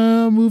think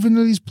move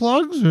into these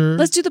plugs, or?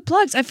 Let's do the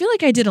plugs. I feel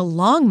like I did a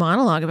long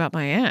monologue about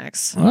my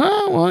ex.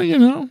 Well,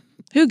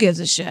 Who gives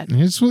a shit?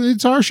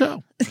 it's our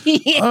show.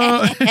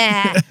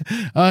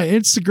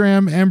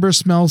 Instagram, Amber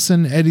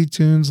Smelson, Eddie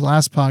Tunes,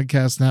 Last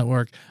Podcast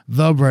Network,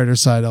 The Brighter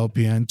Side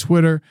LPN,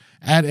 Twitter,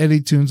 at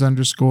Eddie Tunes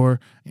 _,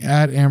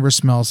 at Amber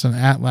Smelson,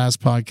 at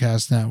Last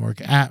Podcast Network,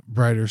 at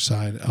Brighter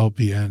Side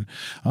LPN.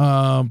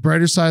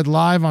 Brighter Side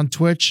Live on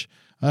Twitch,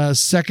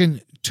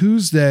 second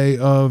Tuesday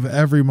of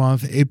every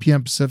month, 8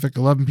 p.m. Pacific,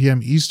 11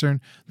 p.m.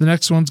 Eastern. The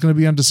next one's going to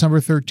be on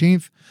December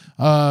 13th.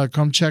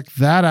 Come check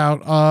that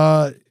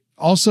out.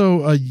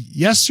 Also,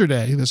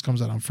 yesterday, this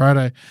comes out on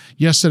Friday.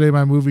 Yesterday,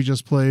 my movie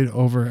just played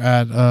over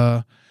at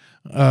How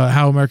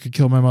America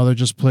Killed My Mother,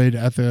 just played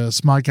at the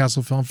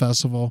Smodcastle Film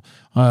Festival.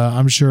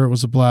 I'm sure it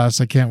was a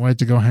blast. I can't wait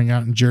to go hang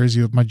out in Jersey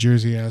with my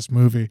Jersey-ass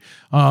movie.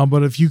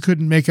 But if you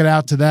couldn't make it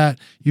out to that,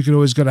 you could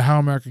always go to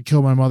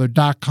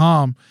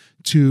howamericakilledmymother.com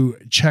to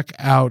check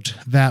out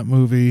that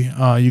movie.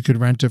 You could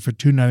rent it for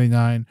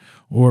 $2.99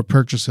 or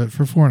purchase it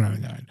for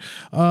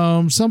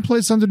 $4.99.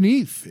 Someplace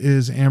underneath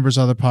is Amber's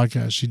other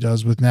podcast she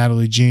does with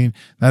Natalie Jean.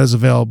 That is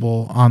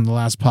available on the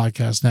Last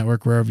Podcast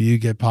Network, wherever you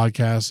get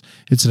podcasts.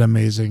 It's an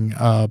amazing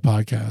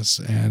podcast,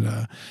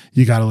 and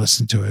you got to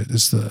listen to it.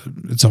 It's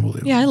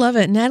unbelievable. Yeah, I love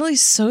it.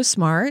 Natalie's so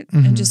smart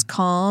and just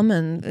calm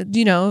and,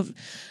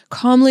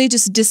 calmly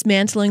just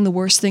dismantling the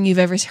worst thing you've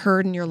ever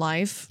heard in your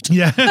life.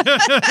 Yeah.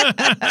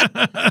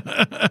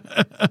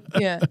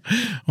 Yeah.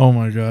 Oh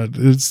my God.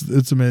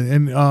 It's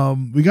amazing.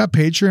 And we got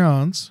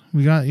Patreons.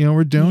 We got,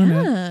 we're doing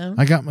it.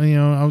 I got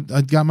my,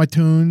 I got my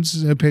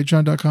tunes at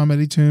patreon.com,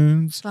 Eddie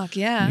Tunes. Fuck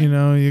yeah.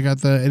 You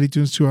got the Eddie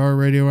Tunes 2-hour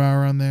radio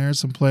hour on there,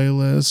 some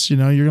playlists. You're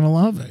going to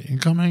love it. You can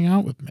come hang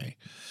out with me.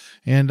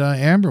 And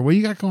Amber, what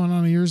you got going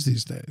on in yours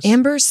these days?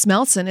 Amber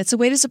Smelson. It's a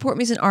way to support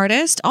me as an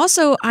artist.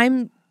 Also,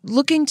 I'm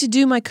looking to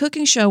do my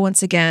cooking show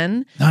once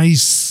again.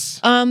 Nice.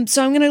 So I'm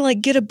gonna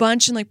get a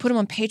bunch and put them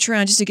on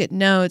Patreon just to get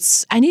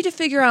notes. I need to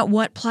figure out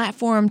what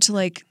platform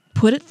to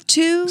put it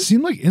to. It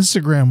seemed like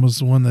Instagram was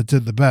the one that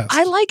did the best.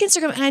 I like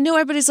Instagram, and I know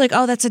everybody's like,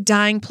 "Oh, that's a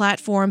dying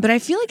platform," but I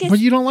feel like but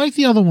you don't like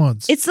the other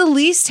ones. it's the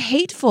least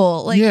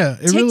hateful. Like, Yeah,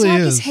 it TikTok really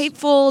is is.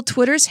 hateful.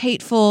 Twitter's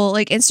hateful.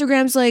 Like,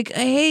 Instagram's like,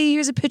 "Hey,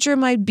 here's a picture of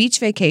my beach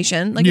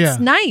vacation." Like, Yeah.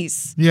 it's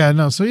nice. Yeah,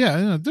 no. So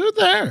yeah, do it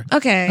there.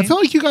 Okay. I feel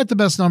like you got the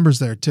best numbers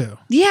there too.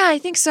 Yeah, I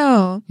think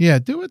so. Yeah,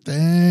 do it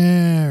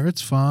there.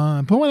 It's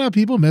fun. Put one out.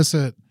 People miss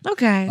it.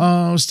 Okay.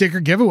 Sticker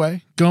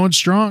giveaway going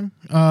strong.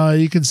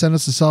 You can send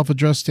us a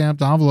self-addressed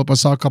stamped envelope. I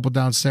saw a couple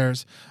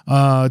downstairs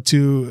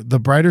to the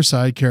Brighter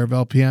Side, care of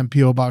LPM,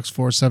 PO Box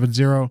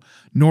 470,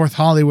 North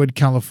Hollywood,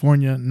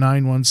 California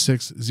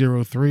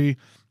 91603.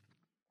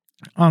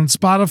 On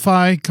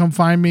Spotify, come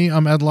find me.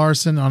 I'm Ed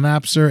Larson. On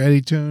Napster,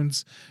 Eddie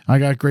Tunes. I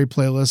got great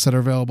playlists that are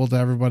available to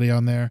everybody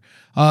on there.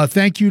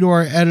 Thank you to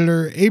our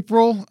editor,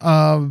 April,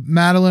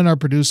 Madeline, our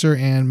producer,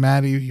 and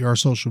Maddie, our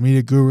social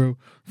media guru,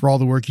 for all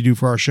the work you do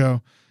for our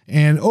show.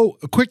 And,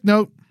 a quick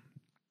note.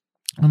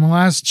 On the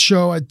last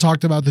show, I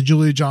talked about the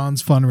Julia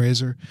Johns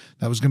fundraiser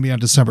that was going to be on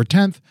December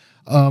 10th.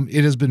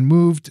 It has been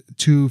moved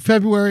to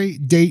February,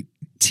 date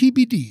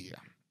TBD.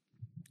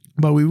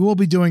 But we will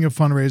be doing a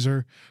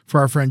fundraiser for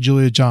our friend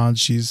Julia Johns.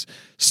 She's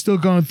still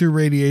going through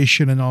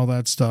radiation and all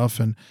that stuff,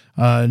 and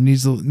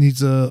needs a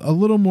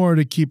little more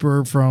to keep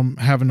her from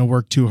having to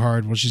work too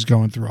hard while she's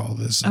going through all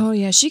this. Oh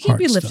yeah, she can't hard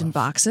be lifting stuff.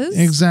 boxes.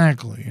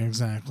 Exactly.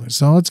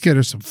 So let's get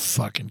her some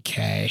fucking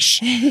cash.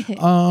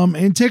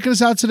 And taking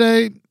us out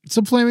today,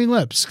 some Flaming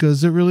Lips,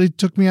 because it really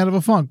took me out of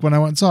a funk when I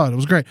went and saw it. It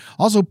was great.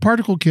 Also,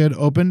 Particle Kid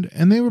opened,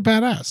 and they were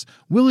badass.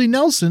 Willie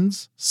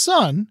Nelson's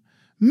son,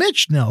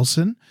 Mitch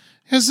Nelson,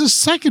 has this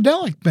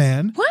psychedelic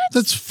band. What?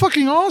 That's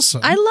fucking awesome.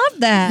 I love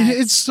that.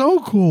 It's so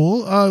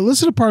cool.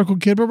 Listen to Particle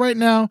Kid, but right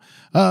now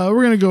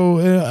we're going to go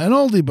an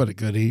oldie but a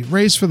goodie.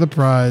 Race for the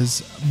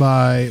Prize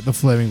by the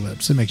Flaming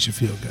Lips. It makes you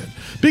feel good.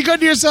 Be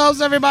good to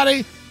yourselves,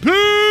 everybody.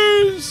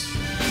 Peace.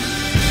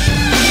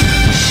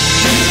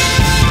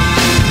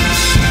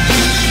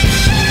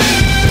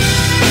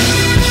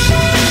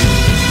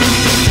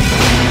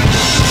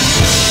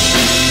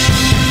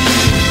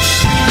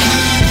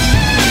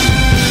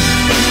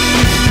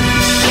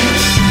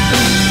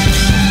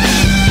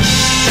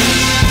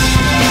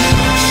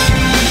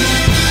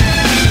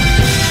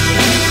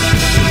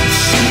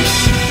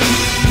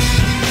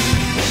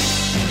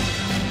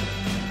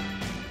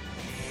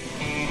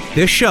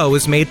 This show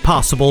is made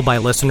possible by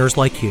listeners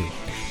like you.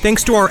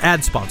 Thanks to our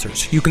ad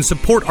sponsors, you can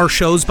support our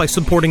shows by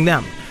supporting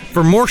them.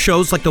 For more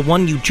shows like the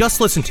one you just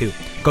listened to,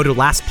 go to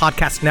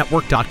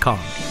lastpodcastnetwork.com.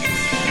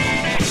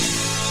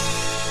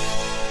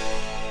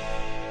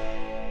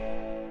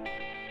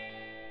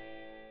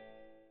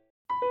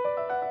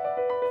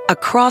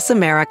 Across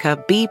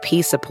America,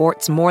 BP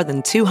supports more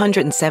than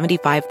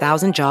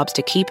 275,000 jobs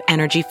to keep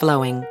energy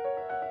flowing.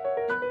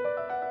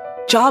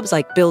 Jobs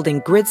like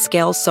building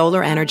grid-scale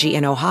solar energy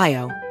in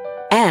Ohio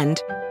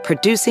and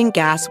producing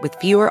gas with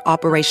fewer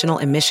operational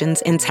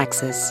emissions in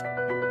Texas.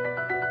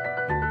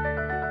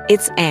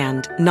 It's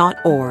and, not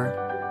or.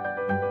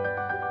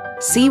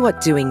 See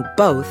what doing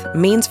both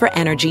means for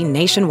energy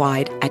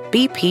nationwide at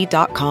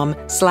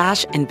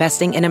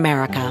bp.com/investing in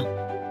America.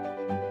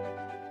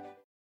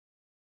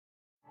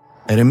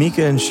 At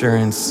Amica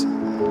Insurance,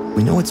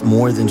 we know it's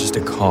more than just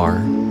a car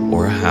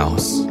or a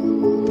house.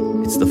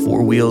 It's the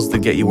four wheels that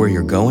get you where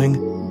you're going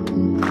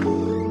and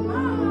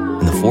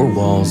the four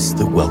walls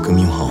that welcome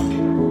you home.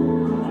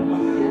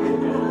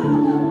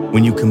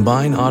 When you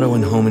combine auto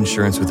and home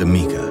insurance with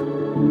Amica,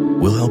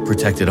 we'll help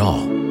protect it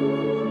all.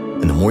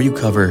 And the more you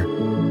cover,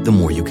 the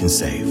more you can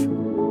save.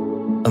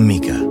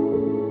 Amica.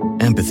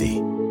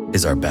 Empathy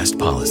is our best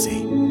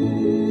policy.